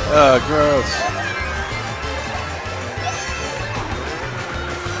shield. Ugh, gross.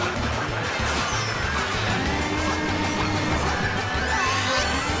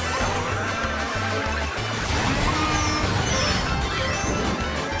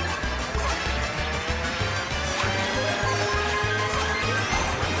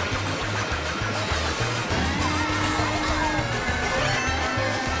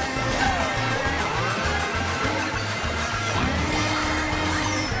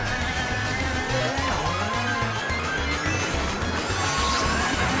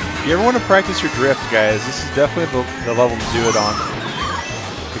 If you ever want to practice your drift, guys, this is definitely the level to do it on.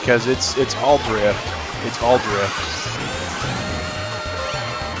 Because it's all drift. It's all drift.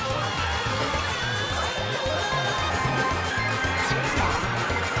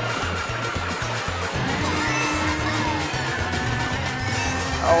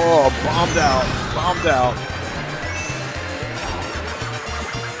 Oh, bombed out. Bombed out.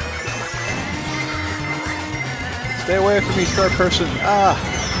 Stay away from me, star person. Ah.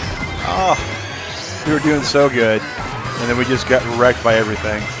 Oh, we were doing so good, and then we just got wrecked by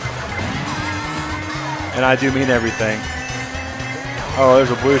everything. And I do mean everything. Oh, there's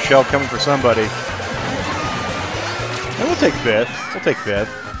a blue shell coming for somebody. And we'll take fifth. We'll take fifth.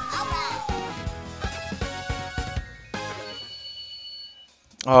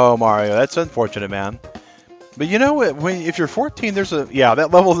 Oh, Mario, that's unfortunate, man. But you know what? If you're 14, there's a... Yeah,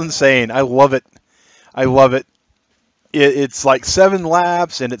 that level's insane. I love it. I love it. It's like 7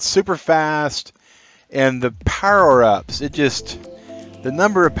 laps, and it's super fast, and the power-ups, the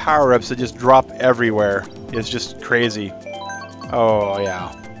number of power-ups that just drop everywhere is just crazy. Oh,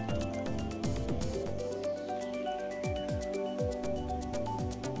 yeah.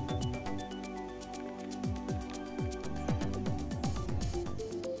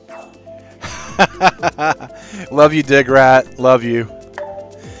 Love you, Dig Rat. Love you.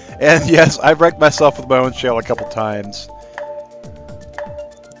 And yes, I've wrecked myself with my own shell a couple times.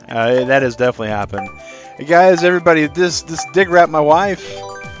 That has definitely happened. Hey guys, everybody, this Dig Rat, my wife,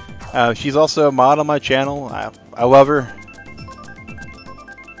 she's also a mod on my channel. I love her.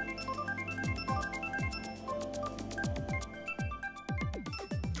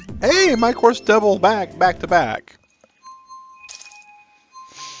 Hey, my course double back to back.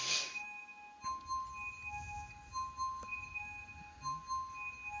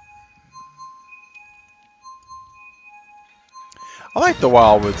 I like the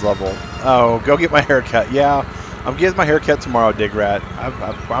Wildwoods level. Oh, go get my haircut. Yeah, I'm getting my haircut tomorrow, Dig Rat.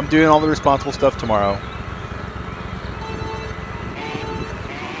 I'm doing all the responsible stuff tomorrow.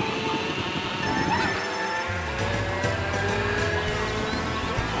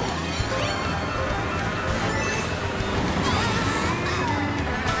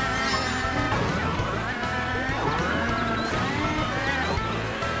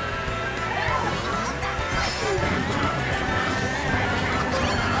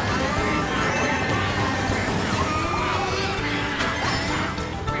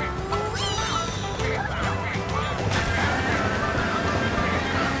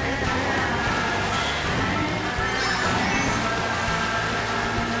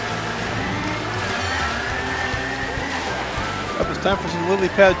 It's time for some lily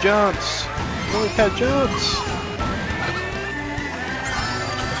pad jumps. Lily pad jumps.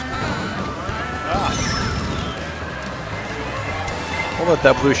 Ah. We'll let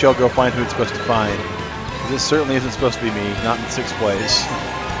that blue shell go find who it's supposed to find. This certainly isn't supposed to be me, not in 6th place.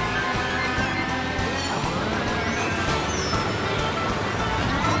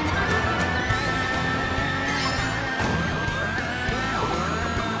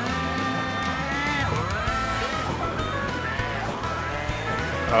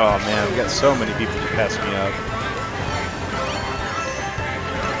 Oh man, we got so many people to pass me up.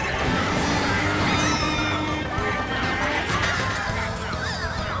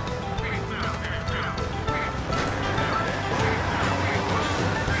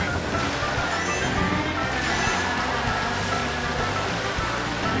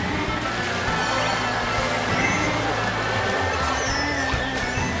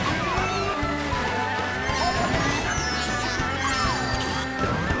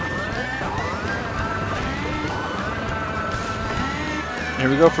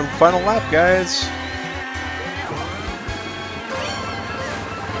 we go for the final lap, guys.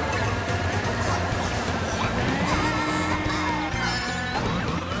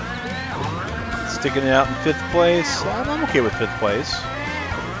 Sticking it out in 5th place. I'm okay with 5th place.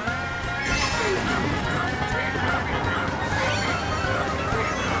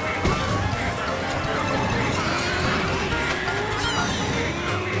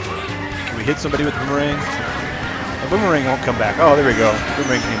 Can we hit somebody with the boomerang? The boomerang won't come back. Oh, there we go.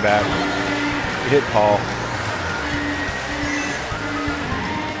 Boomerang came back. We hit Paul.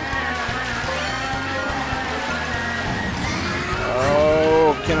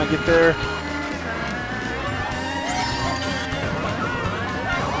 Oh, can I get there?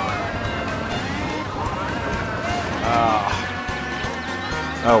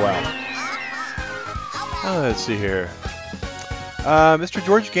 Oh, wow. Oh, let's see here. Mr.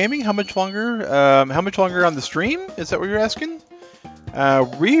 George Gaming, how much longer? How much longer on the stream? Is that what you're asking?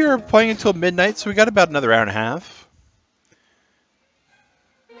 We are playing until midnight, so we got about another hour and a half.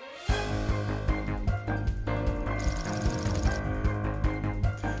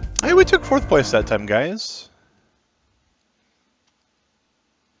 Hey, we took 4th place that time, guys.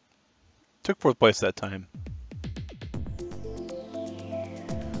 Took 4th place that time.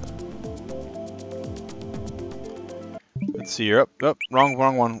 Let's see, you're up. Oh,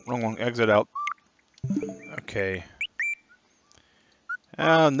 wrong one. Exit out. Okay.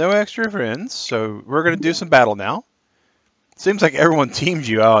 No extra friends, so we're gonna do some battle now. Seems like everyone teamed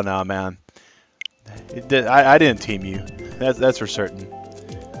you. Oh no, man. I didn't team you. That's for certain.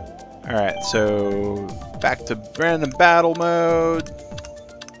 All right, so back to random battle mode.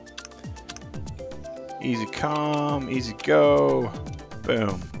 Easy come, easy go.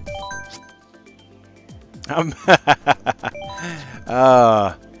 Boom.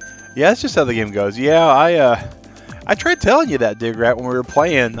 Yeah, that's just how the game goes. Yeah, I tried telling you that, Digrat, when we were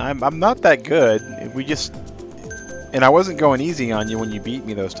playing. I'm not that good. And I wasn't going easy on you when you beat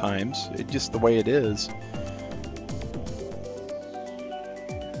me those times. It's just the way it is.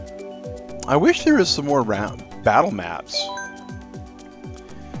 I wish there was some more battle maps.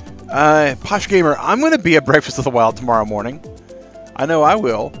 Posh Gamer, I'm going to be at Breakfast of the Wild tomorrow morning. I know I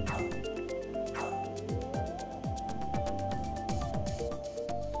will.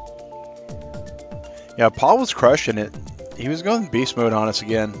 Yeah, Paul was crushing it. He was going beast mode on us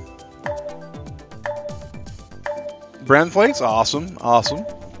again. Brand Flakes, awesome, awesome.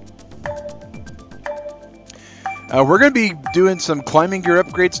 We're going to be doing some climbing gear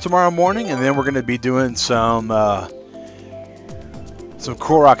upgrades tomorrow morning, and then we're going to be doing some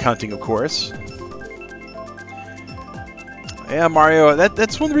Korok hunting, of course. Yeah, Mario,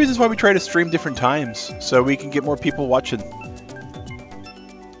 that's one of the reasons why we try to stream different times, so we can get more people watching.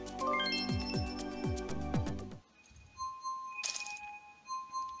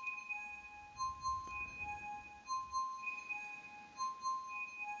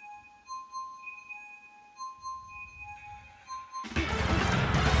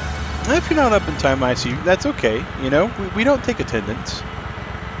 If you're not up in time, I see. That's okay. You know, we don't take attendance.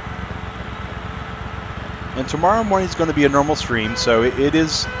 And tomorrow morning is going to be a normal stream, so it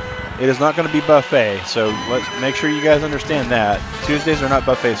is not going to be buffet. So make sure you guys understand that Tuesdays are not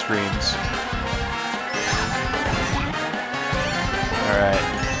buffet streams. All right.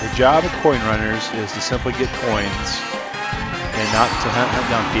 The job of coin runners is to simply get coins and not to hunt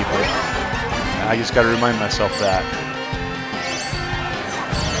down people. I just got to remind myself that.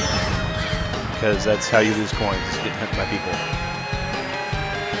 Because that's how you lose coins, is getting hunted by people.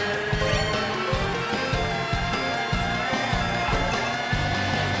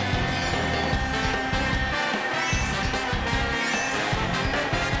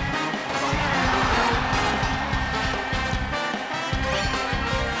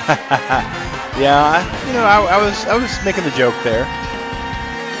 Yeah, you know, I was making a joke there.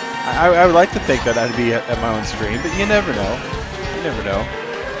 I would like to think that I'd be at my own stream, but you never know. You never know.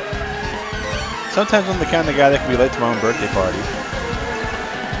 Sometimes I'm the kind of guy that can be late to my own birthday party.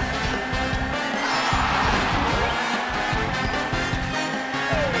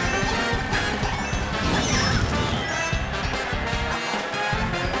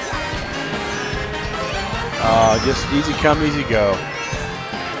 Just easy come, easy go.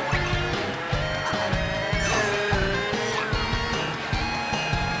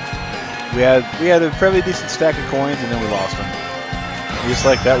 We had a fairly decent stack of coins, and then we lost them. Just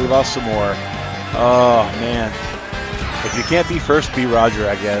like that, we lost some more. Oh, man. If you can't be first, be Roger,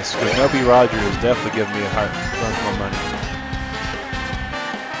 I guess. Because no be Roger is definitely giving me a hard run for my money.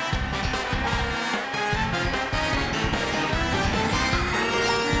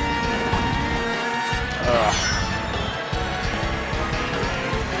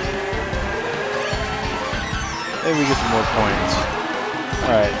 Maybe we get some more coins.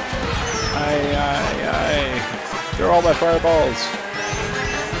 Alright. Aye. They're all my fireballs.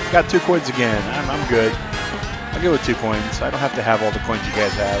 Got 2 coins again. I'm good. I'll go with 2 coins. I don't have to have all the coins you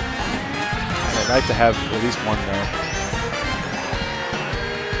guys have. I'd like to have at least 1 though.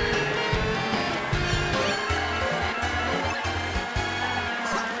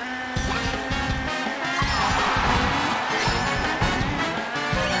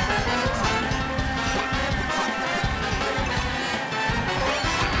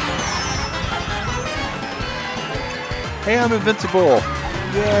 Hey, I'm invincible!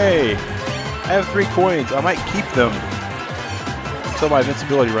 Yay! I have 3 coins. I might keep them until my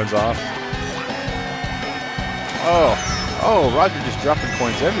invincibility runs off. Oh, Roger just dropping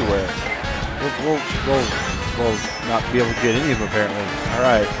coins everywhere. We'll not be able to get any of them apparently.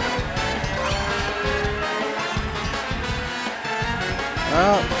 Alright.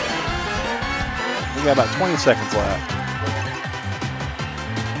 Well, we got about 20 seconds left.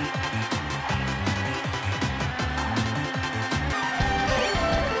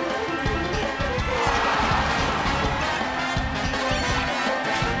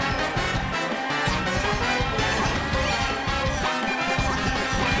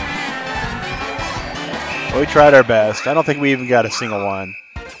 We tried our best. I don't think we even got a single one.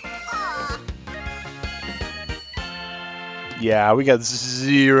 Yeah, we got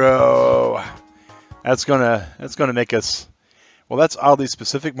 0. That's gonna make us. Well, that's oddly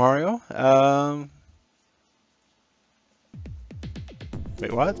specific, Mario.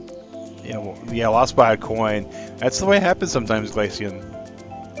 Wait, what? Yeah, lost by a coin. That's the way it happens sometimes, Glacian.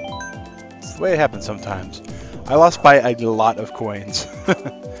 It's the way it happens sometimes. I lost by a lot of coins.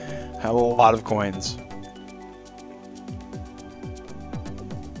 A lot of coins.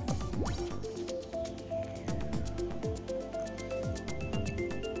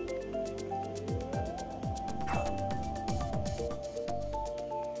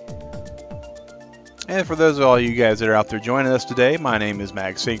 And for those of all you guys that are out there joining us today, my name is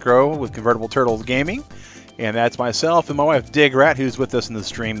Mag Synchro with Convertible Turtles Gaming, and that's myself and my wife Dig Rat, who's with us in the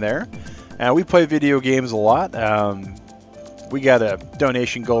stream there. We play video games a lot. We got a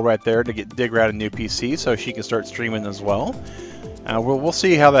donation goal right there to get Dig Rat a new PC so she can start streaming as well. We'll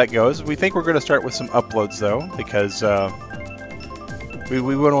see how that goes. We think we're going to start with some uploads though, because we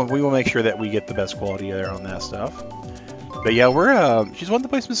will make sure that we get the best quality there on that stuff. But yeah, she's wanting to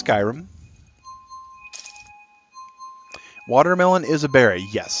play some Skyrim. Watermelon is a berry.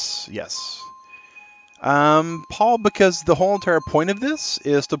 Yes. Paul, because the whole entire point of this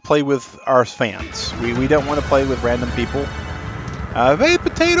is to play with our fans. We don't want to play with random people. Hey,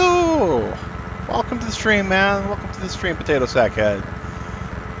 Potato! Welcome to the stream, man. Welcome to the stream, Potato Sackhead.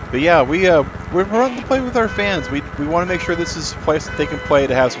 But yeah, we're wanting to play with our fans. We want to make sure this is a place that they can play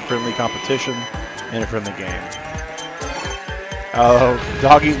to have some friendly competition and a friendly game.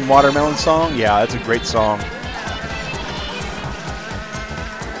 Dog Eating Watermelon song? Yeah, that's a great song.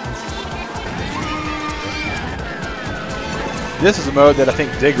 This is a mode that I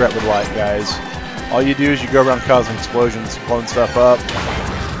think Dig Rat would like, guys. All you do is you go around causing explosions, blowing stuff up.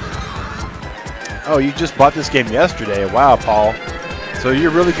 Oh, you just bought this game yesterday. Wow, Paul. So you're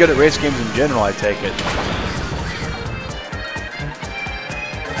really good at race games in general, I take it.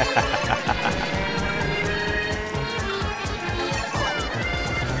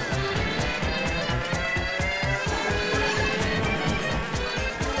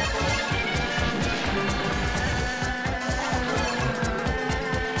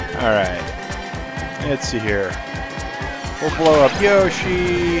 Alright, let's see here. We'll blow up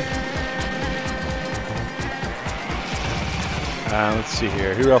Yoshi. Let's see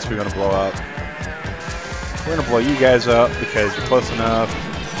here. Who else are we going to blow up? We're going to blow you guys up because you're close enough.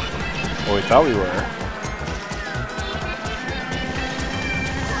 Well, we thought we were.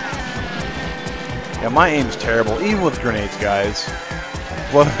 Yeah, my aim's terrible, even with grenades, guys.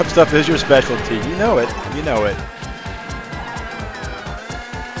 Blowing up stuff is your specialty. You know it. You know it.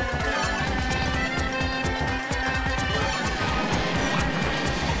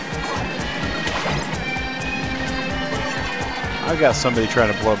 I got somebody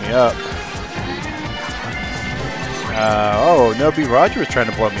trying to blow me up. Oh, Nobi Roger was trying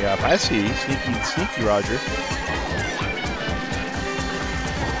to blow me up. I see. Sneaky Roger.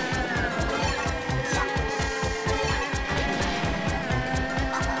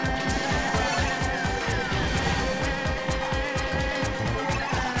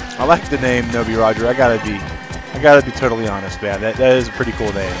 I like the name Nobi Roger. I gotta be totally honest, man. That is a pretty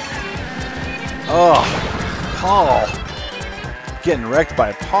cool name. Oh, Paul. Getting wrecked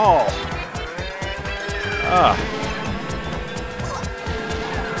by Paul.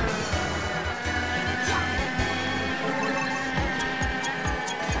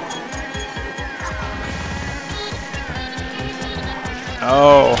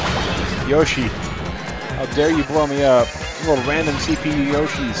 Oh, Yoshi. How dare you blow me up. Little random CPU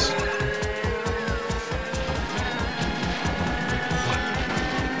Yoshis.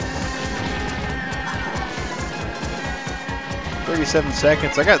 "37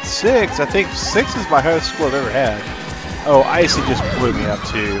 seconds. I got 6. I think 6 is my highest score I've ever had. Oh, Icy just blew me up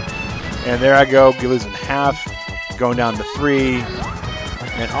too. And there I go, losing half, going down to 3.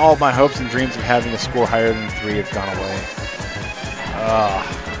 And all of my hopes and dreams of having a score higher than 3 have gone away.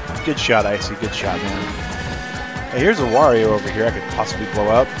 Good shot, Icy. Good shot, man. Hey, here's a Wario over here I could possibly blow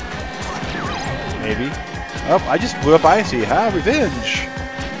up. Maybe. Oh, I just blew up Icy. Ha, revenge.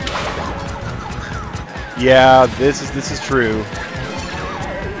 Yeah, this is true.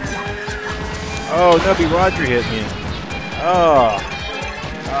 Oh, Nubby Roger hit me.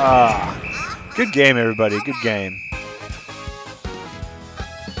 Good game, everybody. Good game.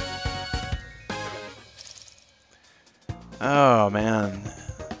 Oh, man.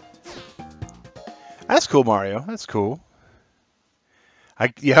 That's cool, Mario. That's cool.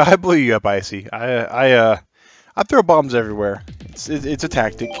 Yeah, I blew you up, Icy. I throw bombs everywhere. It's a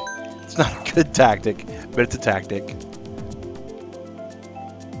tactic. It's not a good tactic, but it's a tactic.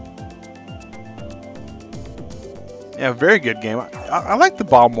 Yeah, very good game. I like the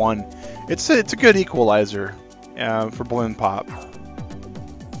bomb one. It's a good equalizer for balloon pop.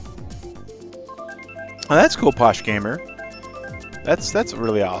 Oh, that's cool, Posh Gamer. That's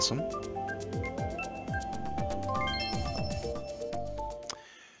really awesome.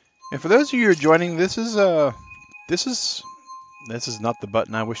 And for those of you who are joining, this is not the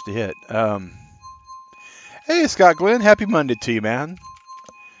button I wish to hit. Hey, Scott Glenn, happy Monday to you, man.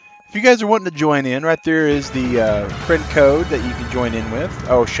 If you guys are wanting to join in, right there is the friend code that you can join in with.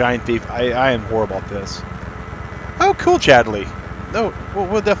 Oh, Shine Thief, I am horrible at this. Oh, cool, Chadley. No,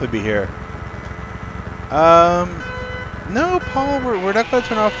 we'll definitely be here. No, Paul, we're not going to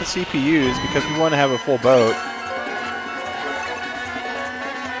turn off the CPUs because we want to have a full boat.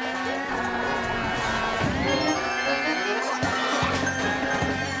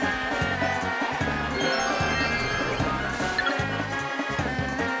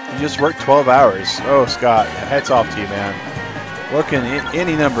 You just worked 12 hours. Oh, Scott, hats off to you, man. Working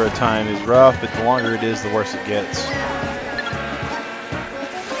any number of time is rough, but the longer it is, the worse it gets.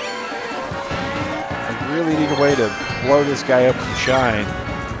 I really need a way to blow this guy up with the shine.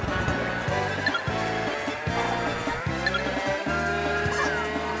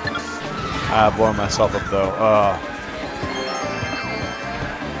 I'm blowing myself up, though.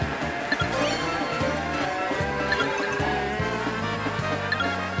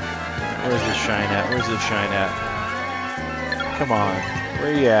 Where's this shine at? Where's this shine at? Come on.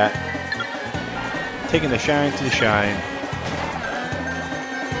 Where are you at? Taking the shine to the shine.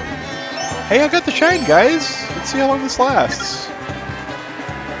 Hey, I got the shine, guys. Let's see how long this lasts.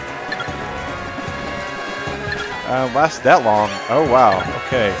 Lasted that long. Oh, wow.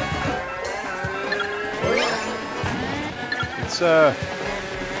 Okay. It's, well,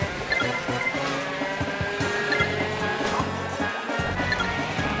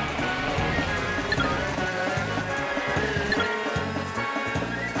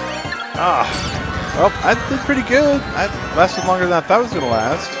 I did pretty good. I lasted longer than I thought it was going to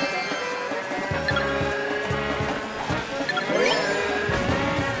last.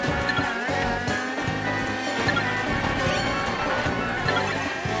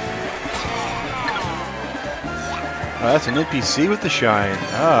 Oh, that's an NPC with the shine.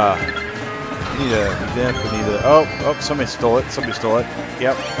 We definitely need a. Oh, somebody stole it. Somebody stole it.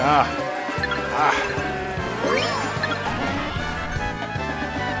 Yep.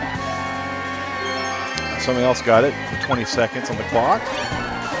 Somebody else got it for 20 seconds on the clock.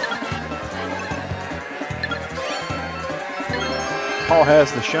 Paul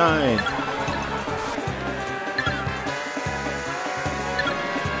has the shine.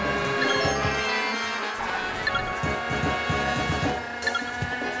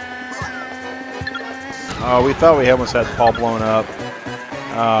 Oh, we thought we almost had Paul blown up.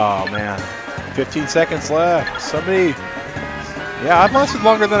 Oh, man. 15 seconds left. Somebody. Yeah, I've lasted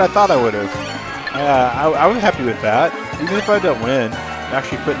longer than I thought I would have. I was happy with that. Even if I don't win,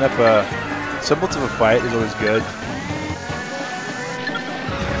 actually putting up a semblance of a fight is always good.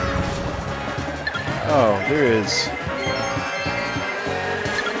 Oh, there is.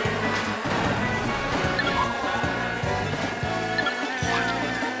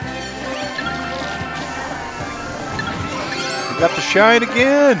 We got the shine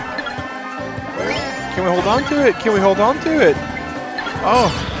again. Can we hold on to it? Can we hold on to it?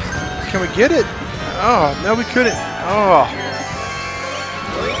 Oh, can we get it? Oh, no, we couldn't. Oh.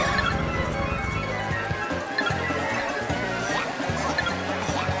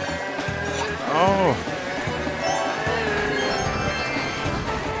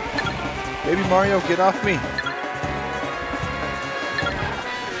 Mario. Get off me.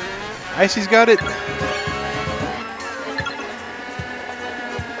 Icy's got it.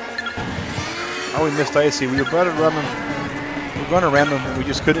 Oh, we missed Icy. We were about to ram him. We were going to ram him, but we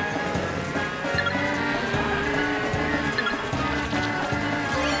just couldn't.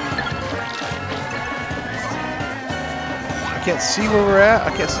 I can't see where we're at.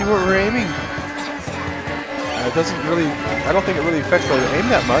 I can't see where we're aiming. It doesn't really, I don't think it really affects whether we aim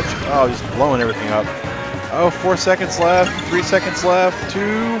that much. Oh, just blowing everything up. Oh, 4 seconds left, 3 seconds left, 2,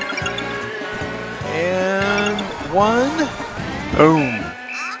 and 1. Boom.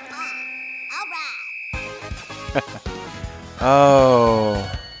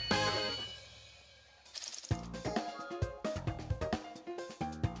 Oh.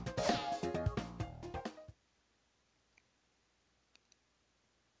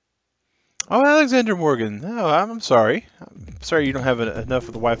 Oh, Alexander Morgan. Oh, I'm sorry. I'm sorry you don't have enough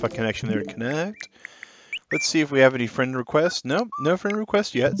of the Wi-Fi connection there to connect. Let's see if we have any friend requests. Nope, no friend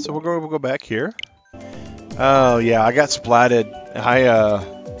requests yet. So we'll go back here. Oh yeah, I got splatted.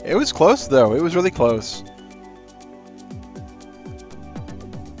 It was close though. It was really close.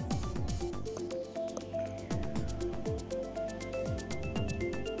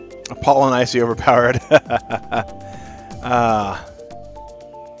 Paul and Icy overpowered.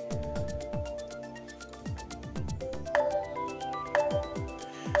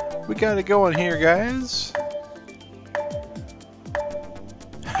 We got it going here, guys.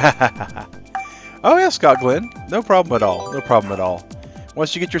 Oh yeah, Scott Glenn. No problem at all. No problem at all.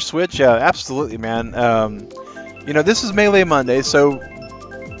 Once you get your Switch, absolutely, man. You know, this is Melee Monday, so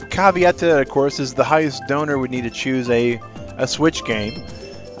caveat to that, of course, is the highest donor would need to choose a Switch game.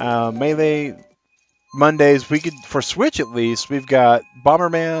 Melee Mondays, we could, for Switch at least, we've got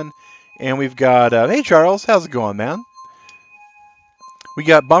Bomberman, and we've got, hey Charles, how's it going, man? We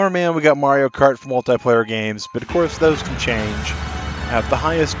got Bomberman, we got Mario Kart for multiplayer games, but of course those can change. The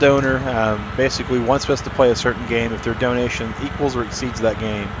highest donor basically wants us to play a certain game. If their donation equals or exceeds that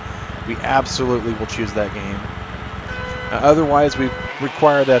game, we absolutely will choose that game. Otherwise, we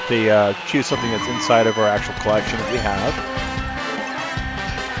require that they choose something that's inside of our actual collection that we have.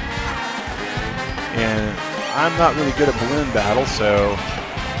 And I'm not really good at balloon battle, so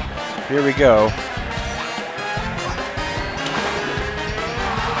here we go.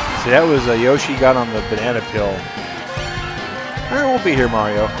 See, that was Yoshi got on the banana peel. Alright, we'll be here,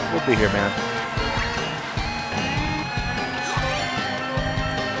 Mario. We'll be here, man.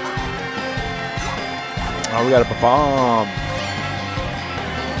 Oh, we got a bomb.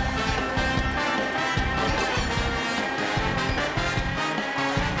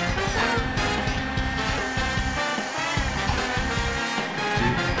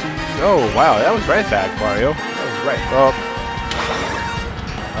 Oh, wow, that was right back, Mario. That was right. Oh.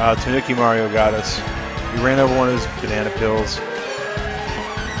 Tanuki Mario got us. He ran over one of his banana pills.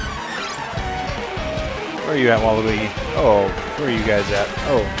 Where are you at, Waluigi? Oh, where are you guys at?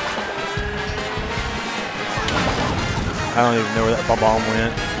 Oh. I don't even know where that bomb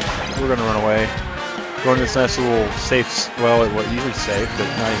went. We're gonna run away. Going to this nice little safe, well, it was usually safe, but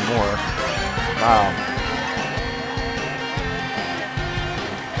not anymore. Wow.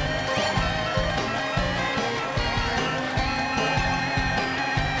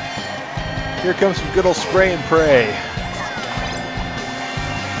 Here comes some good old spray and pray.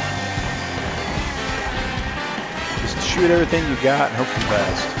 Just shoot everything you got and hope for the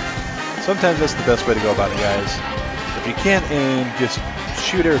best. Sometimes that's the best way to go about it, guys. If you can't aim, just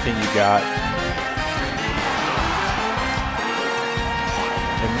shoot everything you got.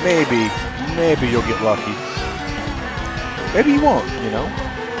 And maybe you'll get lucky. Maybe you won't, you know.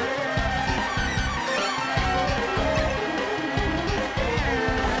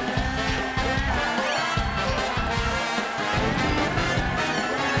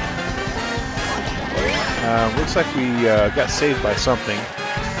 Looks like we got saved by something.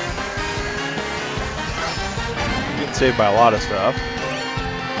 Getting saved by a lot of stuff.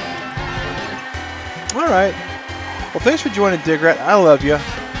 Alright. Well, thanks for joining, Digrat. I love you.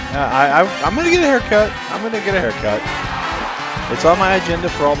 I'm going to get a haircut. I'm going to get a haircut. It's on my agenda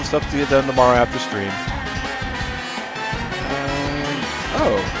for all the stuff to get done tomorrow after stream.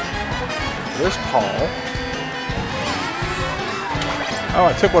 Oh. There's Paul. Oh,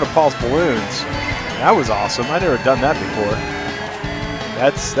 I took one of Paul's balloons. That was awesome. I've never done that before.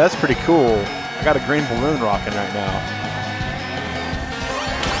 That's pretty cool. I got a green balloon rocking right now.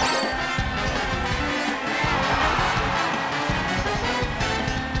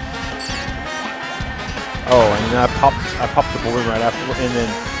 Oh, and then I popped the balloon right after, and then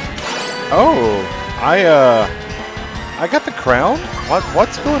I got the crown.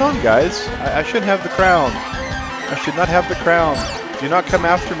 What's going on, guys? I shouldn't have the crown. I should not have the crown. Do not come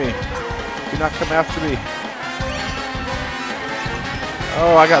after me. Do not come after me.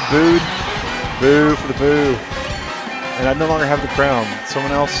 Oh, I got booed. Boo for the boo. And I no longer have the crown.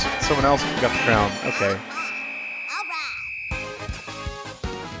 Someone else got the crown. Okay. All right.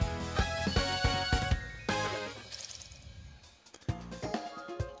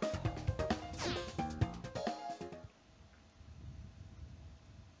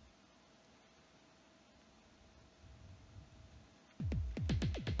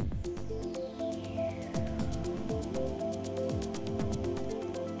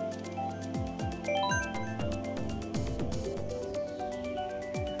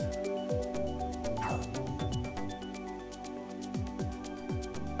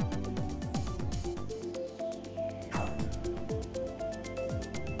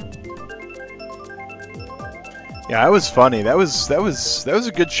 Yeah, that was funny. That was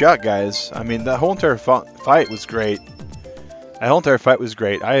a good shot, guys. I mean, that whole entire fight was great. That whole entire fight was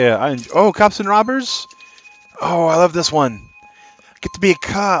great. Oh, cops and robbers. Oh, I love this one. I get to be a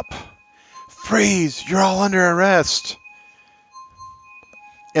cop. Freeze! You're all under arrest.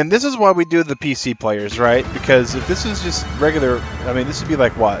 And this is why we do the PC players, right? Because if this is just regular, I mean, this would be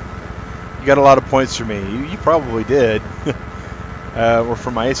like what? You got a lot of points for me. You probably did. Or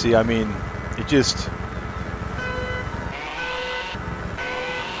from Icy. I mean, it just.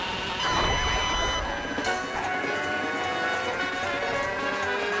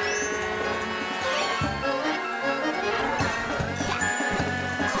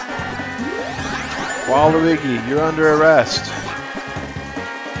 Waluigi, you're under arrest.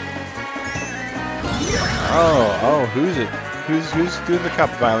 Oh, who's it? Who's doing the cop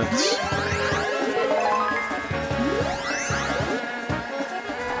violence?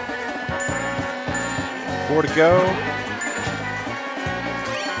 Four to go.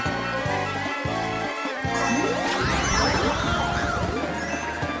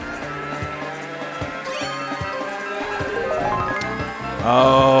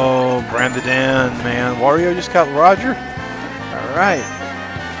 Oh, Brandon, man. Wario just got Roger? Alright.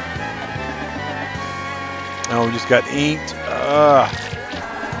 Oh, we just got inked.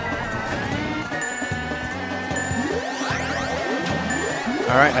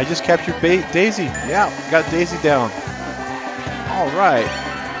 Alright, I just captured Daisy. Yeah, got Daisy down. Alright.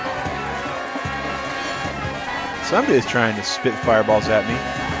 Somebody's trying to spit fireballs at me.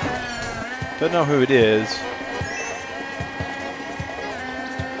 Don't know who it is.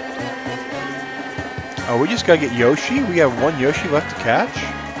 Oh, we just gotta get Yoshi? We have one Yoshi left to catch?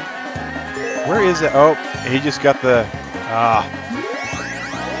 Where is it? Oh, he just got the...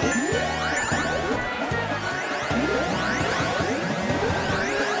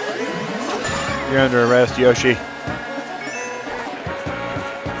 You're under arrest, Yoshi.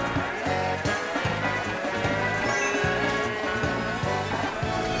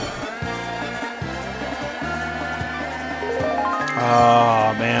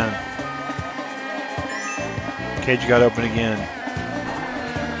 Oh, man. Cage got open again.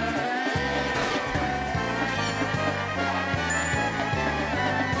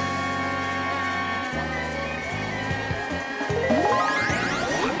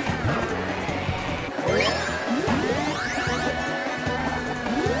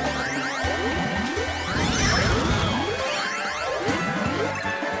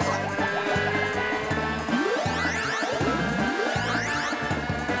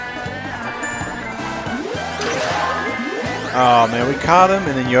 Oh man, we caught him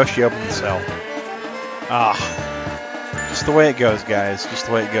and then Yoshi opened the cell. Just the way it goes, guys. Just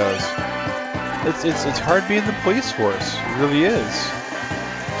the way it goes. It's hard being the police force. It really is.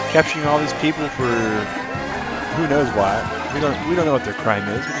 Capturing all these people for who knows what. We don't know what their crime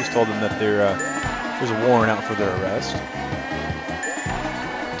is. We just told them that there's a warrant out for their arrest.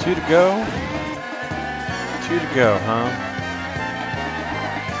 2 to go. 2 to go, huh?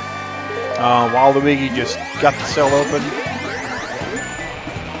 Waluigi just got the cell open.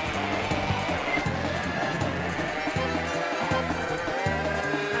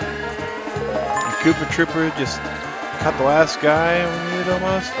 Koopa Trooper just caught the last guy. We need it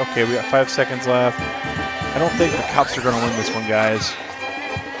almost. Okay, we got 5 seconds left. I don't think the cops are going to win this one, guys.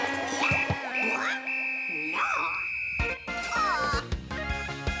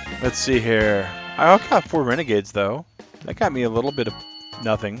 Let's see here. I got 4 Renegades, though. That got me a little bit of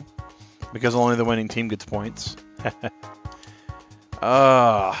nothing. Because only the winning team gets points.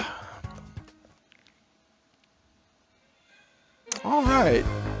 Alright.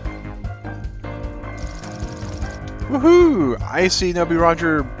 Woohoo! Icy, Nubby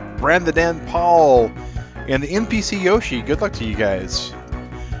Roger, Brandon Paul And the NPC Yoshi, good luck to you guys.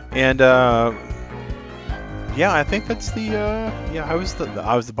 And yeah, I think that's the yeah, I was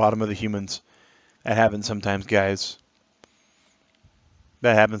the bottom of the humans. That happens sometimes, guys.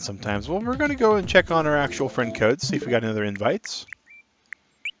 That happens sometimes. Well, we're gonna go and check on our actual friend codes, see if we got any other invites.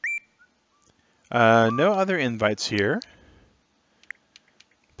 No other invites here.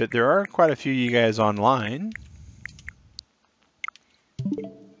 But there are quite a few of you guys online.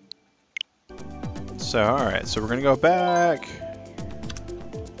 So, alright, so we're gonna go back.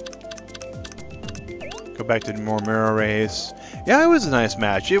 Go back to the more mirror race. Yeah, it was a nice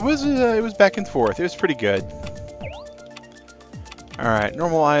match. It was back and forth. It was pretty good. Alright,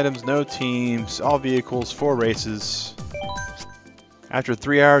 normal items, no teams, all vehicles, 4 races. After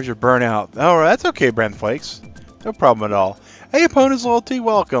 3 hours, you're burnt out. Oh, that's okay, Brand Flakes. No problem at all. Hey, Opponents Loyalty,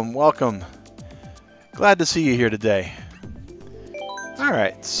 welcome, welcome. Glad to see you here today.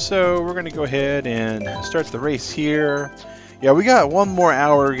 Alright, so we're going to go ahead and start the race here. Yeah, we got 1 more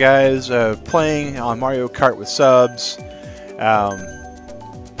hour, guys, playing on Mario Kart with subs.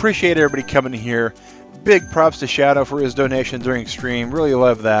 Appreciate everybody coming here. Big props to Shadow for his donation during stream. Really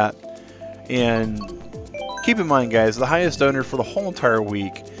love that. And keep in mind, guys, the highest donor for the whole entire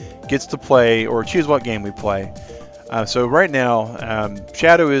week gets to play or choose what game we play. So right now,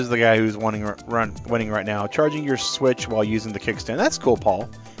 Shadow is the guy who's winning right now, charging your Switch while using the kickstand. That's cool, Paul.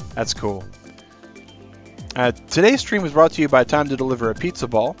 That's cool. Today's stream was brought to you by Time to Deliver a Pizza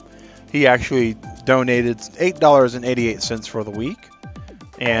Ball. He actually donated $8.88 for the week,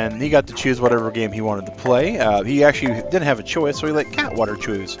 and he got to choose whatever game he wanted to play. He actually didn't have a choice, so he let Catwater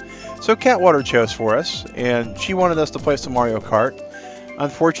choose. So Catwater chose for us, and she wanted us to play some Mario Kart.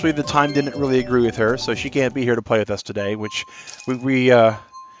 Unfortunately, the time didn't really agree with her, so she can't be here to play with us today. Which we're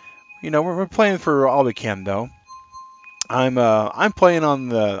playing for all we can, though. I'm playing on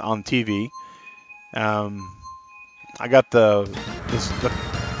TV. I got the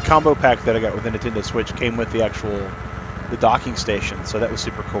combo pack that I got with the Nintendo Switch came with the docking station, so that was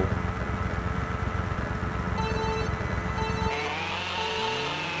super cool.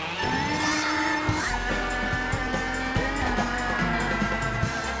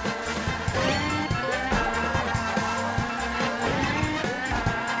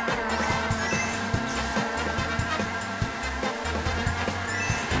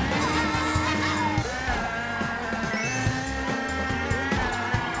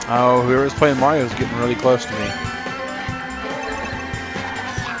 Oh, whoever's playing Mario is getting really close to me.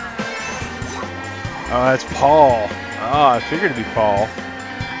 Oh, that's Paul. Oh, I figured it'd be Paul.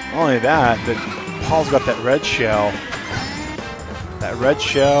 Not only that, but Paul's got that red shell. That red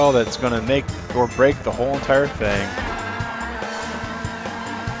shell that's going to make or break the whole entire thing.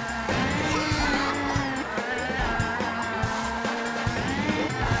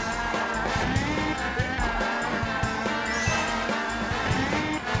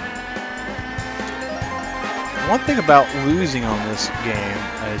 One thing about losing on this game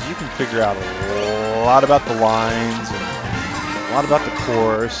is you can figure out a lot about the lines and a lot about the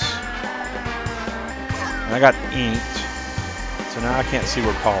course. And I got inked, so now I can't see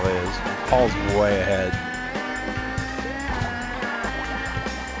where Paul is. Paul's way ahead.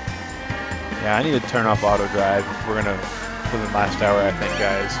 Yeah, I need to turn off auto drive. We're gonna for the last hour, I think,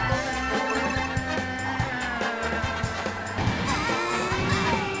 guys.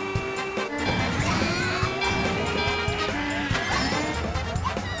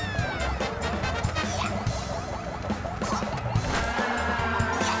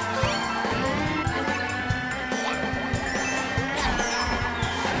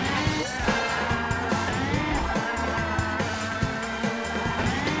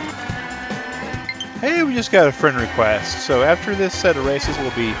 Hey, we just got a friend request. So after this set of races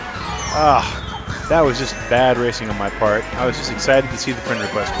will be... that was just bad racing on my part. I was just excited to see the friend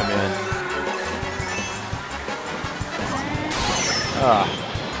request come in.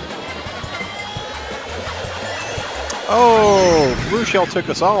 Oh, Blue Shell took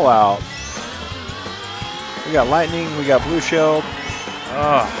us all out. We got Lightning, we got Blue Shell.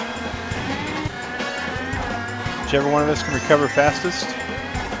 Whichever one of us can recover fastest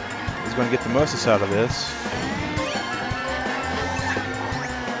is going to get the mostest out of this.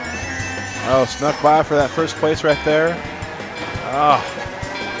 Oh, snuck by for that first place right there.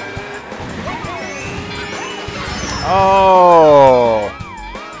 Oh,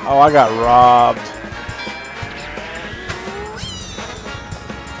 I got robbed.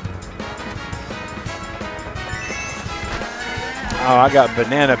 Oh, I got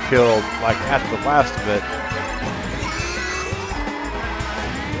banana peeled like at the last of it.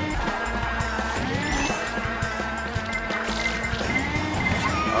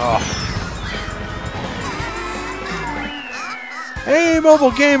 Hey,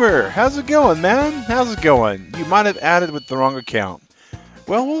 mobile gamer! How's it going, man? How's it going? You might have added with the wrong account.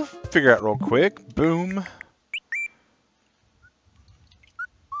 Well, we'll figure out real quick. Boom. It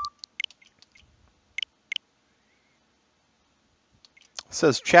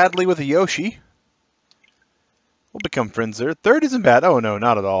says Chadley with a Yoshi. We'll become friends there. Third isn't bad. Oh, no,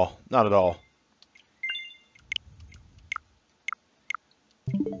 not at all. Not at all.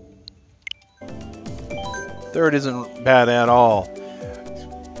 Third isn't bad at all.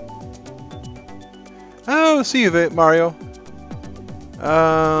 Oh, see you, Mario.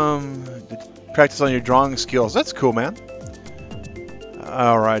 Practice on your drawing skills. That's cool, man.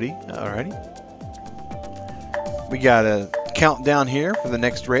 Alrighty, alrighty. We got a countdown here for the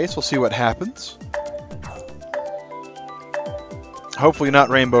next race. We'll see what happens. Hopefully not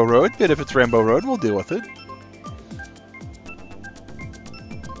Rainbow Road, but if it's Rainbow Road, we'll deal with it.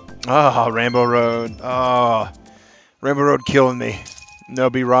 Ah, Rainbow Road. Ah, Rainbow Road killing me. No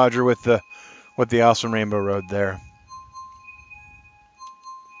B. Roger with the awesome Rainbow Road there.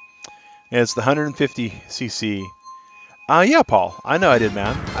 Yeah, it's the 150cc. Yeah, Paul. I know I did,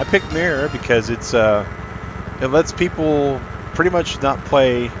 man. I picked Mirror because it's it lets people pretty much not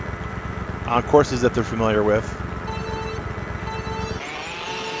play on courses that they're familiar with.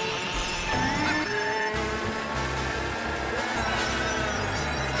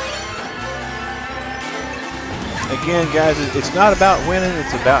 Again, guys, it's not about winning,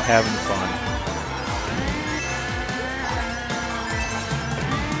 it's about having fun.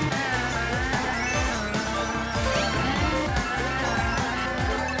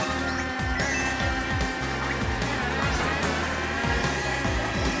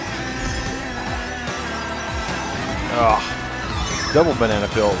 Oh, double banana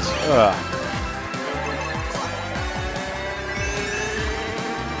pills. Ugh.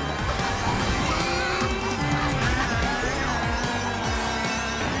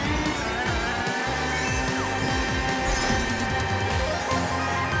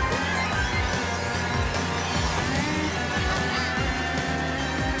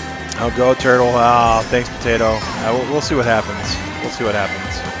 Oh, go Turtle. Oh, thanks, Potato. We'll see what happens. We'll see what happens.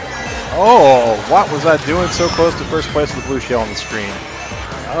 Oh, what was I doing so close to first place with the blue shell on the screen?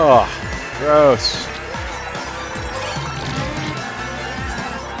 Oh, gross.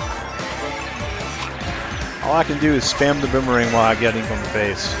 All I can do is spam the boomerang while I get him from the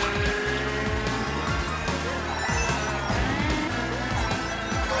face.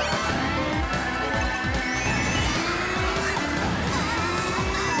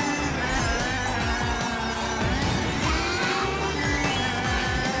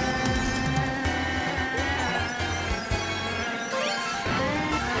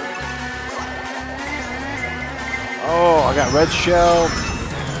 Oh, I got red shell.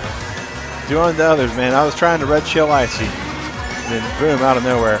 Doing the others, man. I was trying to red shell icy. And then boom, out of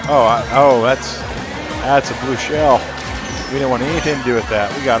nowhere. Oh, that's a blue shell. We didn't want anything to do with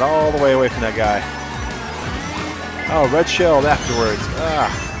that. We got all the way away from that guy. Oh, red shell afterwards.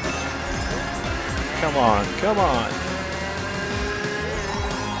 Ah. Come on, come on.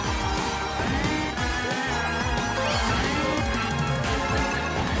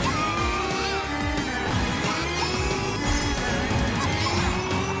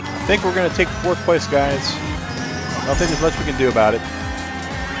 I think we're going to take fourth place, guys. I don't think there's much we can do about it.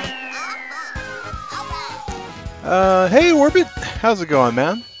 Hey, Orbit. How's it going,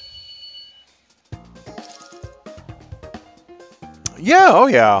 man? Yeah, oh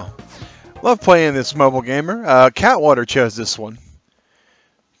yeah. Love playing this mobile gamer. Catwater chose this one.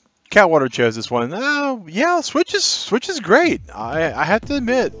 Catwater chose this one. Yeah, Switch is great. I have to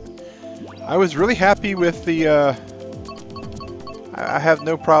admit, I was really happy with the. I have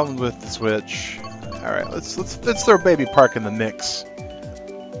no problem with the Switch. All right, let's throw Baby Park in the mix.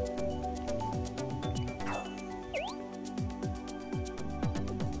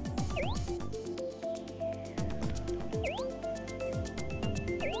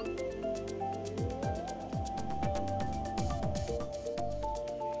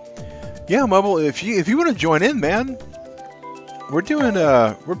 Yeah, Mobile, if you want to join in, man, we're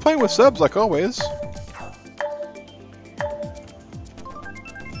playing with subs like always.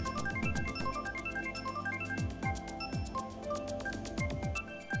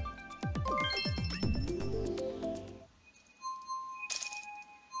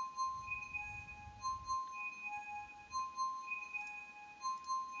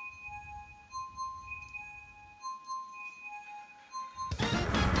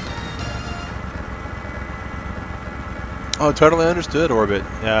 Oh, totally understood, Orbit.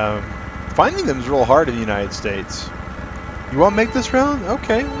 Finding them is real hard in the United States. You want to make this round?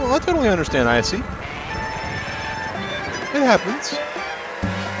 Okay, well, I totally understand, Icy. It happens.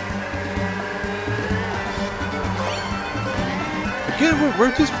 Again,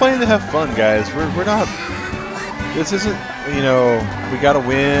 we're just playing to have fun, guys. We're not. This isn't, you know, we got to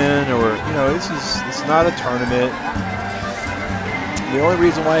win, or, you know, it's not a tournament. The only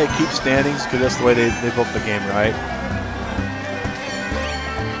reason why it keeps standing is because that's the way they built the game, right?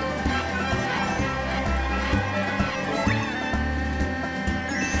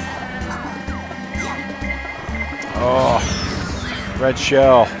 Oh, red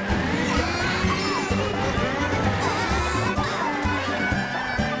shell.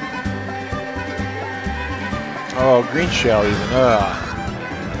 Oh, green shell even.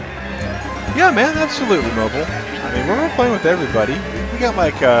 Yeah, man, absolutely mobile. I mean, we're playing with everybody. We got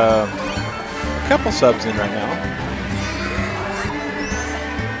like a couple subs in right now.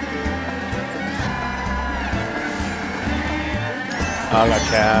 A la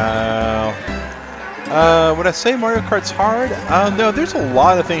cow. Would I say Mario Kart's hard? No, there's a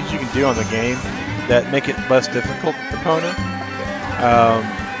lot of things you can do on the game that make it less difficult for the opponent.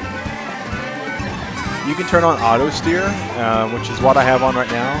 You can turn on auto steer, which is what I have on right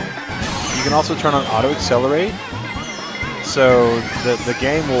now. You can also turn on auto accelerate, so the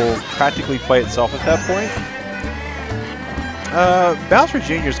game will practically play itself at that point. Bowser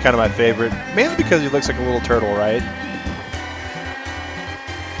Jr. is kind of my favorite, mainly because he looks like a little turtle, right?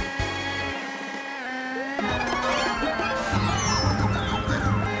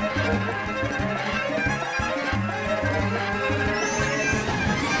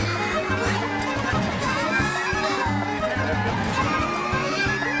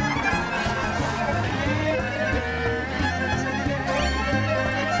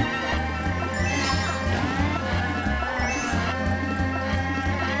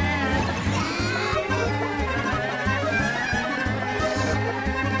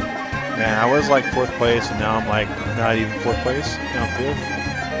 Man, I was like 4th place, and now I'm like not even 4th place. Now I'm 5th.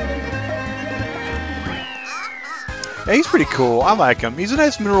 Yeah, he's pretty cool. I like him. He's a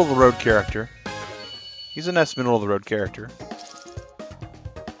nice middle of the road character. He's a nice middle of the road character.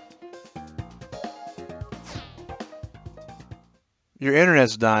 Your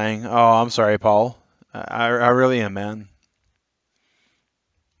internet's dying. Oh, I'm sorry, Paul. I really am, man.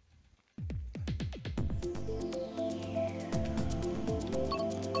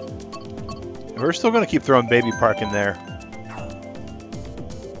 We're still going to keep throwing Baby Park in there.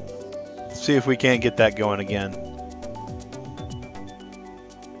 Let's see if we can't get that going again.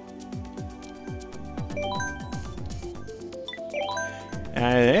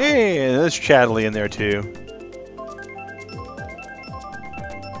 And hey, there's Chatterley in there too.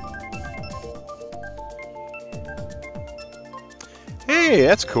 Hey,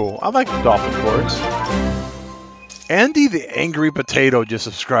 that's cool. I like the dolphin chords. Andy the Angry Potato just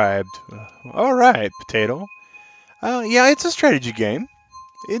subscribed. Alright, Potato. Yeah, it's a strategy game.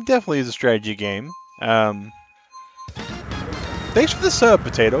 It definitely is a strategy game. Thanks for the sub,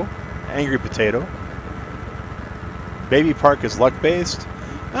 Potato. Angry Potato. Baby Park is luck-based.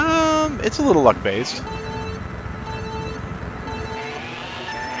 It's a little luck-based.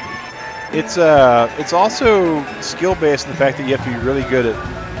 It's also skill-based in the fact that you have to be really good at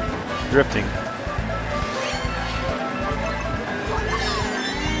drifting.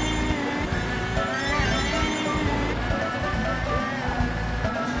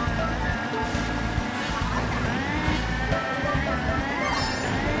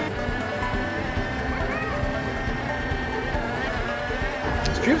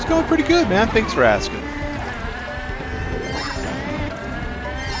 Stream's going pretty good, man. Thanks for asking.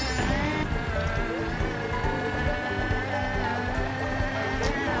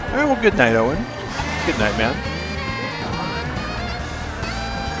 Alright, well, good night, Owen. Good night, man.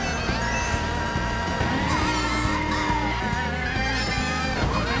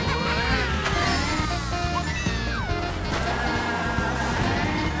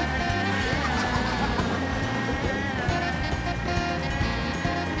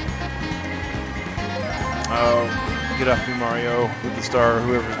 Oh, get off me, Mario, with the star,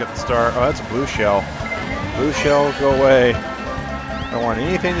 whoever's got the star. Oh, that's a blue shell. Blue shell, go away. I don't want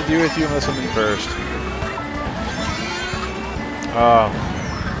anything to do with you unless I'm in first.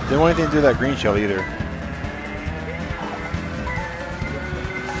 Didn't want anything to do with that green shell either.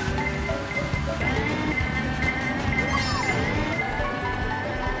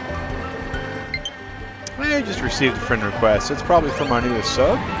 I just received a friend request. It's probably from our newest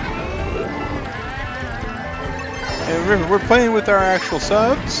sub. And remember, we're playing with our actual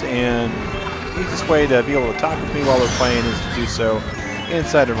subs, and the easiest way to be able to talk with me while we're playing is to do so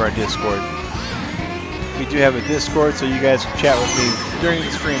inside of our Discord. We do have a Discord, so you guys can chat with me during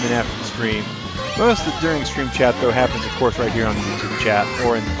the stream and after the stream. Most of the during stream chat though happens, of course, right here on the YouTube chat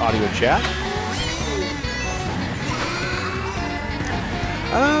or in audio chat.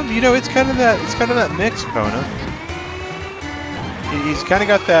 You know, it's kind of that mix, Kona. He's kind of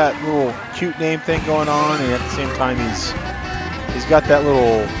got that little cute name thing going on, and at the same time he's got that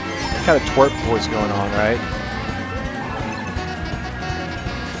little kind of twerp voice going on, right?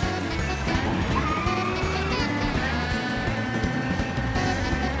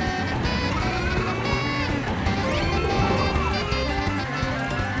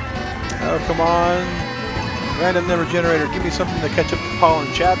 Oh, come on. Random number generator, give me something to catch up to Paul and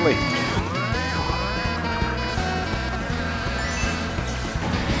Chadley.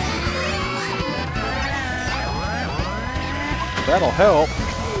 That'll help.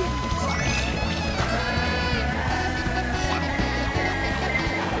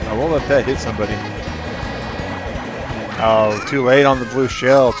 I will let that hit somebody. Oh, too late on the blue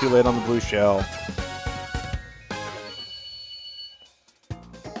shell. Too late on the blue shell.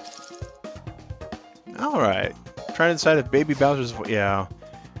 Alright. Trying to decide if Baby Bowser's... Yeah.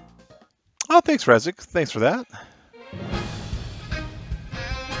 Oh, thanks, Rezik. Thanks for that.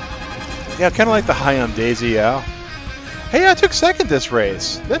 Yeah, kind of like the high on Daisy, yeah. Hey, I took second this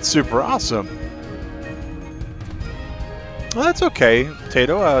race. That's super awesome. Well, that's okay,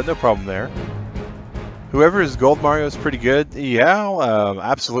 Tato. No problem there. Whoever is Gold Mario is pretty good. Yeah,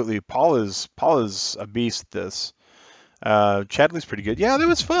 absolutely. Paul is a beast at this. Chadley's pretty good. Yeah, that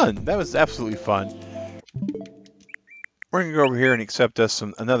was fun. That was absolutely fun. We're going to go over here and accept us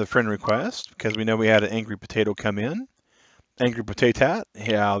another friend request because we know we had an Angry Potato come in. Angry Potato.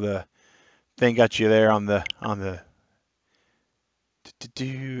 Yeah, the thing got you there on the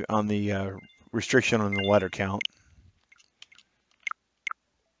restriction on the letter count.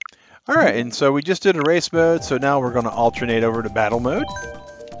 All right, and so we just did a race mode, so now we're going to alternate over to battle mode.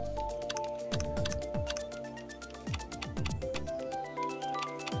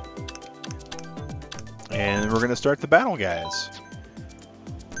 And we're going to start the battle, guys.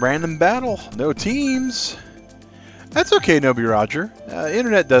 Random battle, no teams. That's okay, Nobi Roger.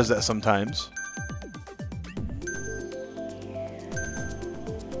 Internet does that sometimes.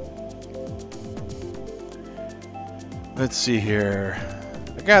 Let's see here.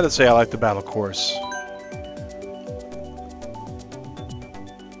 I gotta say I like the battle course.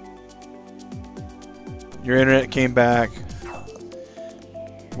 Your internet came back.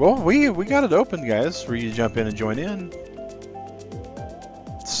 Well, we got it open, guys, for you to jump in and join in.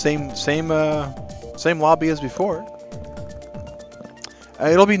 Same lobby as before.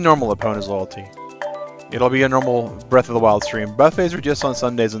 It'll be normal opponent's loyalty. It'll be a normal Breath of the Wild stream. Buffets are just on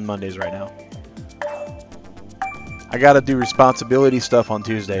Sundays and Mondays right now. I gotta do responsibility stuff on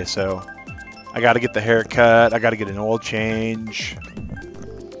Tuesday, so I gotta get the haircut. I gotta get an oil change.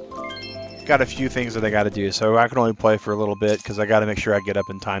 Got a few things that I gotta do, so I can only play for a little bit because I gotta make sure I get up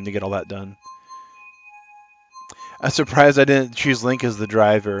in time to get all that done. I'm surprised I didn't choose Link as the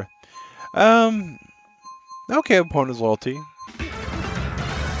driver. Okay, opponent's loyalty.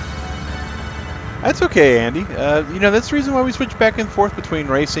 That's okay, Andy. You know, that's the reason why we switch back and forth between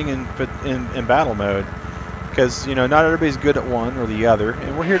racing and battle mode. Because, you know, not everybody's good at one or the other,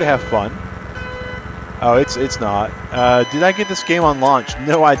 and we're here to have fun. Oh, it's not. Did I get this game on launch?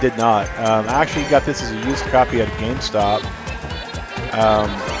 No, I did not. I actually got this as a used copy at a GameStop.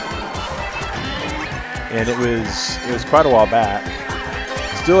 And it was quite a while back.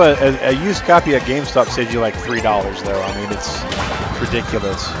 Still, a used copy at GameStop saves you like $3, though. I mean, it's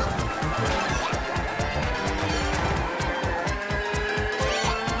ridiculous.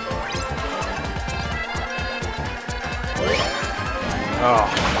 Oh,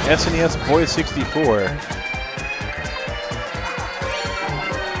 SNES Boy 64.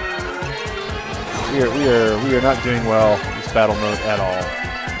 We are not doing well in this battle mode at all.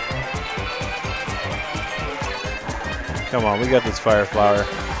 Come on, we got this fire flower.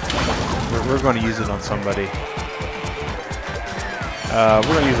 We're going to use it on somebody. We're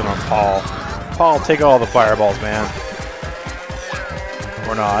going to use it on Paul. Paul, take all the fireballs, man.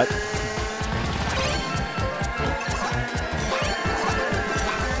 Or not.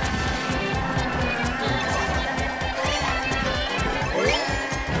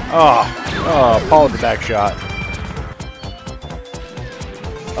 Oh, Paul with the back shot.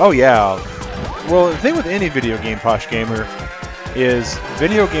 Oh yeah. Well, the thing with any video game, Posh Gamer, is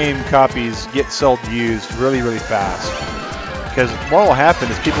video game copies get sold used really, really fast. Because what will happen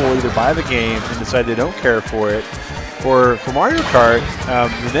is people will either buy the game and decide they don't care for it, or for Mario Kart,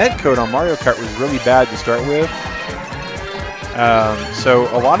 the netcode on Mario Kart was really bad to start with. So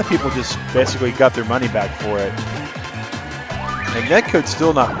a lot of people just basically got their money back for it. And netcode's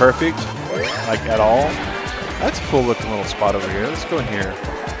still not perfect, like at all. That's a cool looking little spot over here. Let's go in here.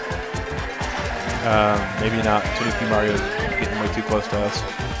 Maybe not. Tanuki Mario's getting way too close to us.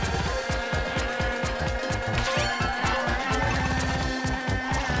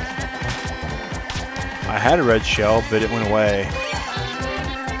 I had a red shell, but it went away.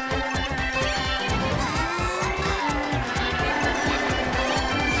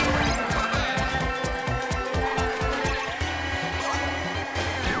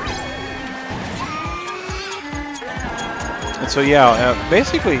 And so yeah,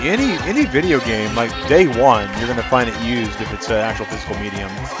 basically any video game, like day one, you're going to find it used if it's an actual physical medium.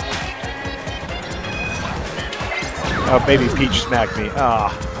 Oh, baby Peach smacked me.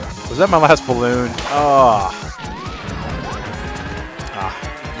 Ah, was that my last balloon? Ah,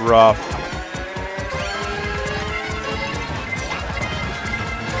 rough.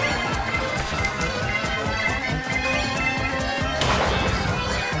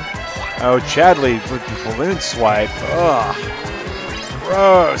 Oh, Chadley with the balloon swipe. Ugh.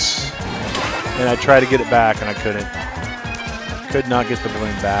 Gross. And I tried to get it back and I couldn't. Could not get the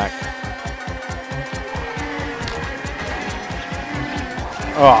balloon back.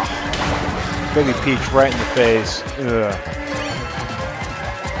 Oh. Baby Peach right in the face. Ugh.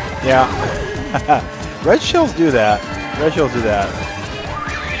 Yeah. Red shells do that. Red shells do that.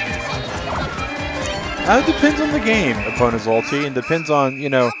 It depends on the game, Opponent's Ulti, and depends on, you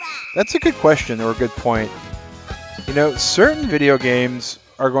know, that's a good question or a good point. You know, certain video games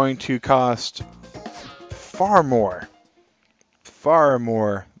are going to cost far more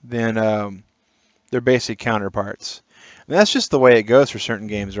than their basic counterparts. And that's just the way it goes for certain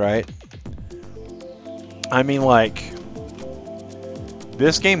games, right? I mean, like,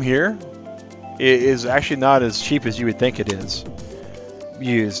 this game here is actually not as cheap as you would think it is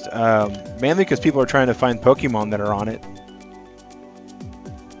used. Mainly because people are trying to find Pokemon that are on it.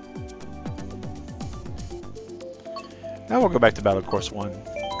 Now we'll go back to Battle Course 1.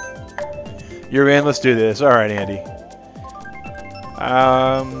 You're in, let's do this. Alright, Andy.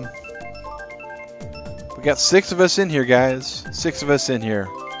 We got 6 of us in here, guys. 6 of us in here.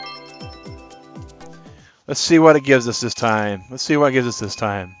 Let's see what it gives us this time. Let's see what it gives us this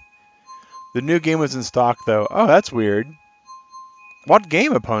time. The new game was in stock, though. Oh, that's weird. What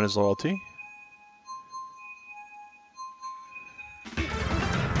game, Opponent's Loyalty?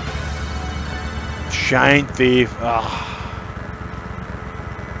 Shine Thief. Ugh.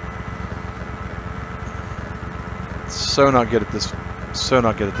 So not good at this. So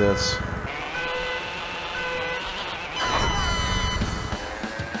not good at this.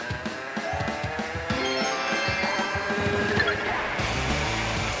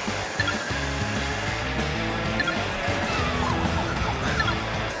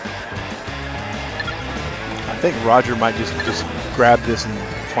 I think Roger might just grab this in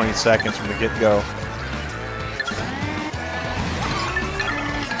 20 seconds from the get-go.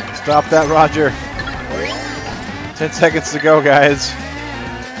 Stop that, Roger. 10 seconds to go, guys.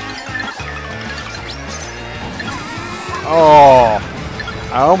 Oh,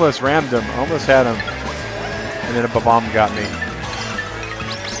 I almost rammed him. Almost had him. And then a bomb got me.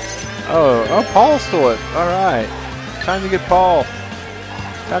 Oh, Paul stole it. All right. Time to get Paul.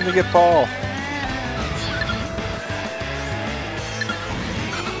 Time to get Paul.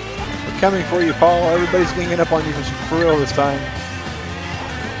 We're coming for you, Paul. Everybody's ganging up on you for real this time.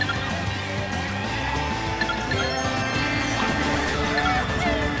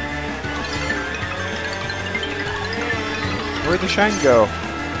 Where'd the shine go?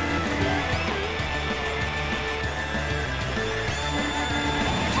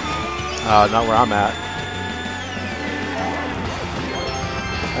 Not where I'm at.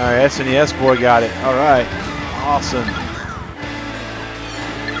 Alright, SNES boy got it. Alright. Awesome.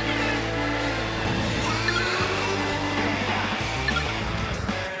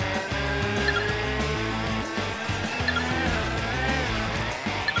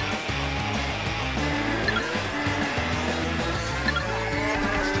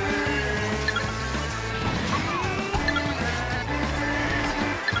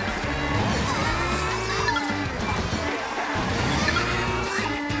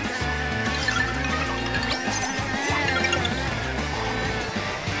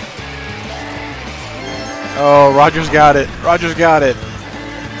 Oh, Roger's got it. Roger's got it.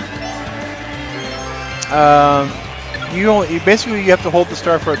 You basically have to hold the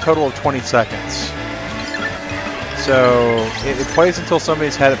star for a total of 20 seconds. So it plays until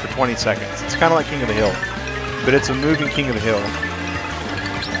somebody's had it for 20 seconds. It's kind of like King of the Hill, but it's a moving King of the Hill.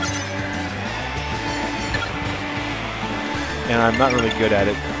 And I'm not really good at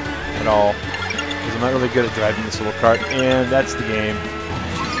it at all, because I'm not really good at driving this little cart. And that's the game.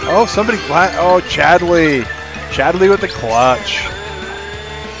 Oh, somebody. Oh, Chadley. Chadley with the clutch.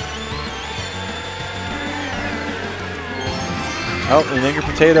 Oh, an angry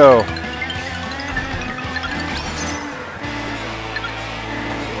potato.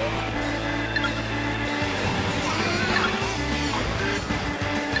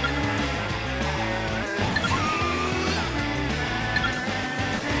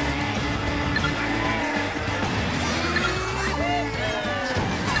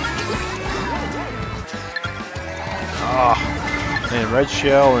 Oh, man, red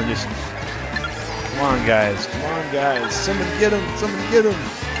shell and just, come on guys, someone get him,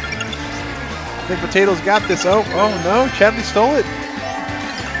 I think Potato's got this. Oh no, Chadley stole it.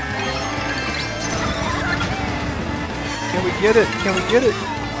 Can we get it?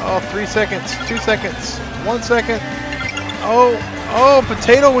 Oh, 3 seconds, 2 seconds, 1 second. Oh,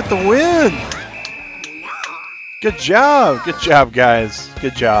 Potato with the win. Good job, guys,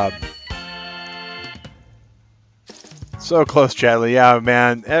 good job. So close, Chadley. Yeah,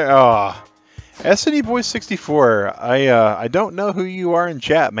 man. Oh, S&E Boy 64. I don't know who you are in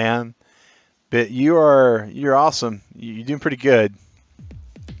chat, man, but you're awesome. You're doing pretty good.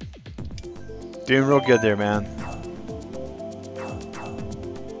 Doing real good there, man.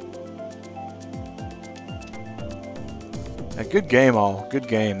 A good game, all. Good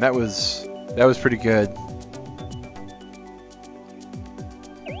game. That was pretty good.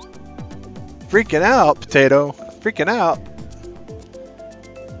 Freaking out, Potato. Freaking out.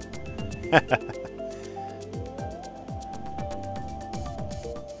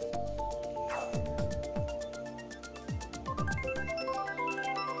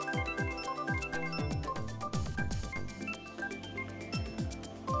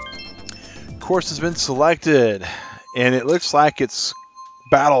 Course has been selected, and it looks like it's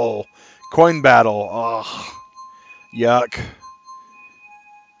coin battle. Oh, yuck.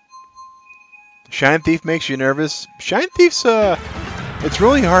 Shine Thief makes you nervous. Shine Thief's it's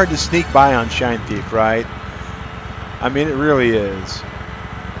really hard to sneak by on Shine Thief, right? I mean, it really is.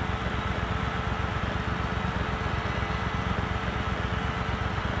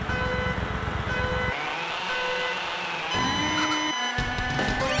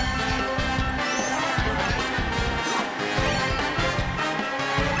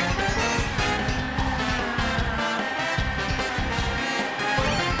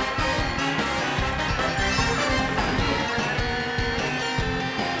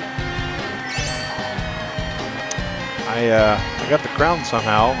 I got the crown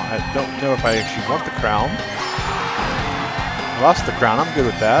somehow. I don't know if I actually want the crown. I lost the crown. I'm good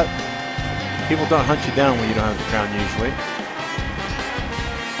with that. People don't hunt you down when you don't have the crown usually.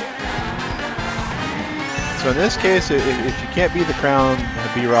 So in this case, if you can't be the crown,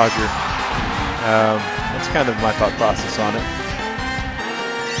 be Roger. That's kind of my thought process on it.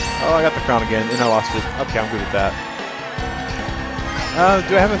 Oh, I got the crown again, and I lost it. Okay, I'm good with that.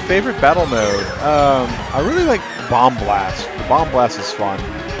 Do I have a favorite battle mode? I really like Bomb Blast. The Bomb Blast is fun.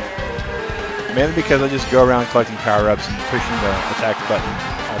 Mainly because I just go around collecting power-ups and pushing the attack button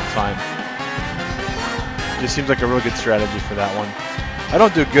all the time. It just seems like a really good strategy for that one. I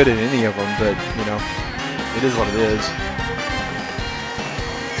don't do good at any of them, but, you know, it is what it is.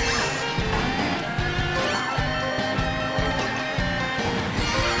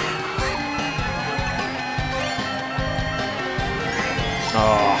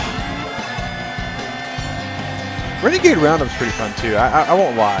 Oh. Renegade Roundup's pretty fun too. I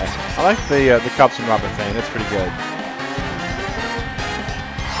won't lie. I like the Cops and Robber thing. That's pretty good.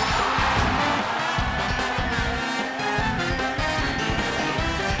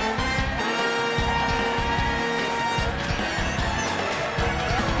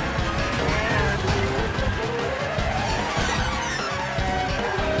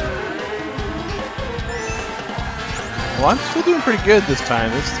 Well, I'm still doing pretty good this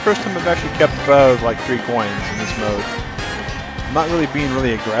time. This is the first time I've actually kept above like 3 coins in this mode. I'm not really being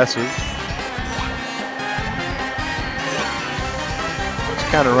really aggressive. Just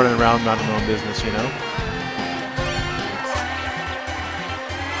kind of running around minding my own business, you know.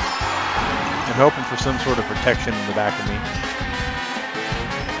 And hoping for some sort of protection in the back of me.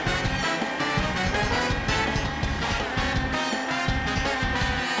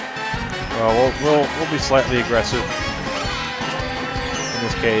 Well, we'll be slightly aggressive. In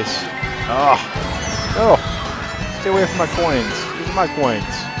this case. Oh, no! Stay away from my coins. These are my coins.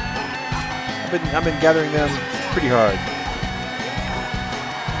 I've been gathering them pretty hard.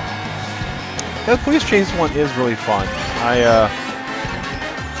 The police chase one is really fun. I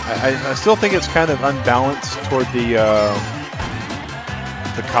still think it's kind of unbalanced toward the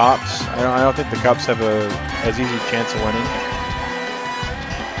cops. I don't think the cops have as easy a chance of winning.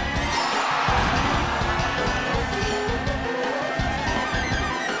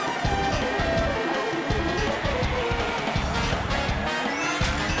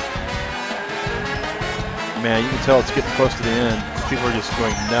 Man, you can tell it's getting close to the end. People are just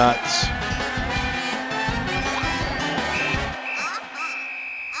going nuts.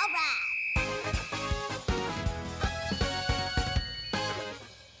 All right.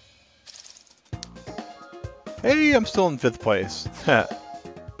 Hey, I'm still in 5th place.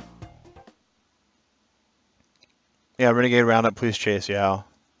 Yeah, Renegade Roundup, please chase Yao.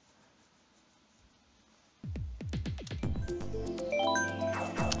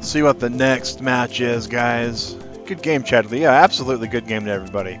 See what the next match is, guys. Good game, Chadley. Yeah, absolutely good game to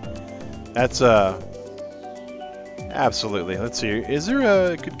everybody. That's absolutely. Let's see. Is there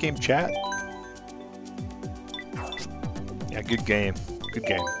a good game chat? Yeah, good game. Good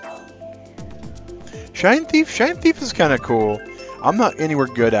game. Shine Thief. Shine Thief is kind of cool. I'm not anywhere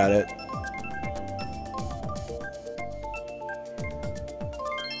good at it.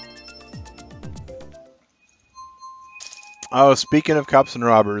 Oh, speaking of cops and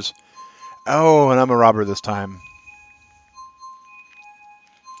robbers. Oh, and I'm a robber this time.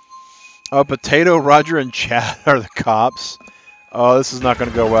 Oh, Potato, Roger, and Chad are the cops. Oh, this is not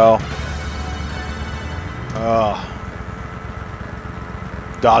going to go well. Oh.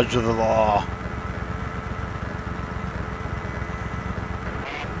 Dodge of the law.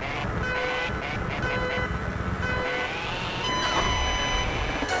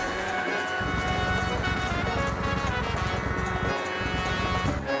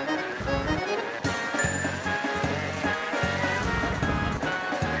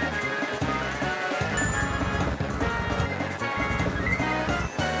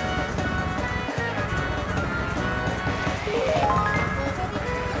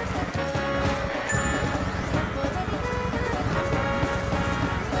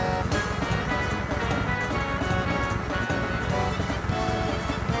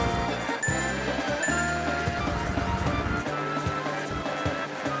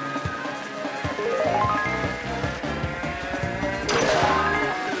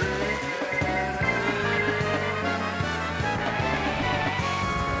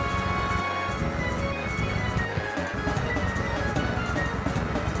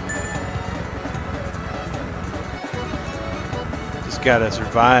 Gotta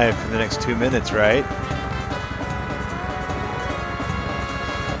survive for the next 2 minutes, right?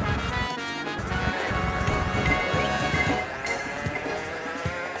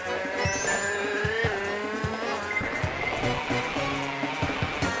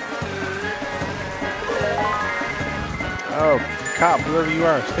 Oh, cop, whoever you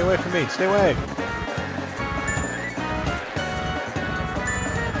are, stay away from me, stay away.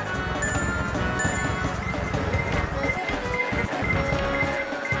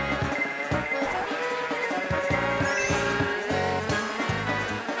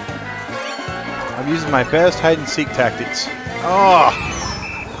 I'm using my best hide-and-seek tactics. Oh!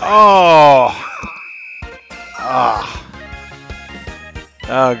 Oh! Ah!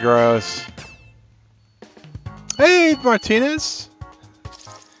 Oh, gross. Hey, Martinez!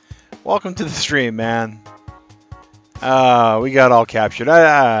 Welcome to the stream, man. We got all captured.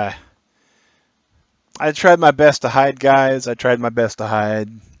 I tried my best to hide, guys. I tried my best to hide.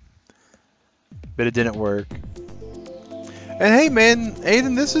 But it didn't work. And hey, man,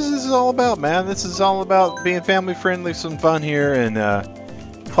 Aiden, this is all about, man. This is all about being family friendly, some fun here, and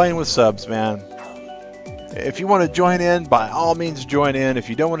playing with subs, man. If you want to join in, by all means join in. If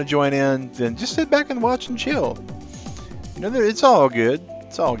you don't want to join in, then just sit back and watch and chill. You know, it's all good.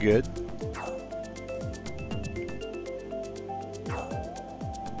 It's all good.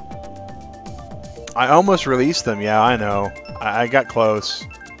 I almost released them. Yeah, I know. I got close.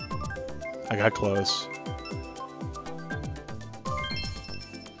 I got close.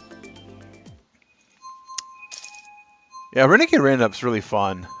 Yeah, Renegade Roundup's really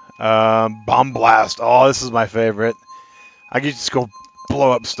fun. Bomb Blast. Oh, this is my favorite. I could just go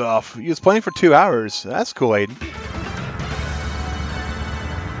blow up stuff. He was playing for 2 hours. That's cool, Aiden.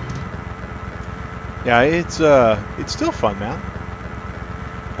 Yeah, it's still fun, man.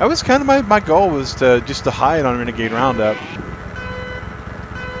 That was kind of my goal, was to just to hide on Renegade Roundup.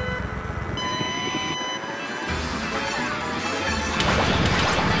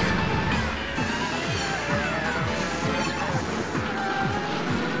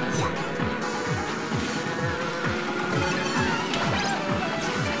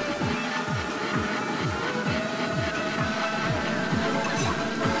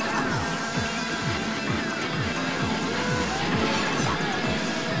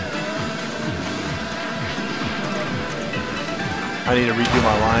 I need to redo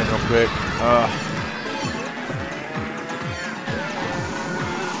my line real quick.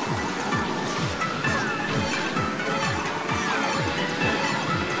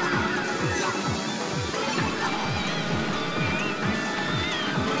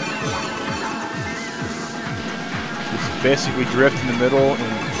 basically drift in the middle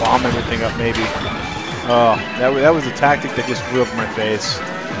and bomb everything up maybe. Oh, that was a tactic that just blew up in my face.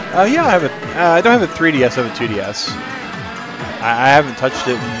 Yeah, I don't have a 3DS, I have a 2DS. I haven't touched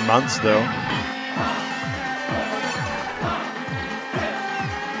it in months though.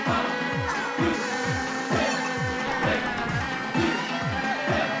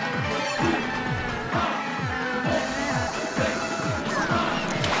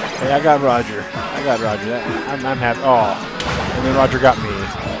 Hey, I got Roger. I'm happy. Oh, and then Roger got me.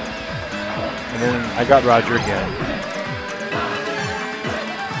 And then I got Roger again.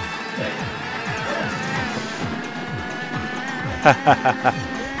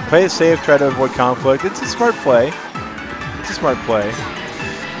 Play it safe, try to avoid conflict. It's a smart play. It's a smart play.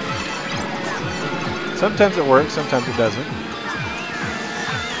 Sometimes it works, sometimes it doesn't.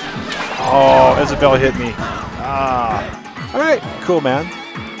 Oh, Isabel hit me. Ah. Alright, cool, man.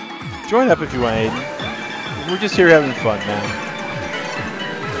 Join up if you want, Aiden. We're just here having fun, man.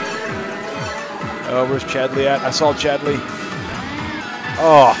 Oh, where's Chadley at? I saw Chadley.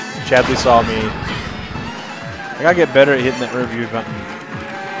 Oh, Chadley saw me. I gotta get better at hitting that review button.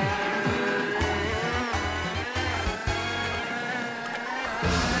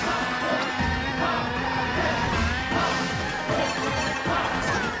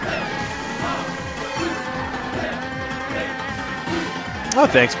 Oh,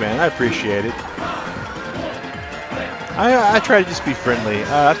 thanks, man. I appreciate it. I try to just be friendly.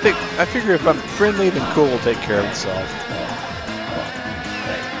 I figure if I'm friendly, then cool will take care of itself.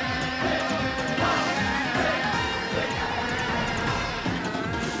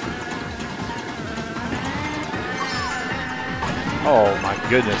 Oh my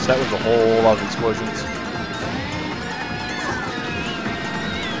goodness, that was a whole lot of explosions.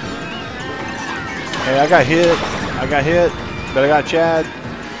 Hey, I got hit, but I got Chad.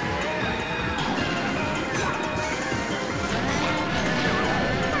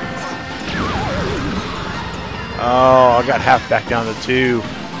 Oh, I got half back down to 2.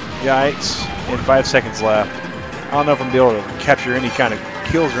 Yikes. And 5 seconds left. I don't know if I'm going to be able to capture any kind of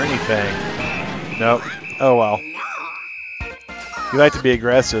kills or anything. Nope. Oh well. You like to be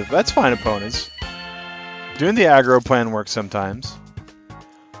aggressive. That's fine, opponents. Doing the aggro plan works sometimes.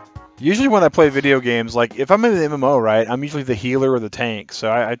 Usually when I play video games, like if I'm in the MMO, right, I'm usually the healer or the tank. So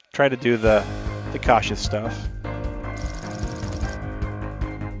I try to do the cautious stuff.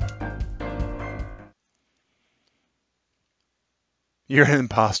 You're an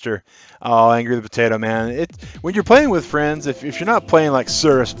imposter. Oh, Angry the Potato Man. When you're playing with friends, if you're not playing like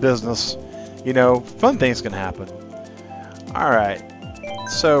serious business, you know, fun things can happen. Alright.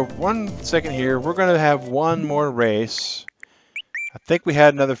 So, 1 second here. We're going to have one more race. I think we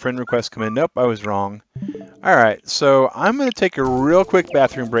had another friend request come in. Nope, I was wrong. Alright, so I'm going to take a real quick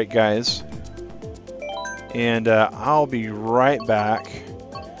bathroom break, guys. And I'll be right back.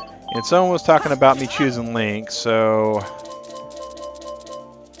 And someone was talking about me choosing Link, so...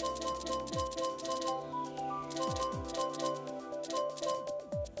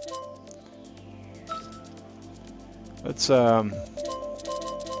 Let's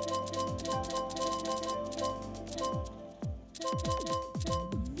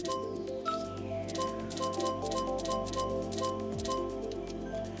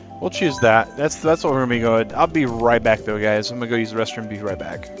we'll choose that. That's what we're gonna be going. I'll be right back though, guys. I'm gonna go use the restroom. Be right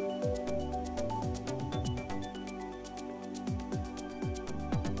back.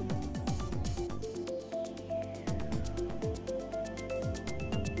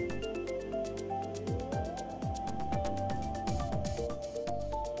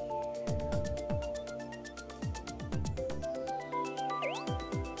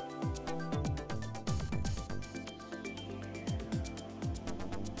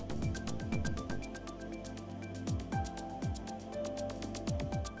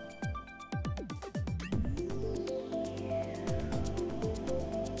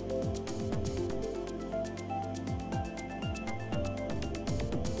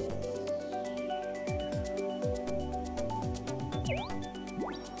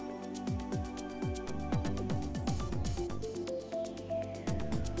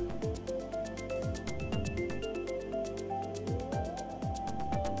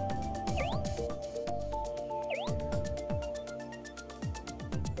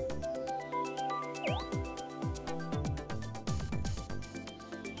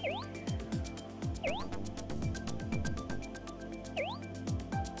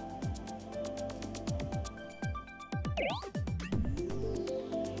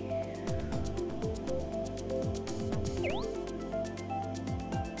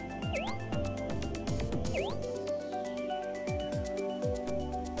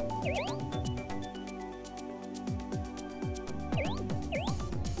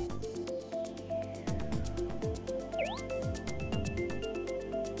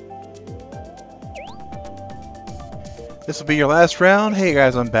 This will be your last round. Hey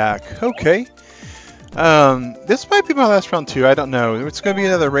guys, I'm back. Okay. This might be my last round too. I don't know. It's going to be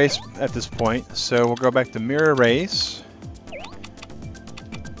another race at this point. So we'll go back to mirror race.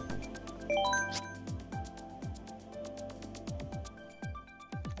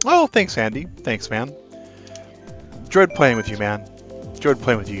 Oh, thanks, Andy. Thanks, man. Enjoyed playing with you, man. Enjoyed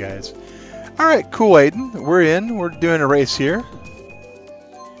playing with you guys. Alright, cool, Aiden. We're in. We're doing a race here.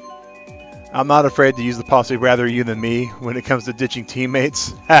 I'm not afraid to use the possibly rather you than me when it comes to ditching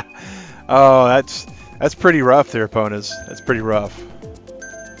teammates. Oh, that's pretty rough there, opponents. That's pretty rough.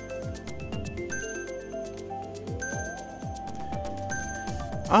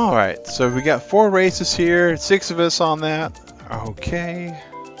 Alright, so we got 4 races here. 6 of us on that. Okay.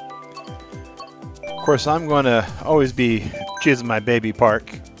 Of course, I'm going to always be choosing my baby park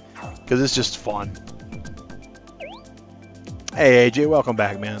because it's just fun. Hey, AJ, welcome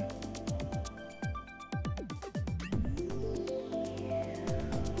back, man.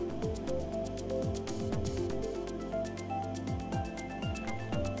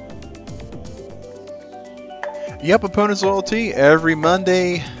 Yep, opponent's loyalty every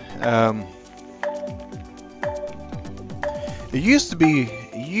Monday. It used to be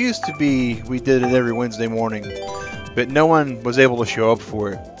we did it every Wednesday morning, but no one was able to show up for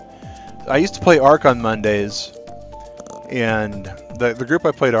it. I used to play Ark on Mondays, and the group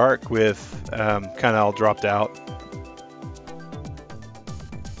I played Ark with kind of all dropped out.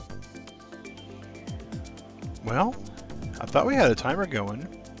 Well, I thought we had a timer going.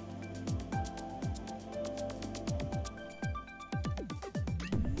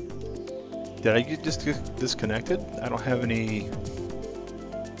 Did I get just disconnected? I don't have any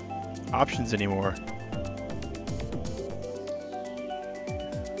options anymore.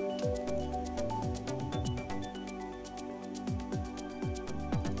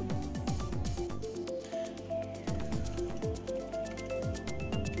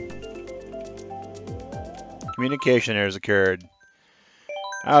 Communication errors occurred.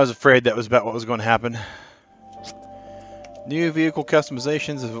 I was afraid that was about what was going to happen. New vehicle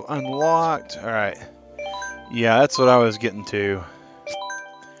customizations have unlocked. Alright. Yeah, that's what I was getting to.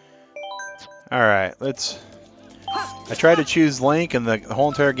 Alright, let's... I tried to choose Link and the whole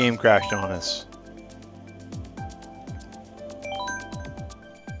entire game crashed on us.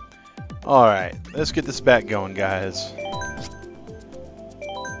 Alright, let's get this back going, guys.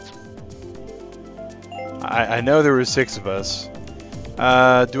 I know there were 6 of us.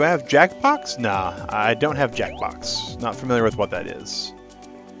 Do I have Jackbox? Nah, I don't have Jackbox. Not familiar with what that is.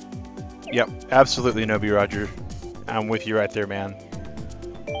 Yep, absolutely no B. Roger. I'm with you right there, man.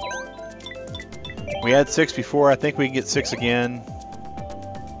 We had 6 before. I think we can get 6 again.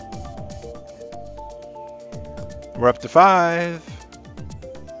 We're up to 5.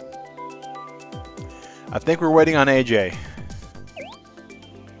 I think we're waiting on AJ.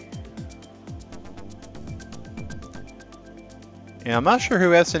 And I'm not sure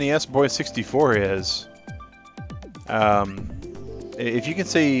who SNES Boy 64 is. If you can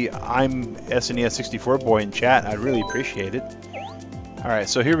say I'm SNES 64 Boy in chat, I'd really appreciate it. Alright,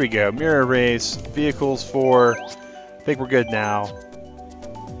 so here we go. Mirror race, vehicles 4. I think we're good now.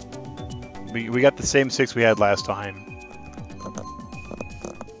 We got the same 6 we had last time.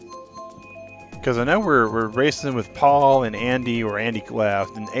 Because I know we're racing with Paul and Andy, or Andy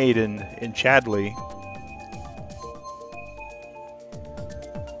left, and Aiden and Chadley.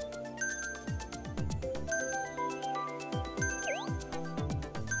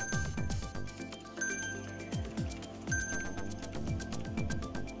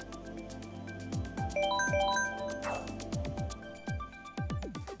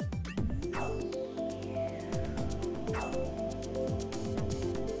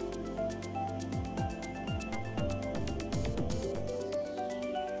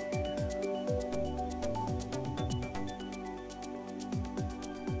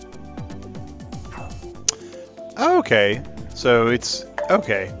 Okay, so it's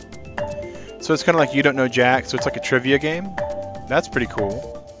okay. So it's kind of like You Don't Know Jack, so it's like a trivia game. That's pretty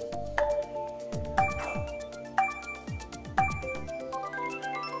cool.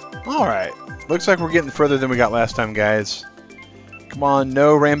 Alright, looks like we're getting further than we got last time, guys. Come on,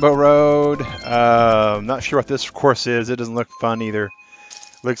 no Rainbow Road. Not sure what this course is. It doesn't look fun either.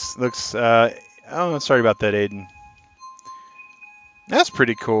 Looks, oh, sorry about that, Aiden. That's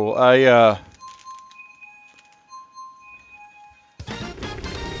pretty cool. I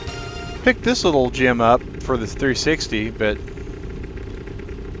picked this little gym up for the 360, but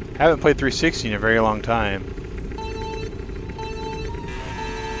haven't played 360 in a very long time.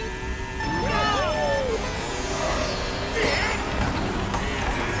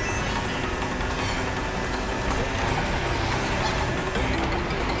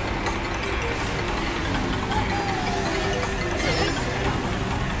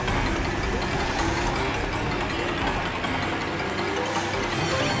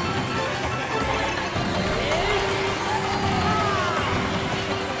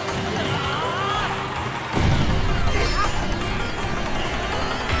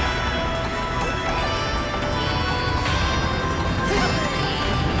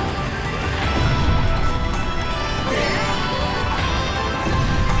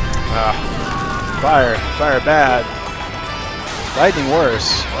 Fire. Fire bad. Lightning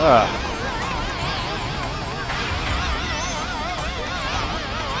worse. Ugh.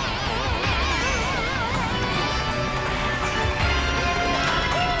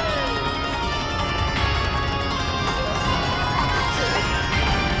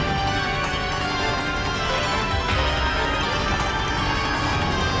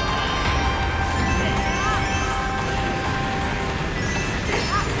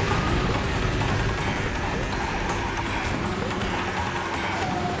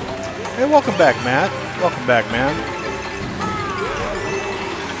 Hey, welcome back, Matt. Welcome back, man.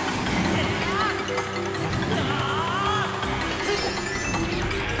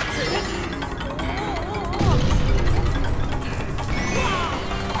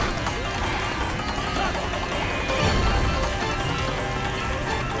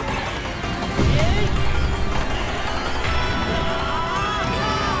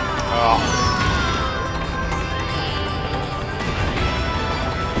 Oh.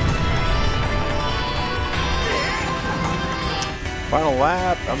 Final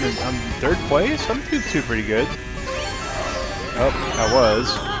lap. I'm third place. I'm doing pretty good. Oh, I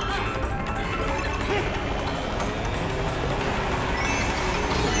was.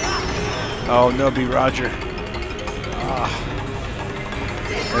 Oh no, B. Roger. Ah.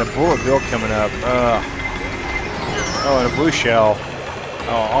 And a bullet bill coming up. Oh, and a blue shell.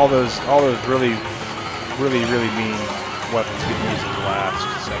 Oh, all those really mean weapons getting used at the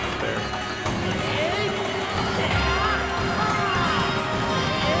last second there.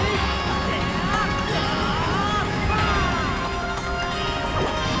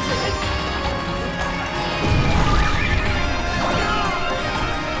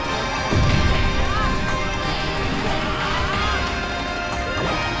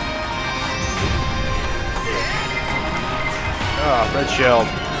 Oh, red shell.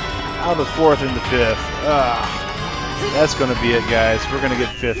 Out of the fourth and the fifth. That's going to be it, guys. We're going to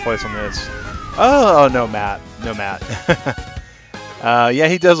get fifth place on this. Oh, no, Matt. No, Matt. Yeah,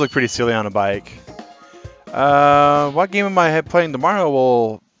 he does look pretty silly on a bike. What game am I playing tomorrow?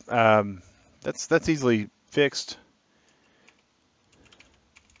 Well, that's easily fixed.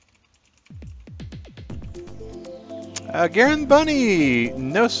 Garen Bunny!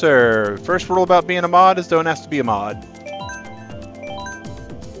 No, sir. First rule about being a mod is don't ask to be a mod.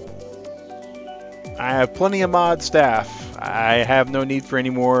 I have plenty of mod staff. I have no need for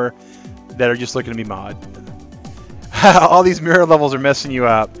any more that are just looking to be mod. All these mirror levels are messing you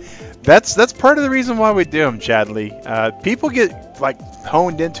up. That's part of the reason why we do them, Chadley. People get like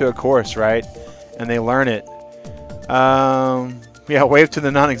honed into a course, right? And they learn it. Yeah, wave to the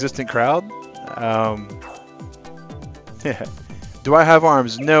non-existent crowd. Yeah. Do I have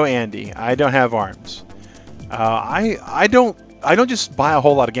arms? No, Andy. I don't have arms. I don't just buy a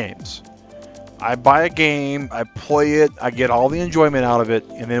whole lot of games. I buy a game, I play it, I get all the enjoyment out of it,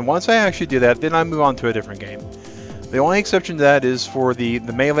 and then once I actually do that, then I move on to a different game. The only exception to that is for the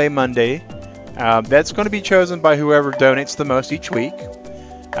Melee Monday. That's going to be chosen by whoever donates the most each week.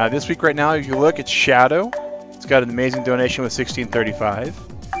 This week right now, if you look, it's Shadow. It's got an amazing donation with 1635.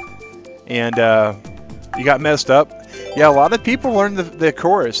 And you got messed up. Yeah, a lot of people learn the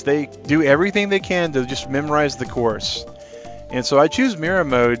course. They do everything they can to just memorize the course. And so I choose mirror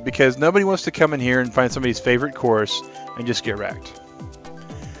mode because nobody wants to come in here and find somebody's favorite course and just get wrecked.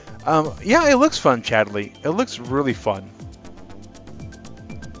 Yeah, it looks fun, Chadley. It looks really fun.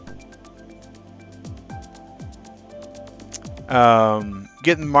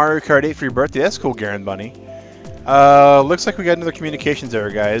 Getting Mario Kart 8 for your birthday. That's cool, Garen Bunny. Looks like we got another communications error,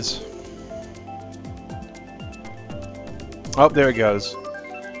 guys. Oh, there it goes.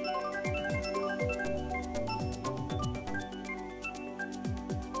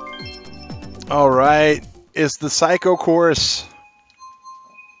 Alright, it's the Psycho course.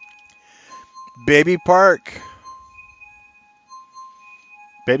 Baby Park.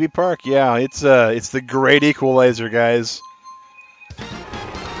 Baby Park, yeah, it's the great equalizer, guys.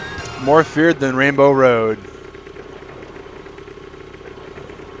 More feared than Rainbow Road.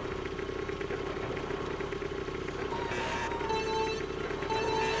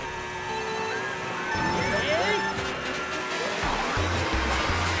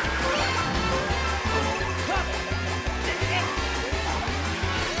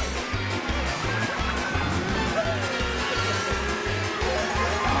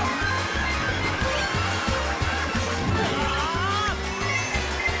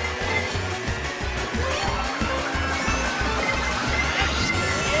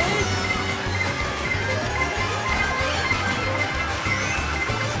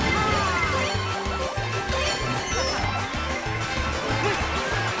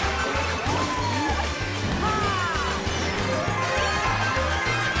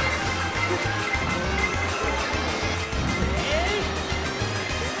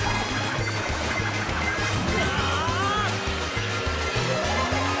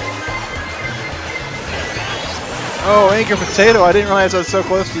 Oh, Anchor Potato, I didn't realize I was so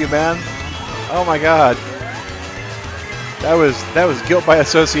close to you, man. Oh my god. That was guilt by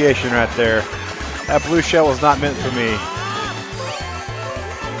association right there. That blue shell was not meant for me.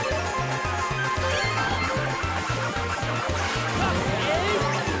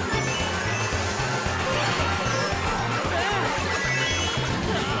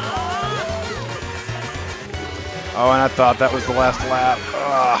 Oh, and I thought that was the last lap.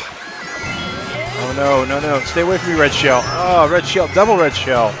 Ugh. Oh no, no, no. Stay away from me, red shell. Oh, red shell, double red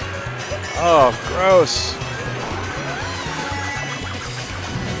shell. Oh, gross.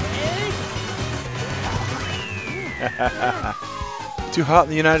 Too hot in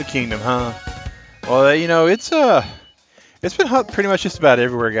the United Kingdom, huh? Well, you know, it's been hot pretty much just about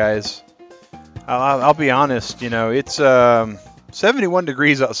everywhere, guys. I'll be honest, you know, it's 71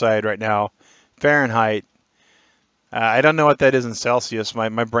 degrees outside right now, Fahrenheit. I don't know what that is in Celsius.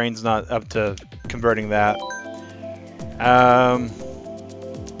 My brain's not up to converting that.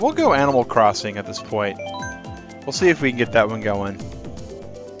 We'll go Animal Crossing at this point. We'll see if we can get that one going.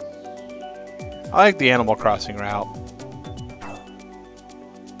 I like the Animal Crossing route.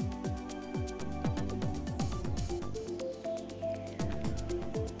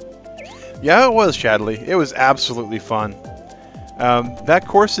 Yeah, it was, Shadley. It was absolutely fun. That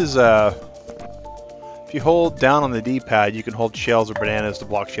course is, if you hold down on the D-pad, you can hold shells or bananas to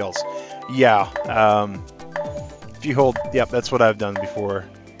block shells. Yeah, if you hold, yep, that's what I've done before.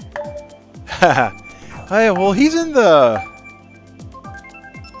 Hey, well, he's in the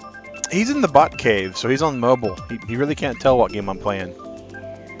bot cave, so he's on mobile. He really can't tell what game I'm playing.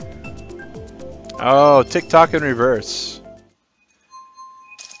 Oh, TikTok in reverse.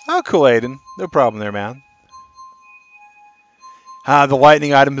 Oh, cool, Aiden. No problem there, man. Ah, the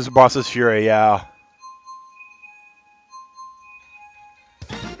lightning item is the boss's fury, yeah.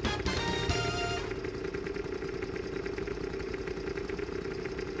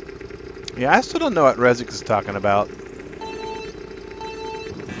 Yeah, I still don't know what Rezik is talking about.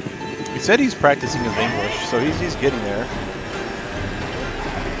 He said he's practicing his English, so he's getting there.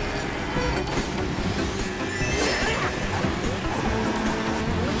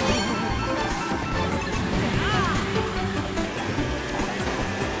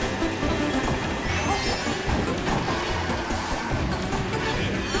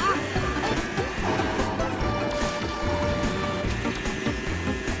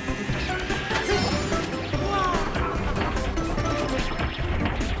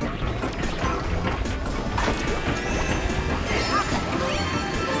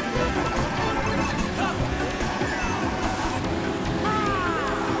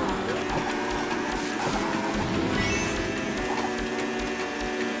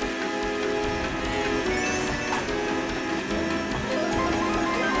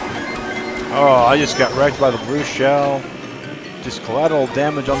 Oh, I just got wrecked by the blue shell. Just collateral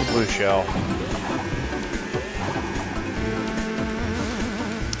damage on the blue shell.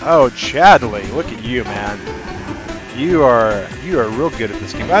 Oh, Chadley, look at you, man. You are real good at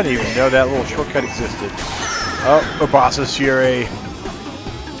this game. I didn't even know that little shortcut existed. Oh, the boss's fury.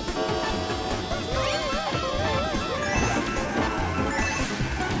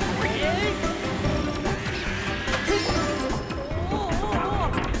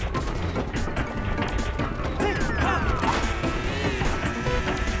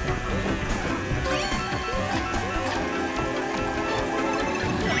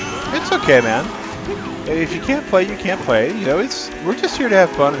 It's okay, man. If you can't play, you can't play. You know, we're just here to have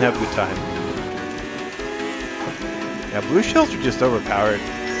fun and have a good time. Yeah, blue shells are just overpowered.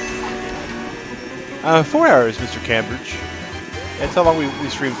 4 hours, Mr. Cambridge. That's how long we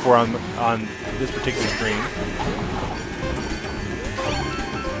streamed for on this particular stream.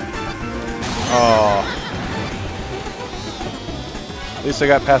 Oh. At least I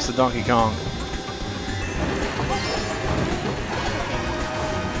got past the Donkey Kong.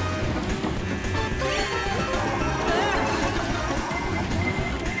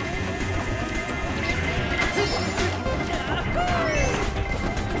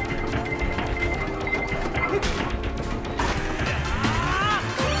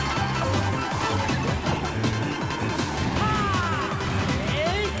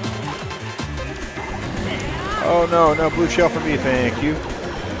 Oh no, no blue shell for me, thank you.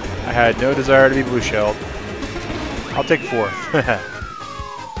 I had no desire to be blue shelled. I'll take 4th.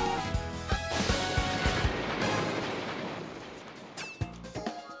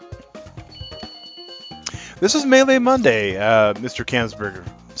 This is Melee Monday, Mr. Kansberger.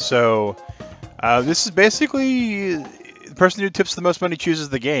 So, this is basically the person who tips the most money chooses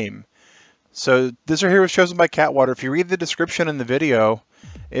the game. So, this right here was chosen by Catwater. If you read the description in the video,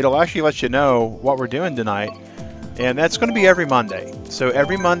 it'll actually let you know what we're doing tonight. And that's going to be every Monday. So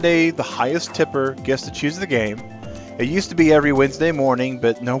every Monday, the highest tipper gets to choose the game. It used to be every Wednesday morning,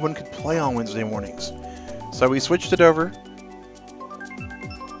 but no one could play on Wednesday mornings. So we switched it over.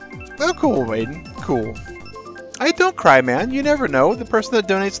 Oh, cool, Aiden. Cool. Hey, don't cry, man. You never know. The person that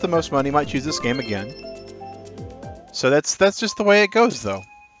donates the most money might choose this game again. So that's just the way it goes, though.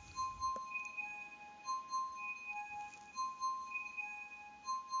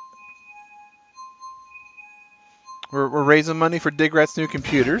 We're raising money for Digrat's new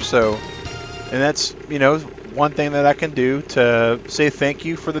computer, so, and that's, you know, one thing that I can do to say thank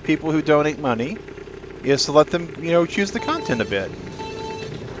you for the people who donate money is to let them, you know, choose the content a bit.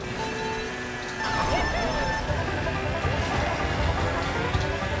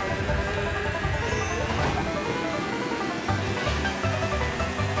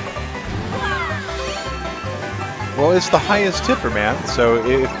 Well, it's the highest tipper, man. So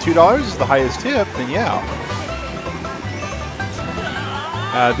if $2 is the highest tip, then yeah.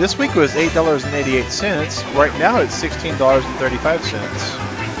 This week was $8.88. Right now it's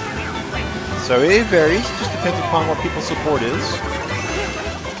 $16.35. So it varies. Just depends upon what people's support is.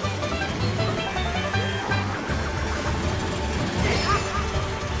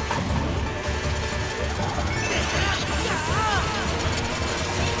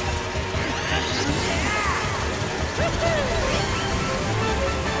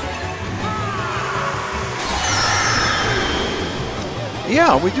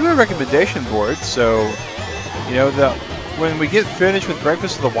 Yeah, we do a recommendation board, so, you know, when we get finished with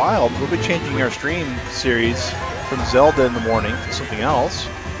Breakfast of the Wild, we'll be changing our stream series from Zelda in the morning to something else.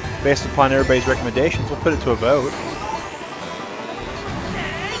 Based upon everybody's recommendations, we'll put it to a vote.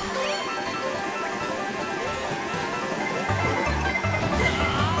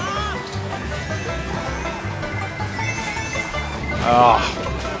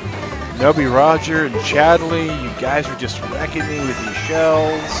 Noby Roger and Chadley, you guys are just wrecking me with these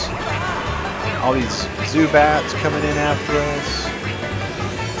shells. All these Zubats coming in after us.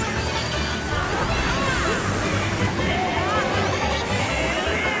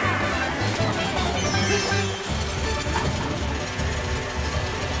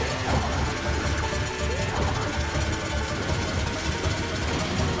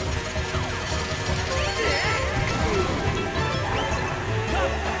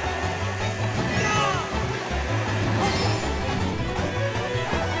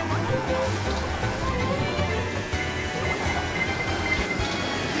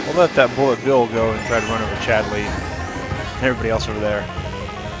 We'll let that Bullet Bill go and try to run over Chadley and everybody else over there.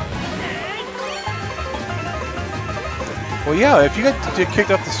 Well, yeah, if you get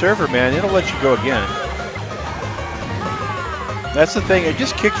kicked off the server, man, it'll let you go again. That's the thing, it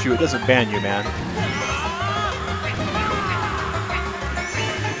just kicks you, it doesn't ban you, man.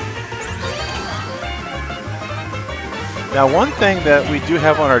 Now, one thing that we do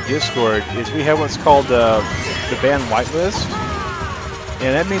have on our Discord is we have what's called the ban whitelist.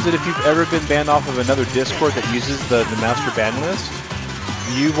 And that means that if you've ever been banned off of another Discord that uses the master ban list,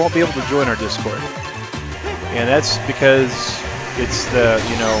 you won't be able to join our Discord. And that's because it's the,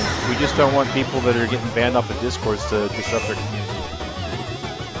 you know, we just don't want people that are getting banned off of Discords to disrupt their community.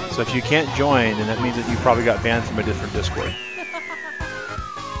 So if you can't join, then that means that you probably got banned from a different Discord.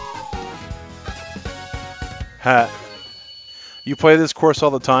 You play this course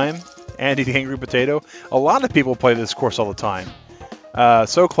all the time? Andy the Angry Potato? A lot of people play this course all the time.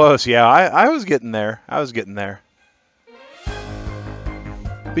 So close, yeah. I was getting there. I was getting there.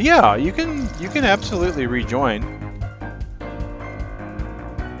 But yeah, you can absolutely rejoin.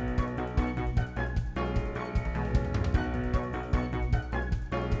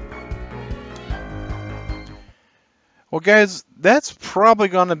 Well, guys, that's probably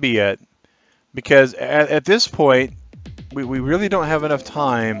gonna be it, because at this point, we really don't have enough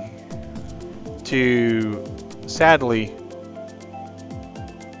time to, sadly,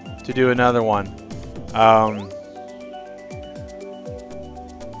 to do another one. No,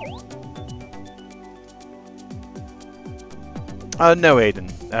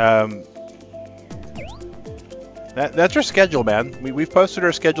 Aiden. That's our schedule, man. We've posted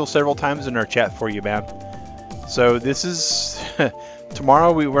our schedule several times in our chat for you, man. So this is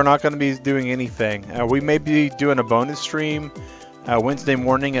tomorrow. We're not going to be doing anything. We may be doing a bonus stream Wednesday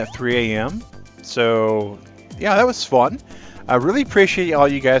morning at 3 a.m. So yeah, that was fun. I really appreciate all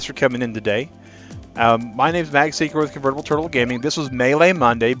you guys for coming in today. My name's Mag Seeker with Convertible Turtle Gaming. This was Melee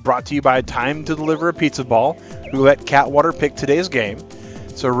Monday, brought to you by Time to Deliver a Pizza Ball, who let Catwater pick today's game.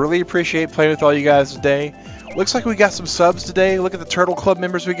 So really appreciate playing with all you guys today. Looks like we got some subs today. Look at the Turtle Club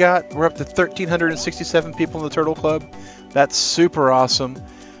members we got. We're up to 1,367 people in the Turtle Club. That's super awesome.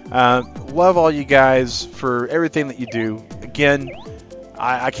 Love all you guys for everything that you do. Again,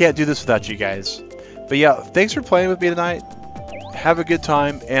 I can't do this without you guys. But yeah, thanks for playing with me tonight. Have a good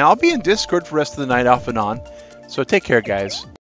time, and I'll be in Discord for the rest of the night off and on. So take care, guys.